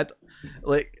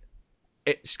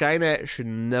 Skynet should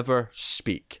never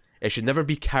speak. It should never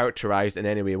be characterized in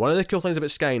any way. One of the cool things about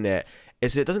Skynet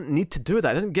is that it doesn't need to do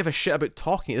that. It doesn't give a shit about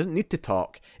talking. It doesn't need to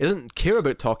talk. It doesn't care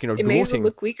about talking or gloating. It makes it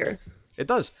look weaker. It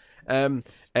does. And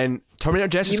Terminator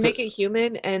Genesis... You make it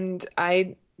human, and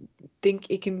I think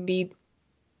it can be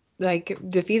like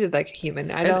defeated like a human.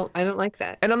 I don't like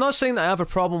that. And I'm not saying that I have a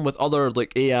problem with other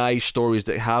like AI stories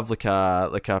that have like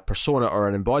a persona or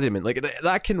an embodiment. Like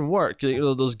that can work. You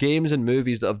know, there's games and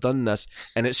movies that have done this,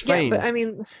 and it's fine. Yeah, but I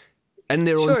mean, in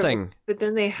their own thing. But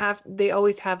then they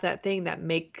always have that thing that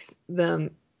makes them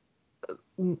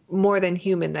more than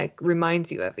human. That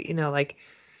reminds you of it. You know, like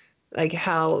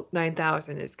HAL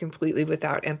 9000 is completely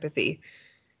without empathy,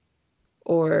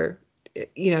 or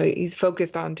you know, he's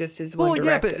focused on just his one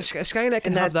directive. Yeah, but Skynet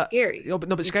can have that. Scary. You know, but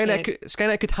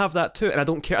Skynet could have that too, and I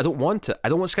don't care. I don't want it. I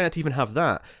don't want Skynet to even have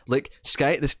that. Like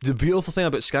the beautiful thing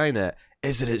about Skynet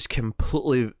is that it's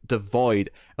completely devoid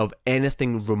of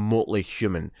anything remotely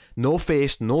human. No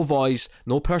face, no voice,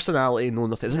 no personality, no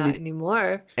nothing. It doesn't Not need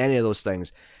anymore. any of those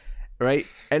things, right?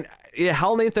 And yeah,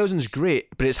 HAL 9000 is great,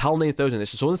 but it's HAL 9000.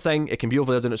 It's its own thing. It can be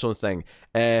over there doing its own thing.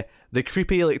 The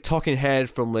creepy like talking head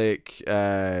from like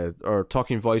or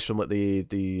talking voice from like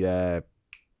the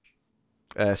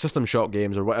System Shock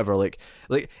games or whatever, like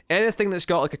anything that's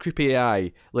got like a creepy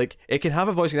AI, like it can have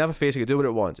a voice, it can have a face, it can do what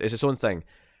it wants. It's its own thing.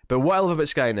 But what I love about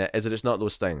Skynet is that it's not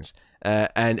those things,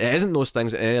 and it isn't those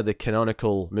things in any of the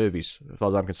canonical movies, as far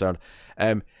as I'm concerned.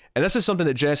 And this is something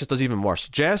that Genesis does even worse.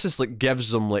 Genesis like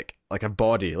gives them like a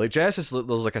body. Like Genesis, there's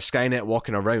like a Skynet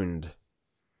walking around,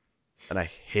 and I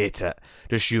hate it.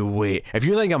 Just you wait. If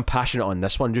you think I'm passionate on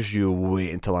this one, just you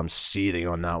wait until I'm seething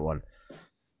on that one.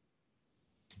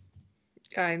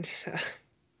 I'm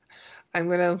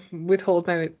gonna withhold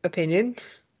my opinion.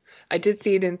 I did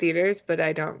see it in theaters, but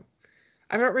I don't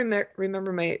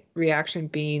remember my reaction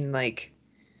being like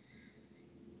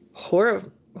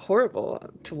horrible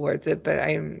towards it, but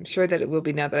I'm sure that it will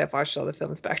be now that I've watched all the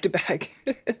films back to back.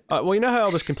 Well, you know how I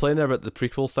was complaining about the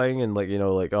prequel thing and like, you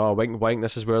know, like, oh, wink wink,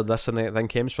 this is where this and that thing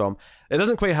came from. It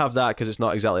doesn't quite have that because it's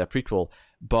not exactly a prequel,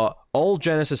 but all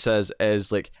Genesis says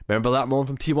is like, remember that moment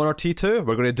from T1 or T2?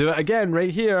 We're going to do it again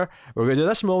right here. We're going to do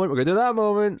this moment, we're going to do that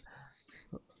moment.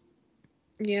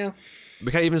 Yeah.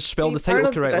 We can't even spell the title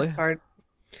Arnold's correctly. The best part.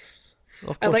 Of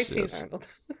course I like seeing Arnold.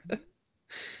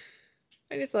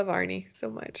 I just love Arnie so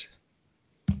much.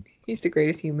 He's the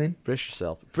greatest human. Brace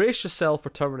yourself for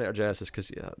Terminator Genesis,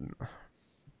 because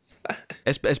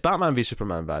it's Batman v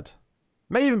Superman bad.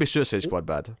 Might even be Suicide Squad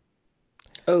bad.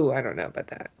 Oh, I don't know about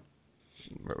that.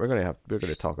 We're gonna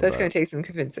talk about it. That's gonna take some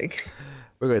convincing.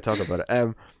 We're gonna talk about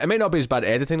it. It might not be as bad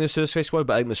editing as Suicide Squad,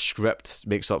 but I think the script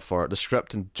makes up for it. The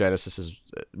script in Genesis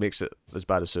makes it as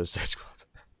bad as Suicide Squad.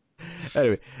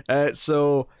 Anyway,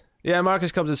 so yeah,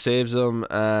 Marcus comes and saves him,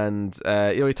 and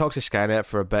he talks to Skynet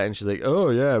for a bit, and she's like, "Oh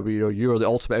yeah, you are the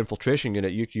ultimate infiltration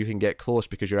unit. You can get close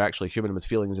because you're actually human with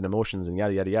feelings and emotions, and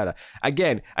yada yada yada."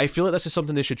 Again, I feel like this is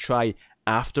something they should try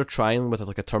after trying with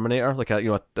like a Terminator, like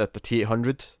the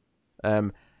T-800,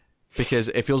 because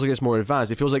it feels like it's more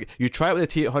advanced. It feels like you try it with the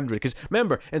T-800, because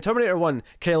remember in Terminator 1,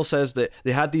 Kyle says that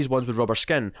they had these ones with rubber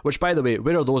skin, which by the way,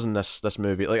 where are those in this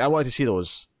movie? Like I wanted to see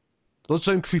those. Those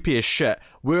sound creepy as shit.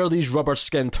 Where are these rubber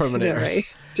skin Terminators? Yeah, right?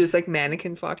 Just like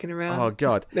mannequins walking around. Oh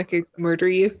god, that could murder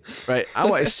you. Right, I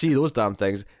want to see those damn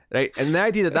things. Right, and the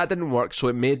idea that didn't work, so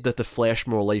it made the flesh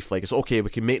more lifelike. It's okay,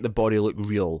 we can make the body look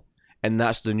real, and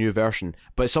that's the new version.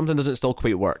 But something doesn't still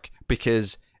quite work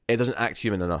because it doesn't act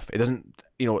human enough. It doesn't,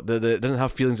 it doesn't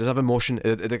have feelings. It doesn't have emotion.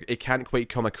 It can't quite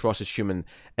come across as human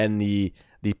in the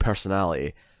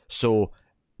personality. So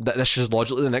that's just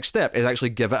logically the next step is actually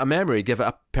give it a memory, give it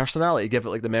a personality, give it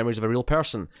like the memories of a real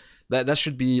person. That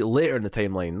should be later in the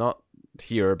timeline, not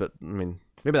here. But I mean,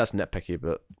 maybe that's nitpicky,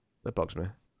 but it bugs me.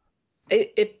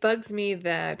 It bugs me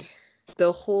that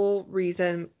the whole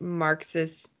reason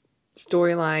Marx's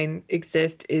storyline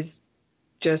exists is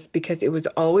just because it was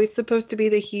always supposed to be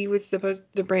that he was supposed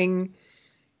to bring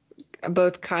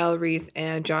both Kyle Reese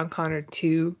and John Connor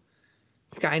to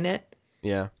Skynet.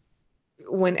 Yeah.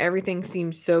 When everything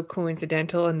seems so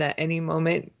coincidental and that any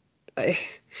moment,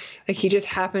 like he just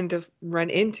happened to run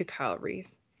into Kyle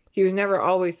Reese. He was never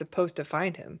always supposed to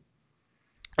find him.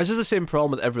 This is the same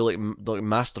problem with every like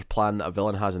master plan that a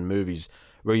villain has in movies,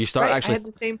 where you start actually. I had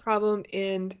the same problem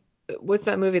in what's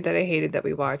that movie that I hated that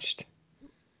we watched?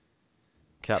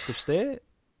 Captive State?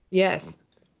 Yes.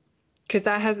 because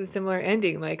that has a similar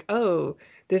ending. Like, oh,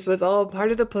 this was all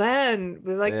part of the plan.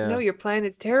 We're like, no, Yeah. your plan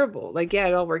is terrible. Like, yeah,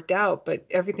 it all worked out, but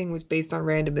everything was based on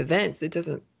random events. It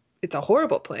doesn't, it's a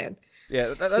horrible plan, Yeah,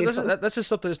 you know? this is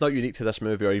something that's not unique to this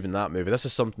movie or even that movie. This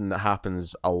is something that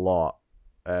happens a lot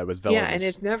with Yeah, and villains.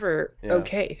 it's never Yeah.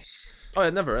 okay. Oh,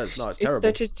 it never is. No, it's It's terrible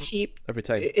such a cheap, every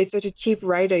time. it's such a cheap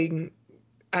writing.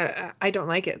 I don't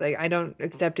like it. Like, I don't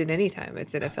accept it anytime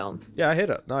it's in a film. Yeah, I hate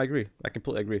it. No, I agree. I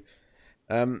completely agree.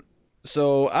 Um,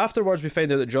 so afterwards, we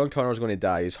find out that John Connor is going to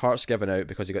die. His heart's given out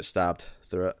because he got stabbed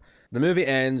through it. The movie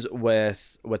ends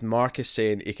with Marcus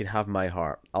saying, "He can have my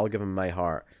heart. I'll give him my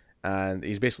heart." And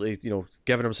he's basically,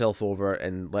 giving himself over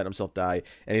and letting himself die.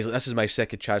 And he's like, "This is my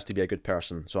second chance to be a good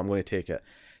person, so I'm going to take it."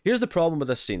 Here's the problem with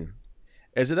this scene: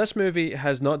 is that this movie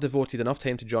has not devoted enough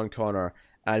time to John Connor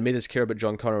and made us care about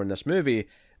John Connor in this movie,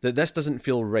 that this doesn't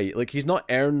feel right. Like, he's not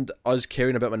earned us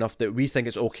caring about him enough that we think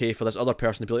it's okay for this other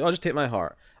person to be like, "Oh, just take my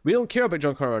heart." We don't care about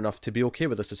John Connor enough to be okay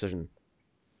with this decision.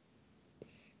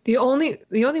 The only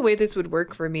way this would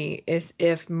work for me is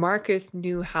if Marcus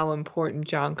knew how important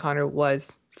John Connor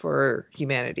was for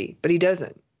humanity, but he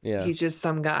doesn't. Yeah. He's just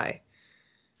some guy.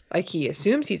 Like, he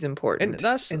assumes he's important And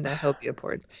that's and that he'll be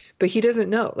important, but he doesn't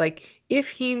know. Like, if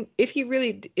he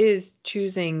really is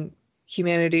choosing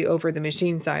humanity over the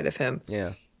machine side of him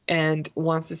yeah. and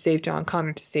wants to save John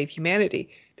Connor to save humanity,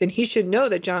 then he should know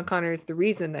that John Connor is the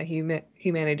reason that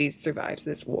humanity survives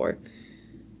this war.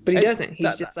 But he doesn't.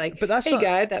 He's just like, but that's hey, not,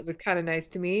 guy, that was kind of nice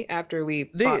to me after we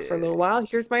fought for a little while.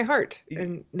 Here's my heart.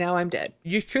 And now I'm dead.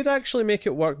 you could actually make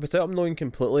it work without him knowing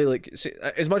completely. Like, see,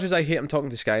 as much as I hate him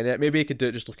talking to Skynet, maybe he could do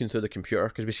it just looking through the computer,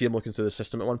 because we see him looking through the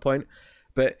system at one point.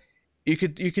 But you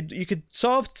could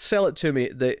sort of sell it to me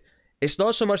that it's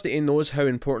not so much that he knows how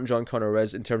important John Connor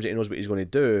is in terms of he knows what he's going to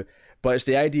do, but it's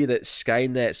the idea that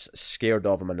Skynet's scared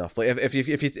of him enough. Like,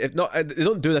 if not, they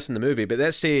don't do this in the movie, but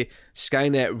let's say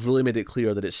Skynet really made it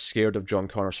clear that it's scared of John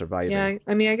Connor surviving. Yeah,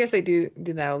 I mean, I guess they do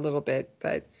that a little bit,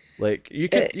 but like, you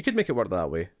could make it work that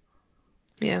way.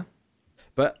 yeah.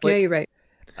 But Yeah, like, you're right.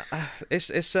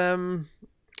 it's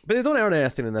but they don't earn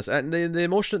anything in this, and the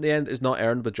emotion at the end is not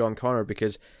earned with John Connor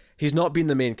because he's not been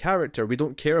the main character. We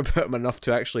don't care about him enough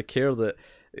to actually care that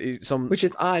he's Which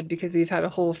is odd because we've had a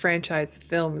whole franchise of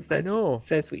films that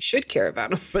says we should care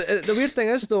about him. But the weird thing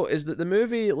is, though, is that the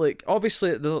movie, like,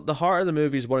 obviously the heart of the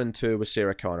movies 1 and 2 was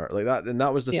Sarah Connor, like that, and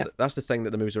that was that's the thing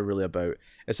that the movies are really about.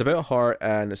 It's about heart,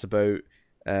 and it's about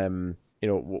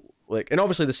like, and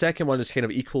obviously the second one is kind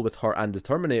of equal with Heart and the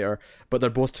Terminator, but they're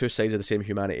both two sides of the same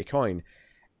humanity coin.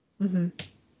 Mm-hmm.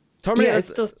 Terminator, yeah, it's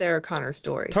still Sarah Connor's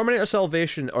story. Terminator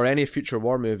Salvation or any future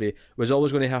war movie was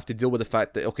always going to have to deal with the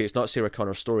fact that, okay, it's not Sarah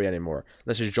Connor's story anymore.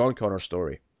 This is John Connor's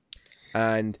story.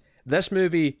 And this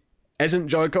movie isn't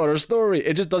John Connor's story.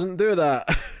 It just doesn't do that.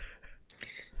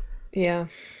 Yeah.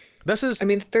 I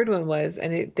mean, the third one was,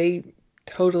 and they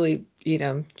totally,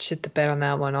 shit the bed on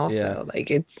that one also. Yeah.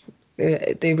 Like,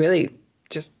 they really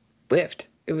just whiffed.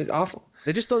 It was awful.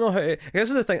 They just don't know how to... This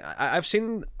is the thing. I've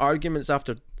seen arguments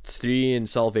after 3 and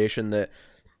Salvation that,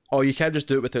 oh, you can't just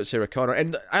do it without Sarah Connor.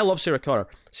 And I love Sarah Connor.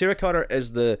 Sarah Connor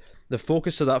is the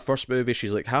focus of that first movie.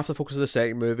 She's like half the focus of the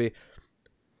second movie.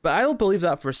 But I don't believe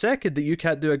that for a second, that you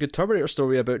can't do a good Terminator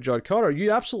story about John Connor.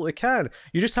 You absolutely can.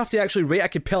 You just have to actually write a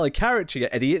compelling character, you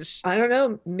idiots. I don't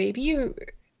know. Maybe you...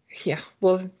 Yeah,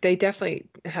 well, they definitely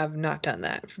have not done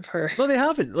that for. No, they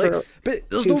haven't. Like, but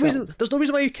there's no reason. There's no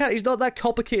reason why you can't. He's not that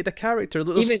complicated a character.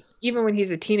 Even when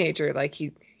he's a teenager, like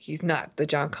he's not the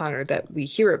John Connor that we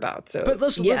hear about. So, but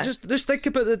let's just think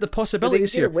about the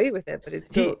possibilities here. They get away with it,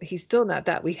 but he's still not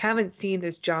that. We haven't seen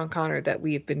this John Connor that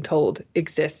we've been told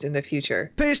exists in the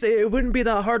future. But it wouldn't be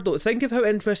that hard though. Think of how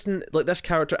interesting like this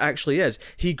character actually is.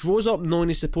 He grows up knowing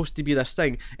he's supposed to be this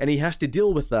thing, and he has to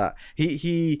deal with that.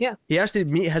 He has to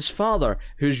meet his father,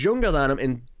 who's younger than him,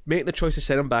 and make the choice to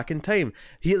send him back in time.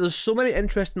 There's so many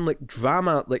interesting like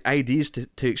drama like ideas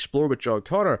to explore with John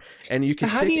Connor, and you can.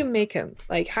 How do you make him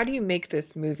like? How do you make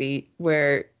this movie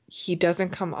where he doesn't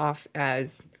come off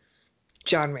as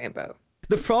John Rambo?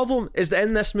 The problem is that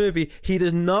in this movie, he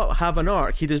does not have an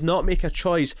arc. He does not make a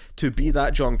choice to be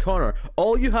that John Connor.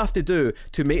 All you have to do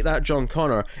to make that John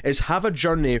Connor is have a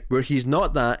journey where he's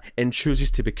not that and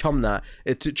chooses to become that.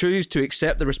 It chooses to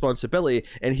accept the responsibility,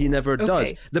 and he never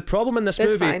does. The problem in this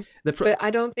movie... Fine. But I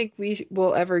don't think we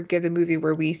will ever get a movie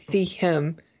where we see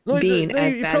him being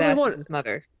as badass as his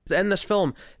mother. In this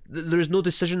film, there's no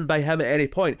decision by him at any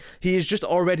point. He is just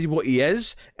already what he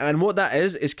is, and what that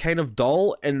is kind of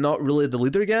dull and not really the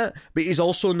leader yet, but he's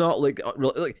also not like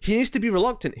he needs to be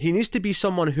reluctant. He needs to be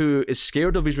someone who is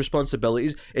scared of his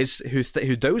responsibilities,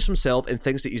 who doubts himself and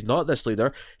thinks that he's not this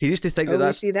leader. He needs to think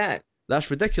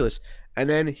that's ridiculous. and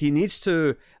then he needs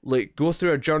to like go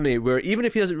through a journey where even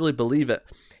if he doesn't really believe it,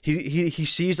 he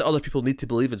sees that other people need to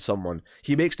believe in someone.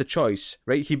 He makes the choice,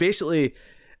 right? He basically,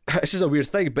 this is a weird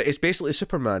thing, but it's basically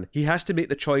Superman. He has to make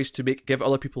the choice to give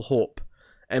other people hope,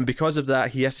 and because of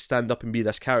that, he has to stand up and be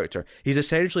this character. He's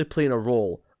essentially playing a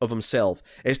role of himself.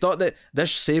 It's not that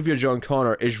this savior John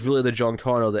Connor is really the John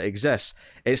Connor that exists.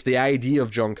 It's the idea of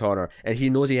John Connor, and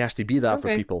he knows he has to be that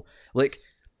for people. Like,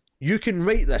 you can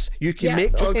write this, you can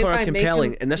make John Connor fine.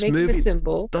 Compelling, and this movie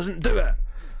doesn't do it.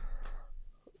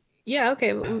 Yeah,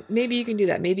 okay, maybe you can do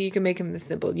that. Maybe you can make him the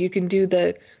symbol. You can do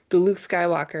the Luke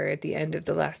Skywalker at the end of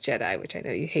The Last Jedi, which I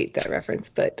know you hate that reference,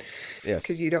 but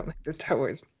because you don't like the Star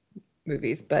Wars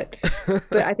movies, but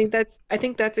I think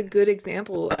that's a good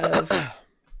example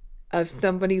of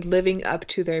somebody living up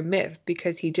to their myth,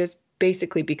 because he just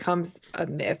basically becomes a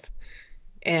myth,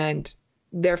 and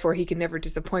therefore he can never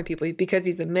disappoint people because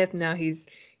he's a myth. Now he's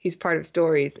part of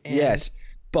stories and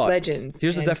but legends.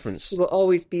 Here's the difference. He will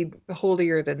always be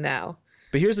holier than thou.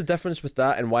 But here's the difference with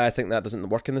that, and why I think that doesn't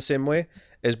work in the same way,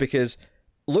 is because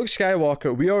Luke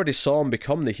Skywalker, we already saw him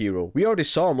become the hero. We already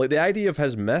saw him. Like, the idea of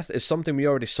his myth is something we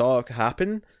already saw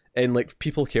happen, and like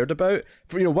people cared about.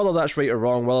 For, you know, whether that's right or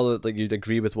wrong, whether like you'd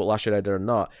agree with what Last Jedi did or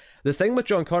not. The thing with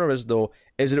John Connor is that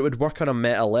it would work on a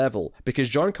meta level, because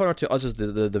John Connor to us as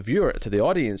the viewer, to the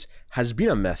audience, has been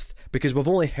a myth, because we've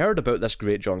only heard about this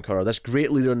great John Connor, this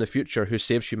great leader in the future who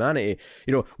saves humanity.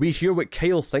 You know, we hear what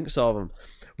Kyle thinks of him.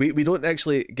 We don't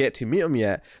actually get to meet him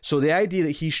yet. So the idea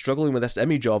that he's struggling with this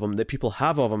image of him that people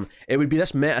have of him, it would be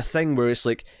this meta thing where it's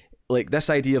like this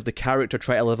idea of the character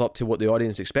trying to live up to what the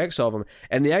audience expects of him,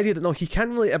 and the idea that no, he can't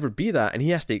really ever be that, and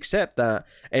he has to accept that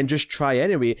and just try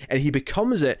anyway, and he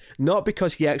becomes it not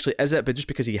because he actually is it, but just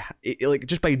because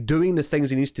just by doing the things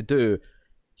he needs to do,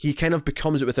 he kind of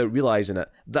becomes it without realizing it.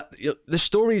 That the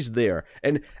story's there,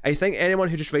 and I think anyone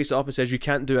who just writes it off and says you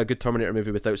can't do a good Terminator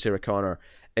movie without Sarah Connor,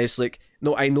 it's like,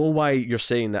 no, I know why you're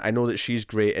saying that. I know that she's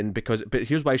great, but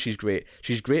here's why she's great.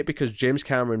 She's great because James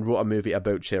Cameron wrote a movie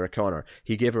about Sarah Connor.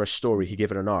 He gave her a story. He gave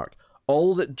her an arc.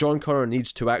 All that John Connor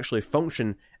needs to actually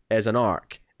function as an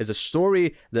arc is a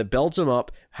story that builds him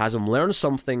up, has him learn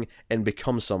something, and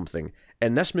become something.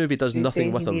 And this movie does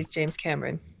nothing with him. He needs James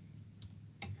Cameron.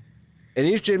 It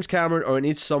needs James Cameron, or it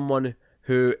needs someone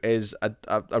who is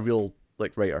a real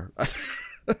like writer.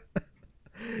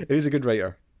 He's a good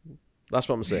writer. That's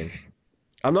what I'm saying.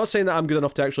 I'm not saying that I'm good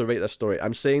enough to actually write this story.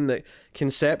 I'm saying that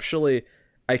conceptually,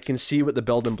 I can see what the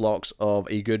building blocks of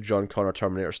a good John Connor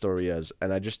Terminator story is,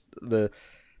 and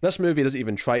this movie doesn't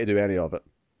even try to do any of it.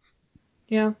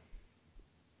 Yeah.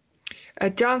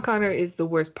 John Connor is the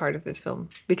worst part of this film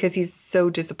because he's so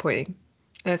disappointing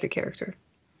as a character,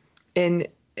 in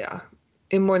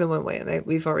more than one way, and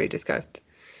we've already discussed.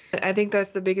 I think that's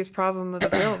the biggest problem of the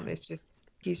film. It's just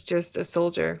he's just a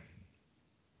soldier.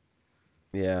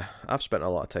 Yeah, I've spent a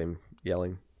lot of time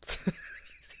yelling.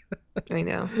 I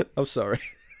know. I'm sorry.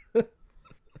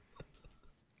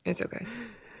 It's okay.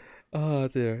 Oh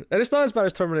dear. And it's not as bad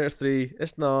as Terminator 3.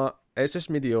 It's not. It's just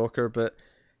mediocre, but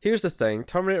here's the thing.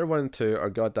 Terminator 1 and 2 are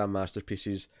goddamn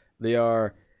masterpieces. They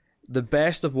are the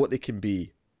best of what they can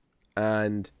be.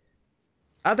 And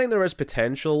I think there is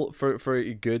potential for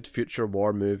a good future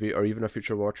war movie, or even a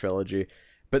future war trilogy.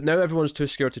 But now everyone's too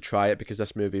scared to try it because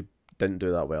this movie didn't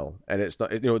do that well, and it's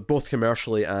not, you know, both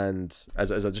commercially and as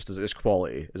its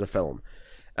quality as a film.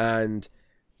 And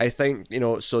I think, you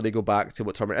know, so they go back to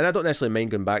what Terminator, and I don't necessarily mind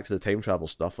going back to the time travel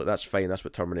stuff. Like, that's fine. That's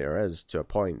what Terminator is to a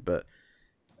point. But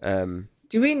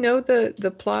do we know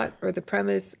the plot or the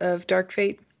premise of Dark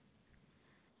Fate?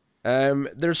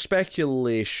 There's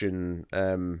speculation.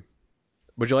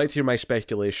 Would you like to hear my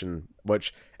speculation?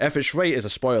 Which, if it's right, is a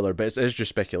spoiler, but it's just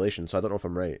speculation, so I don't know if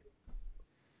I'm right.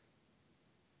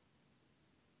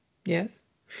 Yes.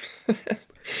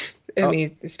 I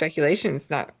mean, speculations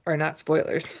are not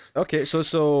spoilers. Okay,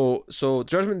 so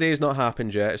Judgment Day has not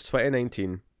happened yet. It's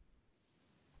 2019.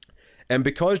 And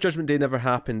because Judgment Day never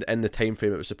happened in the time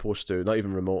frame it was supposed to, not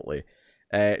even remotely,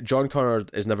 John Connor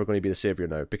is never going to be the savior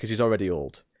now because he's already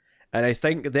old. And I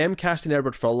think them casting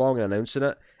Edward Furlong and announcing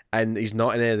it, and he's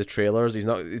not in any of the trailers, he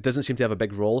doesn't seem to have a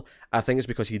big role, I think it's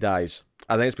because he dies.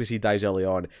 I think it's because he dies early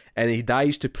on. And he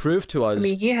dies to prove to us... I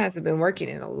mean, he hasn't been working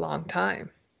in a long time.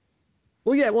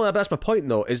 Well, yeah, that's my point,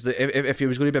 though, is that if he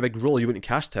was going to be a big role, you wouldn't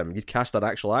cast him. You'd cast an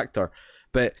actual actor.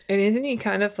 But... And isn't he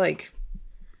kind of like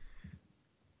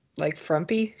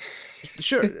frumpy?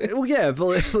 Sure. Well, yeah,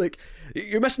 but like,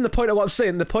 you're missing the point of what I'm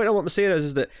saying. The point of what I'm saying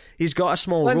is that he's got a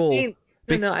small role.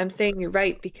 I'm saying you're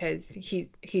right, because he's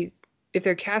if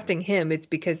they're casting him, it's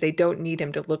because they don't need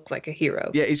him to look like a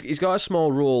hero. Yeah, he's got a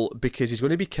small role because he's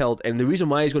going to be killed, and the reason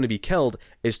why he's going to be killed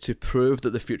is to prove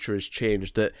that the future has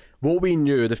changed, that what we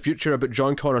knew, the future about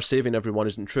John Connor saving everyone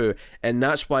isn't true, and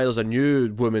that's why there's a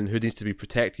new woman who needs to be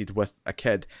protected with a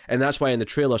kid, and that's why in the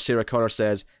trailer Sarah Connor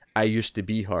says, I used to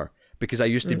be her, because I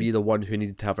used to be the one who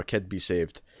needed to have her kid be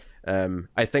saved.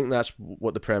 I think that's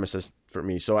what the premise is for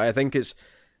me, so I think it's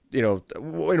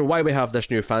why we have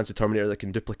this new fancy Terminator that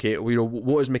can duplicate.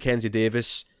 What is Mackenzie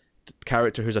Davis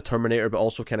character who's a Terminator but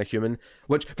also kind of human?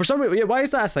 Which for some reason, why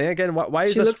is that a thing again? Why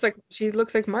is she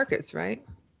looks like Marcus, right?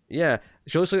 Yeah,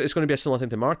 she looks like it's going to be a similar thing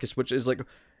to Marcus, which is like,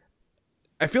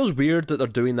 it feels weird that they're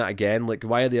doing that again. Like,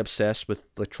 why are they obsessed with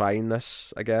like trying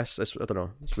this? I guess I don't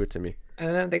know. It's weird to me. I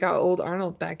don't know. They got old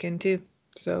Arnold back in too,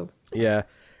 so yeah.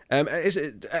 It's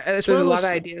There's a lot of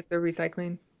ideas they're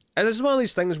recycling. And this is one of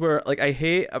these things where, like,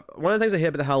 one of the things I hate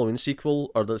about the Halloween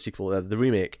sequel, or the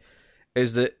remake,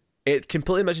 is that it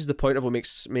completely misses the point of what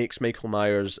makes Michael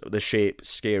Myers, the Shape,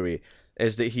 scary,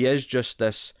 is that he is just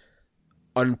this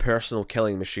unpersonal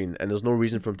killing machine, and there's no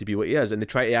reason for him to be what he is, and they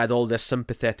try to add all this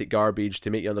sympathetic garbage to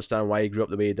make you understand why he grew up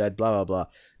the way he did, blah, blah, blah.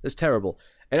 It's terrible.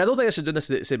 And I don't think I should do this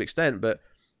to the same extent, but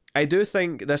I do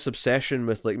think this obsession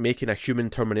with, like, making a human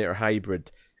Terminator hybrid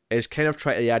is kind of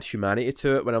trying to add humanity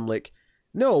to it, when I'm like,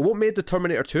 no, what made the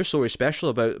Terminator 2 so special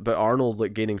about Arnold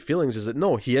like gaining feelings is that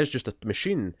no, he is just a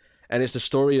machine, and it's the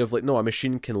story of like, no, a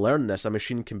machine can learn this, a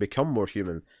machine can become more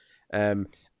human, which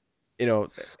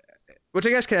I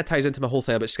guess kind of ties into my whole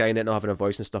thing about Skynet not having a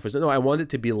voice and stuff. Is that no, I want it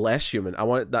to be less human. I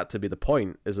want that to be the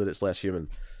point, is that it's less human.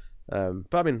 But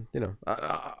I mean,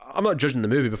 I'm not judging the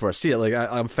movie before I see it. Like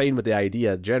I'm fine with the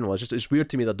idea in general. It's weird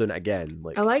to me they're doing it again.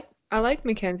 Like I like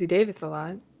Mackenzie Davis a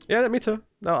lot. Yeah, me too.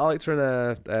 No, I liked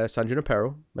her in San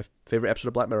Junipero, my favorite episode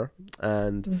of Black Mirror,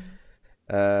 and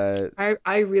I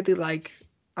really like.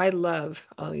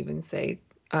 I'll even say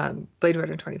Blade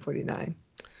Runner 2049,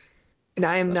 and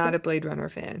I am not a Blade Runner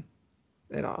fan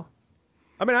at all.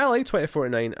 I mean, I like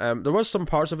 2049. There was some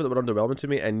parts of it that were underwhelming to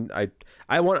me, and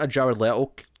I want a Jared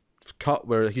Leto cut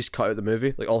where he's cut out the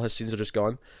movie, like all his scenes are just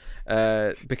gone.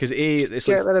 Because it's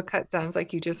Jared Leto cut sounds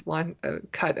like you just want a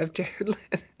cut of Jared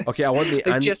Leto. Okay, I want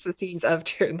the just the scenes of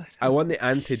Jared Leto. I want the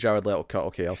anti-Jared Leto cut.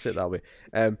 Okay, I'll say it that way.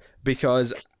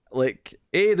 Because like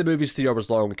the movie's 3 hours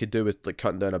long, we could do with like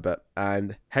cutting down a bit,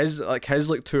 and his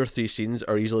 2 or 3 scenes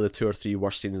are easily the 2 or 3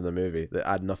 worst scenes in the movie that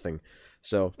add nothing.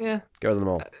 So yeah, get rid of them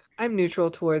all. I'm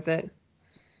neutral towards it.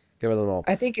 Get rid of them all.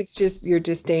 I think it's just your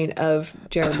disdain of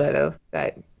Jared Leto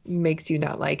that makes you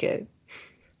not like it.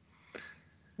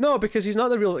 No, because he's not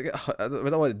the real. I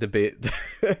don't want to debate.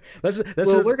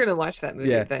 We're going to watch that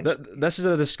movie eventually. This is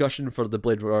a discussion for the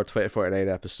Blade Runner 2049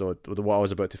 episode, with what I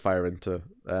was about to fire into.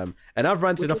 And I've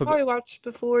ranted enough about. Probably watched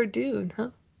before Dune,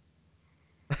 huh?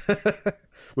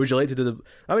 Would you like to do the?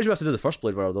 I mean, you have to do the first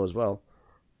Blade Runner though as well.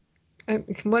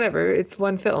 Whatever, it's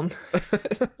one film.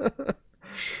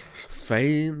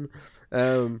 Fine.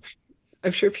 I'm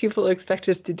sure people expect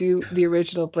us to do the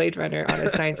original Blade Runner on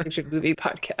a science fiction movie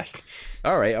podcast.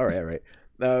 All right.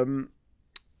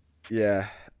 Yeah,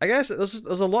 I guess there's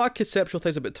a lot of conceptual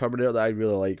things about Terminator that I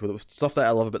really like. Stuff that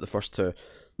I love about the first two.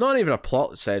 Not even a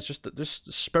plot sense,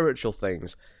 just spiritual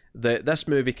things that this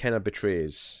movie kind of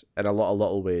betrays in a lot of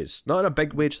little ways. Not in a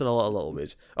big way, just in a lot of little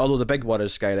ways. Although the big one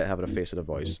is Skynet having a face and a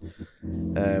voice.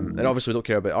 And obviously we don't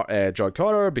care about John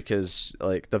Connor because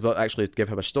like they've not actually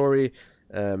given him a story.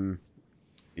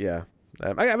 Yeah.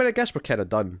 I mean, I guess we're kind of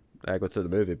done going through the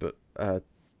movie, but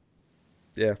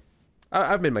yeah.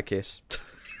 I've made my case.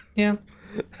 Yeah.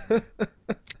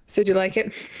 So, do you like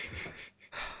it?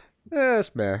 Yeah,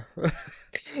 it's meh.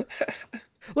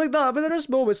 Like that, but there is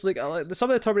moments like some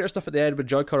of the Terminator stuff at the end when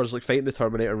John Connor's like fighting the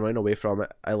Terminator and running away from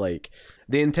it. I like.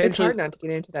 They intentionally. It's hard not to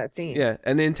get into that scene. Yeah,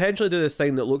 and they intentionally do the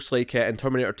thing that looks like in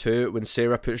Terminator 2 when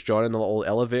Sarah puts John in the little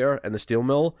elevator in the steel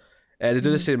mill. They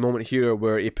do the same moment here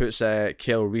where he puts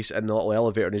Keanu Reese in the little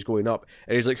elevator and he's going up,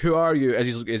 and he's like, "Who are you?" As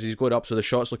he's going up, so the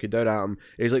shot's looking down at him. And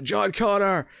he's like, "John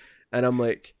Connor," and I'm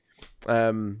like,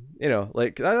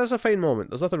 like that's a fine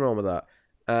moment. There's nothing wrong with that.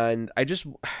 And I just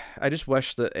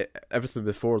wish that everything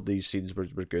before these scenes were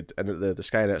good, and that the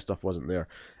Skynet stuff wasn't there.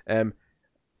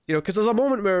 Because there's a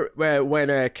moment where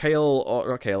when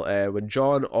when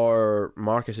John or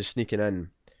Marcus is sneaking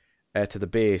in to the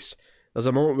base. There's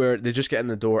a moment where they just get in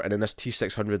the door and then this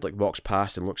T-600 like walks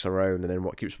past and looks around and then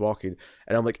keeps walking.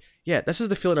 And I'm like, yeah, this is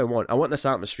the feeling I want. I want this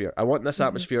atmosphere. I want this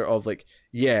atmosphere of like,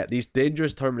 yeah, these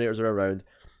dangerous Terminators are around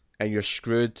and you're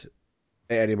screwed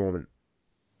at any moment.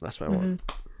 That's what I want.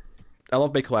 I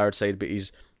love Michael Ironside, but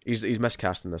he's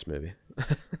miscast in this movie.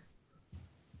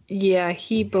 Yeah,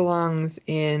 he belongs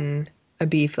in a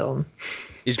B film.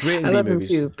 He's great I in B love him movies.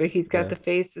 too, but he's got Yeah, the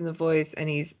face and the voice, and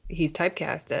he's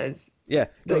typecast as yeah.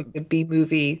 No, like the B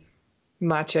movie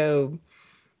macho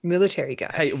military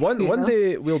guy, hey, one you one know?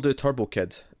 day we'll do Turbo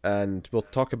Kid, and we'll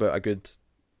talk about a good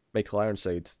Michael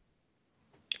Ironside.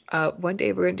 One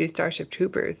day we're gonna do Starship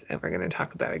Troopers, and we're gonna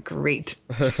talk about a great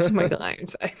Michael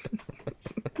Ironside.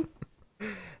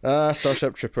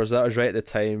 Starship Troopers. That was right at the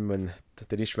time when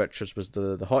Denise Richards was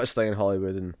the hottest thing in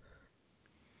Hollywood, and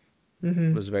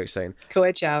Hmm. was very exciting.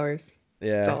 Co-ed showers.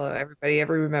 That's Yeah, all everybody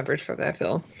ever remembered from that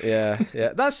film. yeah.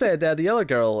 That said, the other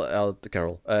girl,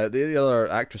 the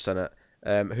other actress in it,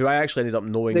 who I actually ended up The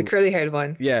knowing. curly-haired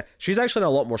one. Yeah, she's actually in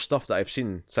a lot more stuff that I've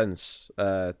seen since.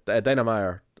 Dinah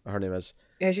Meyer, her name is.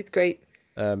 Yeah, she's great.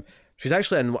 Um, she's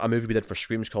actually in a movie we did for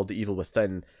Screams called The Evil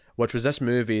Within, which was this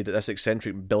movie that this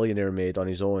eccentric billionaire made on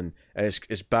his own, and it's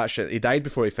batshit. He died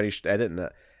before he finished editing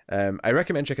it. I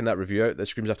recommend checking that review out, the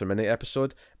Screams After Midnight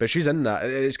episode. But she's in that.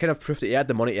 It's kind of proof that he had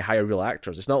the money to hire real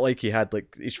actors. It's not like he had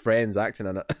like his friends acting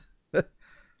in it. But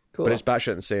it's Cool.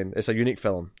 batshit insane. It's a unique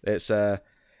film. It's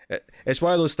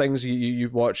one of those things you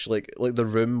watch like The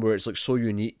Room, where it's like so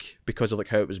unique because of like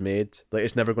how it was made. Like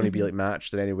it's never going to be Hmm. like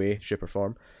matched in any way, shape, or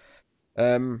form.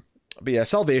 But yeah,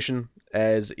 Salvation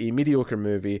is a mediocre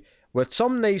movie with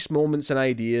some nice moments and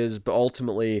ideas, but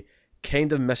ultimately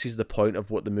kind of misses the point of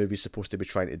what the movie's supposed to be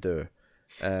trying to do,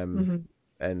 um, Hmm.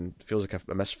 and feels like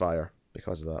a misfire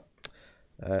because of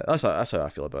that. That's how I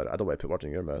feel about it. I don't want to put words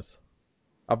in your mouth.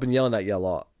 I've been yelling at you a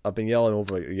lot. I've been yelling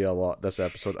over you a lot this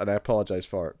episode, and I apologize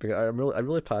for it because I'm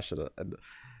really passionate, and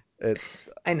it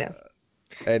I know.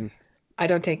 and I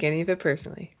don't take any of it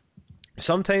personally,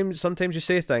 sometimes you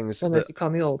say things that unless you call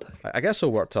me old. I guess so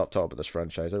worked up top of this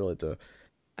franchise. I really do.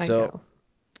 I So, know.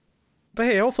 but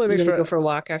hey, You gonna go for a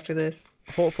walk after this?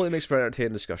 hopefully it makes for an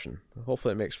entertaining discussion.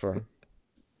 Hopefully it makes for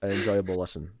an enjoyable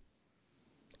listen.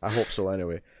 I hope so.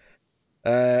 Anyway,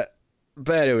 uh,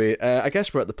 but anyway, I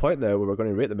guess we're at the point now where we're going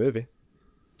to rate the movie.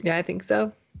 Yeah, I think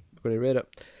so. We're going to rate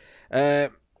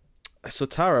it. So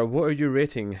Tara, what are you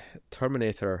rating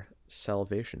Terminator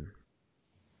Salvation?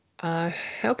 Uh,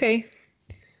 okay.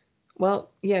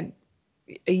 Well, yeah,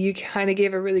 you kind of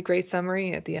gave a really great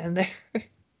summary at the end there.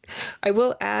 I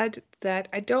will add that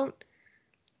I don't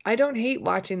hate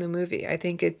watching the movie. I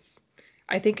think it's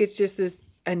just this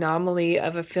anomaly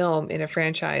of a film in a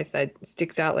franchise that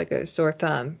sticks out like a sore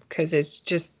thumb because it's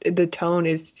just the tone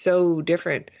is so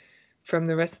different from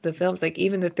the rest of the films. Like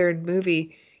even the third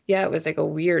movie, yeah, it was like a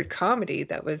weird comedy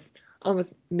that was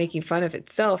almost making fun of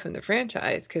itself in the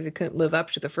franchise because it couldn't live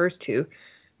up to the first two,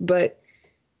 but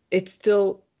it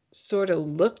still sort of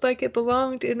looked like it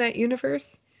belonged in that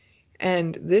universe.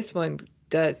 And this one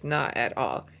does not at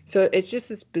all. So it's just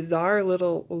this bizarre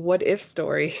little what if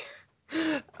story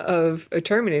of a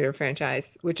Terminator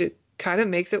franchise, which it kind of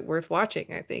makes it worth watching,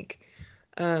 I think.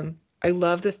 I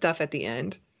love the stuff at the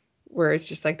end where it's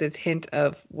just like this hint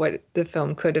of what the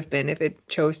film could have been if it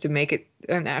chose to make it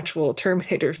an actual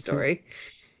Terminator story.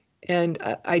 And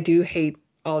I do hate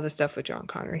all the stuff with John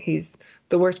Connor. He's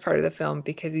the worst part of the film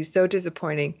because he's so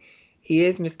disappointing. He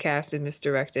is miscast and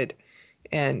misdirected,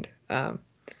 and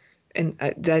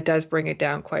that does bring it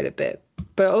down quite a bit.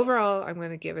 But overall, I'm going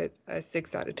to give it a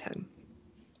 6 out of 10.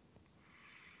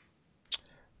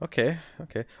 Okay,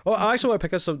 okay. Well, I actually want to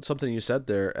pick up something you said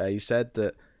there. You said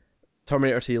that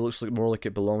Terminator 2 looks like more like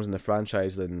it belongs in the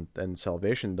franchise than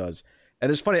Salvation does.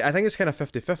 And it's funny, I think it's kind of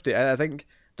 50-50. I think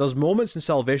there's moments in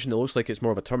Salvation that looks like it's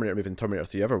more of a Terminator movie than Terminator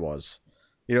 3 ever was.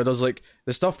 You know, there's like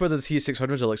the stuff where the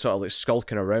T-600s are like sort of like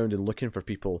skulking around and looking for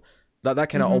people. That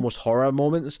kind of Hmm. almost horror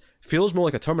moments feels more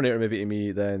like a Terminator movie to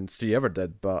me than 3 ever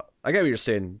did. But I get what you're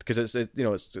saying because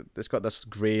it's got this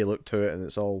grey look to it and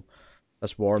it's all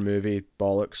this war movie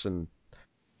bollocks and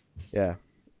yeah.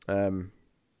 Um.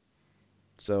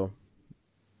 So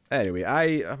anyway,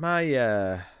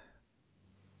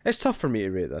 it's tough for me to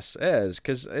rate this. It is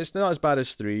because it's not as bad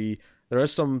as 3. There are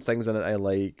some things in it I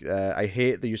like. I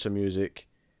hate the use of music,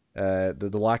 the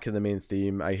lack of the main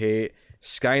theme. I hate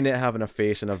Skynet having a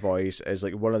face and a voice is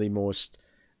like one of the most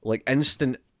like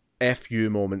instant fu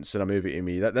moments in a movie to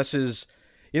me. That this is,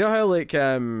 you know how like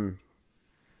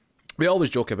we always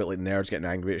joke about like nerds getting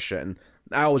angry at shit, and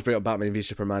I always bring up Batman v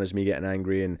Superman as me getting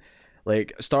angry, and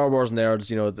like Star Wars nerds,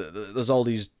 you know, there's all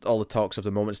the talks of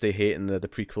the moments they hate in the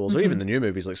prequels or even Hmm. the new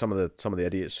movies, like some of the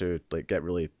idiots who like get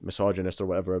really misogynist or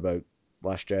whatever about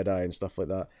Last Jedi and stuff like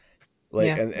that. Like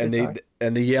Yeah, and they bizarre.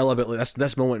 and they yell about like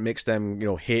this moment makes them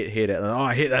hate it. And, oh,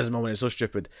 I hate this moment. It's so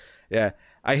stupid. Yeah,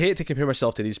 I hate to compare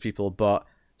myself to these people, but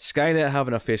Skynet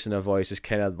having a face and a voice is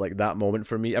kind of like that moment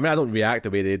for me. I mean, I don't react the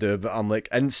way they do, but I'm like,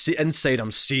 inside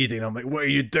I'm seething. I'm like, what are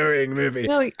you doing, movie?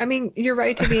 No, I mean, you're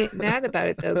right to be mad about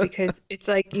it though, because it's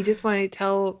like you just want to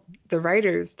tell the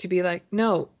writers to be like,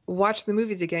 no, watch the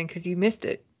movies again because you missed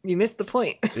it. You missed the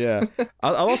point. Yeah.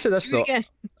 I will say this, Do it though. again.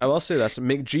 I will say this.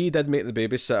 McG did make The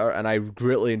Babysitter, and I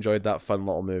greatly enjoyed that fun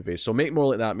little movie. So make more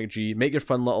like that, McG. Make your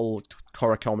fun little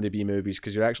horror comedy B movies,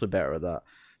 because you're actually better at that.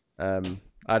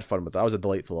 I had fun with that. That was a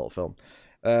delightful little film.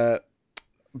 But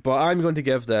I'm going to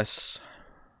give this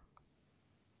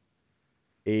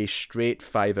a straight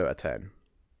 5 out of 10.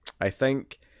 I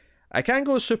think I can't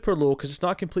go super low because it's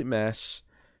not a complete mess,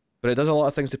 but it does a lot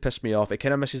of things to piss me off. It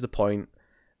kind of misses the point.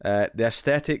 The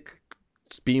aesthetic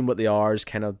being what they are is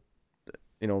kind of,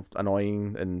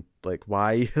 annoying, and like,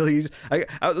 why? There's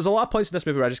a lot of points in this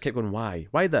movie where I just kept going, why?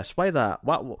 Why this? Why that?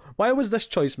 Why was this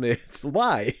choice made?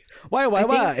 Why?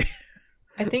 Why?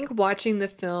 I think watching the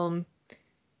film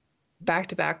back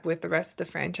to back with the rest of the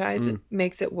franchise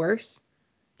makes it worse.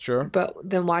 Sure. But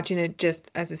then watching it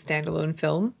just as a standalone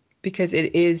film, because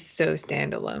it is so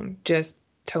standalone, just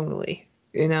tonally,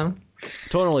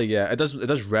 Totally, yeah. It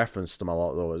does reference them a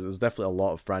lot, though. There's definitely a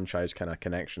lot of franchise kind of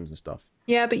connections and stuff.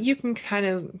 Yeah, but you can kind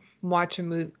of watch a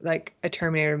movie like a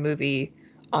Terminator movie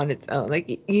on its own.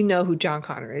 Like you know who John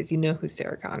Connor is, you know who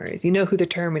Sarah Connor is, you know who the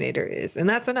Terminator is, and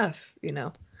that's enough.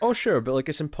 Oh, sure, but like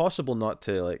it's impossible not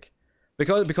to like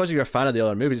because you're a fan of the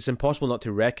other movies. It's impossible not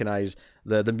to recognize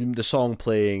the song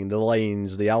playing, the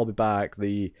lines, the "I'll be back," all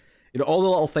the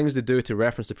little things they do to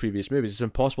reference the previous movies. It's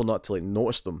impossible not to like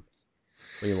notice them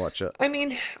when you watch it. I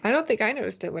mean, I don't think I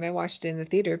noticed it when I watched it in the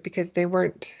theater because they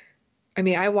weren't. I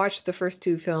mean, I watched the first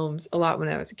two films a lot when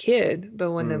I was a kid,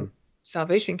 but when the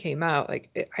Salvation came out, like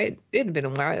it had been a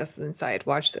while since I had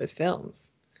watched those films,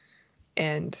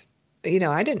 and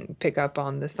I didn't pick up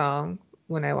on the song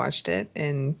when I watched it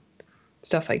and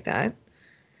stuff like that.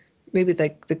 Maybe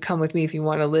like the "Come with me if you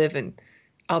want to live" and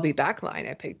 "I'll be back" line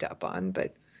I picked up on,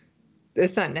 but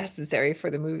it's not necessary for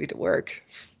the movie to work.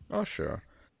 Oh, sure.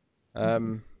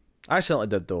 I certainly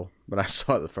did though when I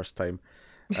saw it the first time,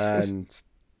 and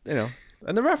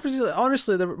and the references.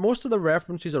 Honestly, most of the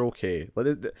references are okay.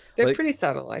 They're pretty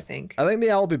subtle, I think. I think the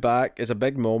 "I'll be back" is a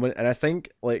big moment, and I think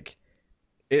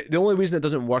the only reason it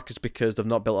doesn't work is because they've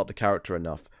not built up the character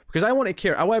enough. Because I want to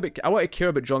care. I want to care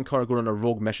about John Connor going on a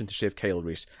rogue mission to save Kyle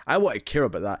Reese. I want to care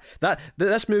about that.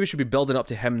 This movie should be building up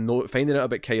to him finding out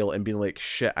about Kyle and being like,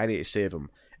 shit, I need to save him.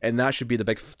 And that should be the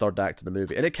big third act of the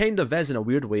movie. And it kind of is in a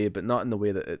weird way, but not in the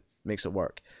way that it makes it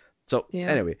work. So,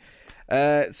 Anyway.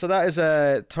 So that is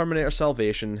Terminator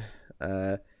Salvation.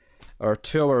 Our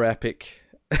 2-hour epic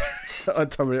on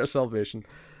Terminator Salvation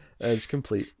is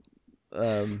complete.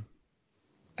 I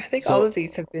think all of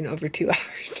these have been over 2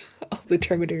 hours. All the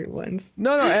Terminator ones.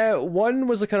 No. One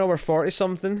was like an hour 40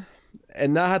 something,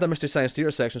 and that had a Mystery Science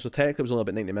Theater section, so technically it was only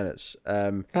about 90 minutes.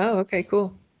 Oh, okay,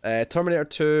 cool. Terminator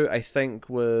 2, I think,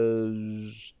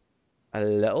 was a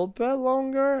little bit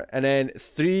longer, and then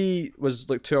 3 was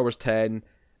like 2 hours 10,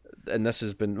 and this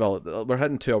has been, well, we're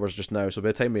hitting 2 hours just now, so by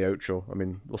the time we outro, I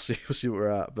mean, we'll see what we're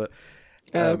at, but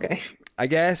okay. I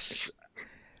guess,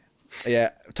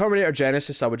 yeah, Terminator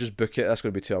Genesis, I would just book it. That's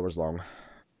going to be 2 hours long.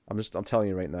 I'm telling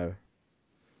you right now,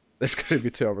 it's going to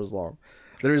be 2 hours long.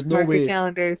 There is no Mark way. your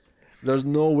calendars. There's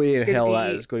no way in hell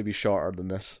that be, it's going to be shorter than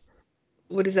this.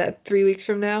 What is that? 3 weeks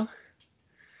from now?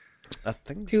 I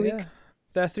think 2 weeks.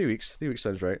 Yeah, 3 weeks. 3 weeks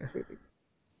sounds right.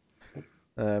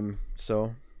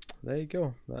 So there you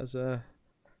go. That's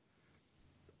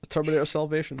Terminator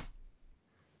Salvation.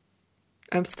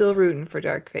 I'm still rooting for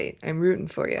Dark Fate. I'm rooting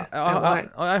for you.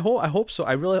 I hope so.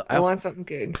 I want something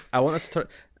good. I want us to turn.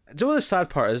 Do you know what the sad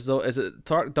part is though? Is that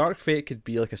Dark Fate could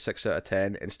be like a 6 out of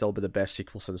 10 and still be the best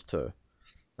sequel since 2.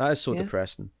 That is so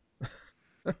depressing.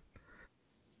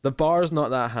 The bar's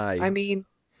not that high. I mean,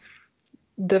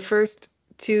 the first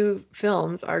 2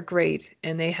 films are great,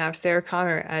 and they have Sarah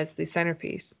Connor as the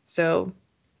centerpiece. So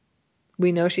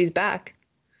we know she's back.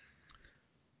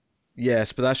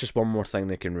 Yes, but that's just one more thing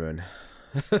they can ruin.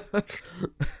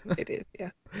 It is,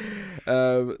 yeah.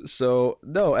 So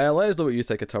no, let us know what you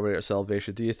think of Terminator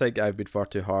Salvation. Do you think I've been far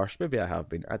too harsh? Maybe I have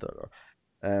been. I don't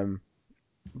know.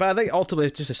 But I think ultimately,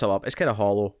 just to sum up, it's kind of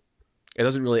hollow. It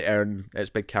doesn't really earn its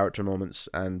big character moments,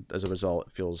 and as a result,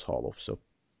 it feels hollow. So,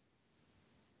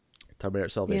 Terminator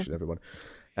Salvation, everyone.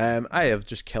 I have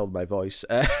just killed my voice.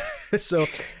 So,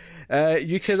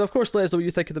 You can, of course, let us know what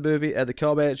you think of the movie in the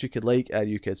comments. You can like and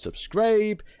you can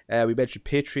subscribe. We mentioned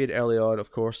Patreon early on,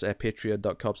 of course,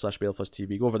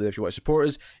 patreon.com/MailFuzzTV. Go over there if you want to support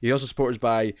us. You can also support us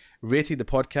by rating the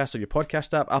podcast on your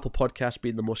podcast app, Apple Podcasts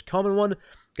being the most common one.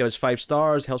 Give us 5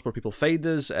 stars, helps more people find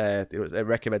us. It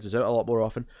recommends us out a lot more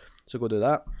often, so go do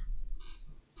that.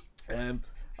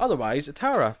 Otherwise,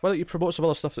 Tara, why don't you promote some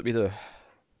other stuff that we do?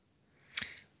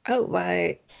 Oh,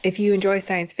 why? If you enjoy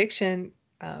science fiction,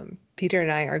 Peter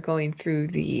and I are going through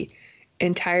the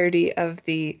entirety of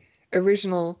the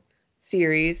original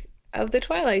series of the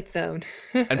Twilight Zone.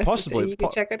 And possibly... So you can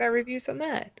check out our reviews on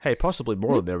that. Hey, possibly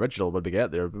more than the original when we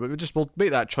get there. But we'll make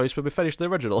that choice when we finish the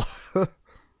original.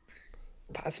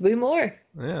 Possibly more.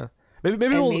 Yeah. Maybe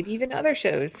even other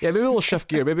shows. Yeah, maybe we'll shift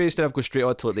gear. Maybe instead of go straight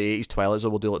on to like the 80s Twilight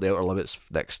Zone, we'll do like the Outer Limits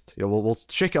next. You know, we'll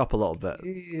shake it up a little bit.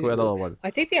 Ooh. Go to another one.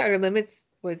 I think the Outer Limits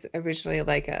was originally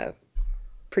like a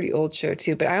pretty old show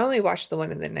too, but I only watched the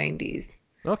one in the 90s.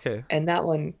 Okay. And that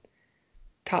one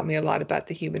taught me a lot about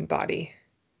the human body.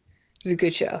 It was a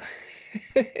good show.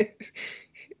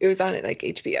 It was on at like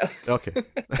HBO. Okay.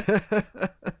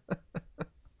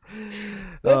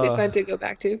 It'll be fun to go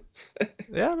back to.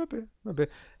 Yeah, maybe.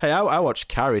 Hey, I watched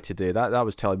Carrie today. That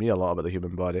was telling me a lot about the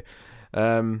human body.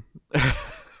 It's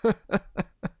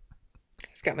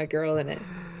got my girl in it.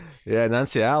 Yeah,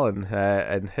 Nancy Allen.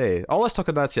 And hey, let's talk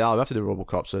about Nancy Allen. We have to do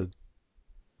RoboCop soon.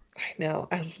 I know.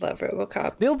 I love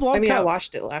RoboCop. Neil Blomkamp. I mean, I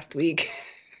watched it last week.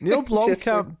 Neil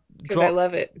Blomkamp I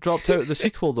love it. dropped out of the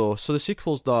sequel though, so the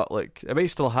sequel's not like it may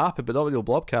still happen, but not with Neil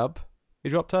Blomkamp. He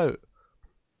dropped out.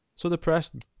 So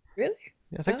depressing. Really?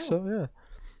 Yeah, I think so. Yeah.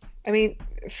 I mean,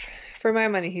 for my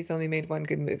money, he's only made one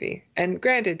good movie, and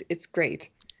granted, it's great.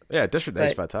 Yeah, District 9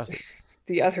 is fantastic.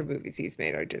 The other movies he's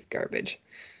made are just garbage.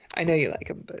 I know you like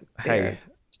them, but hey,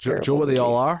 do you know what they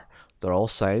all are? They're all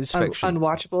science fiction.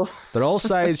 Unwatchable. They're all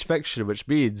science fiction, which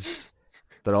means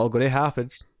they're all going to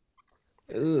happen.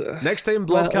 Ugh. Next time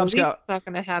Blomkamp's it's not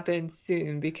going to happen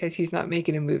soon because he's not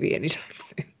making a movie anytime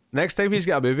soon. Next time he's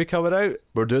got a movie coming out,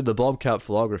 we're doing the Blomkamp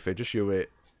philography. Just you wait.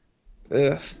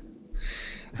 Ugh.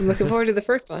 I'm looking forward to the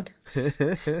first one.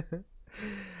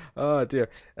 Oh dear.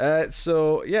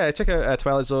 So yeah, check out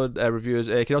Twilight Zone reviews.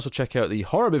 You can also check out the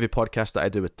horror movie podcast that I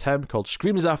do with Tim called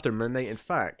Screams After Midnight. In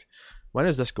fact, when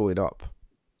is this going up?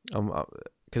 Because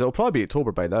it'll probably be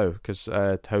October by now, because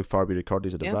how far we record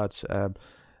these in advance.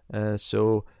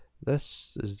 So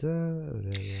this is there.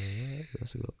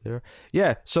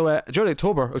 Yeah. So during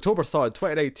October 3rd,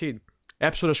 2019,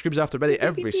 episode of Screams After Midnight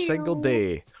every single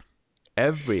day.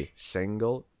 Every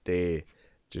single day.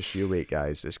 Just you wait,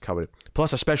 guys. It's coming.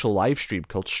 Plus a special live stream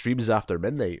called Streams After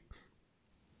Midnight.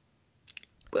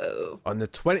 Whoa. On the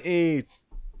 20...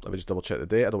 Let me just double check the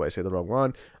date. I don't want to say the wrong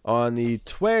one. On the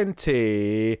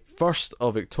 21st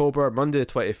of October. Monday the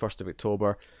 21st of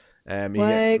October.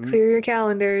 Clear your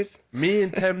calendars. Me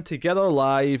and Tim together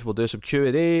live. We'll do some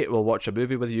Q&A. We'll watch a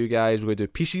movie with you guys. We're going to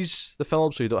do Pieces, the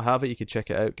film, so you don't have it. You can check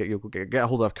it out. Get a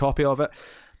hold of a copy of it.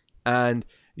 And...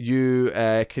 you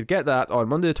could get that on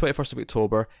Monday the 21st of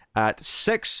October at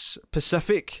 6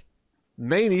 Pacific,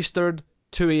 9 Eastern,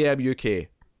 2 a.m. UK.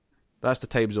 That's the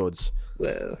time zones.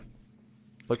 Whoa.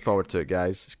 Look forward to it,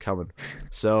 guys. It's coming.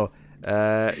 So,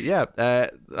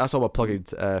 that's all my plugging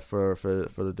for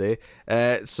the day.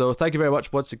 So thank you very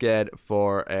much once again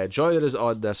for joining us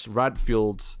on this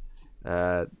rant-fueled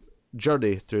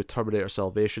journey through Terminator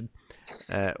Salvation.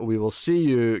 We will see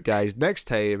you guys next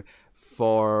time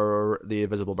for The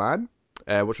Invisible Man,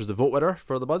 which was the vote winner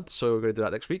for the month, so we're going to do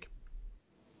that next week.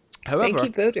 However,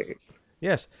 thank you, voters.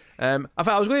 Yes. In fact,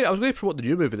 I was going to promote the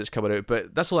new movie that's coming out,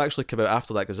 but this will actually come out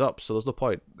after that goes up, so there's no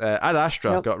point. Ad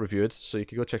Astra got reviewed, so you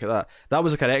can go check that. That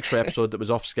was like an extra episode that was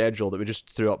off schedule that we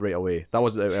just threw up right away. That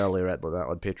wasn't out earlier like that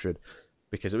on Patreon,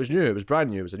 because it was new, it was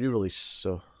brand new, it was a new release,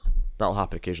 so that'll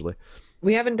happen occasionally.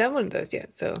 We haven't done one of those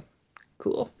yet, so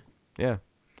cool. Yeah.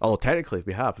 Although technically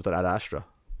we have, with Ad Astra.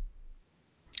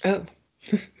 Oh.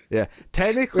 Yeah.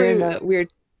 Technically... we're in a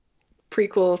weird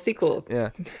prequel sequel.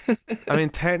 Yeah. I mean,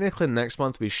 technically next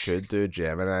month we should do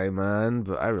Gemini Man,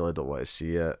 but I really don't want to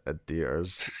see it at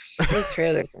theaters. Those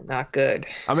trailers are not good.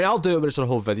 I mean, I'll do it, but it's a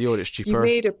whole video and it's cheaper. You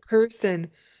made a person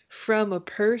from a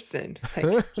person.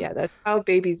 Like, yeah, that's how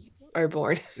babies are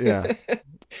born. Yeah.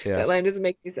 Yes. That line doesn't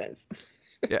make any sense.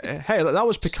 Yeah. Hey, that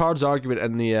was Picard's argument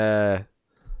in the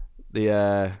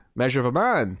Measure of a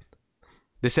Man.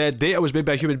 They said Data was made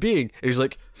by a human being, and he's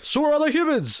like, so are other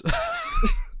humans.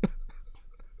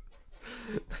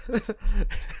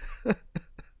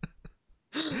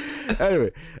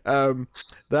 Anyway,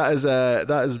 that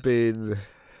has been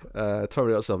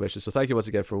Terminator Salvation. So thank you once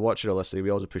again for watching or listening.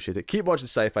 We always appreciate it. Keep watching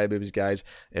sci-fi movies, guys,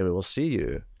 and we will see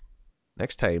you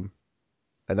next time,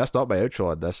 and that's not my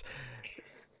outro on this.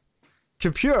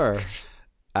 Computer,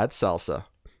 add salsa.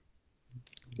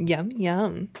 Yum,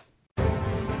 yum.